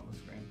is not on the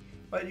screen.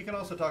 But you can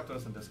also talk to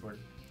us in Discord.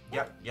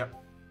 Yep.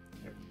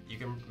 You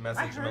can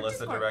message heard Melissa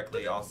Discord.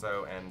 directly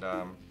also and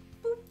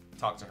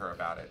talk to her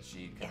about it.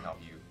 She can Yeah. help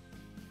you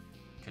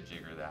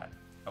kajigger that.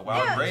 A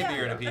wild Yeah,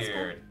 graybeard yeah, that's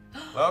appeared.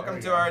 There Welcome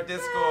we to go. our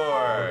Discord.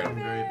 Welcome,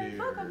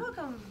 Graybeard.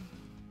 Welcome.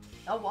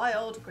 A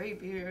wild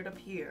graybeard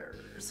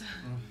appears.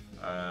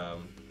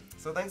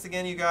 So thanks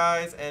again, you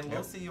guys, and we'll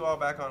Yep. see you all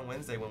back on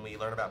Wednesday when we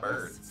learn about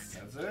birds.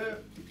 That's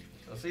it.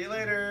 I'll see you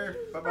later.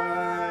 Bye-bye.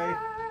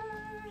 Bye.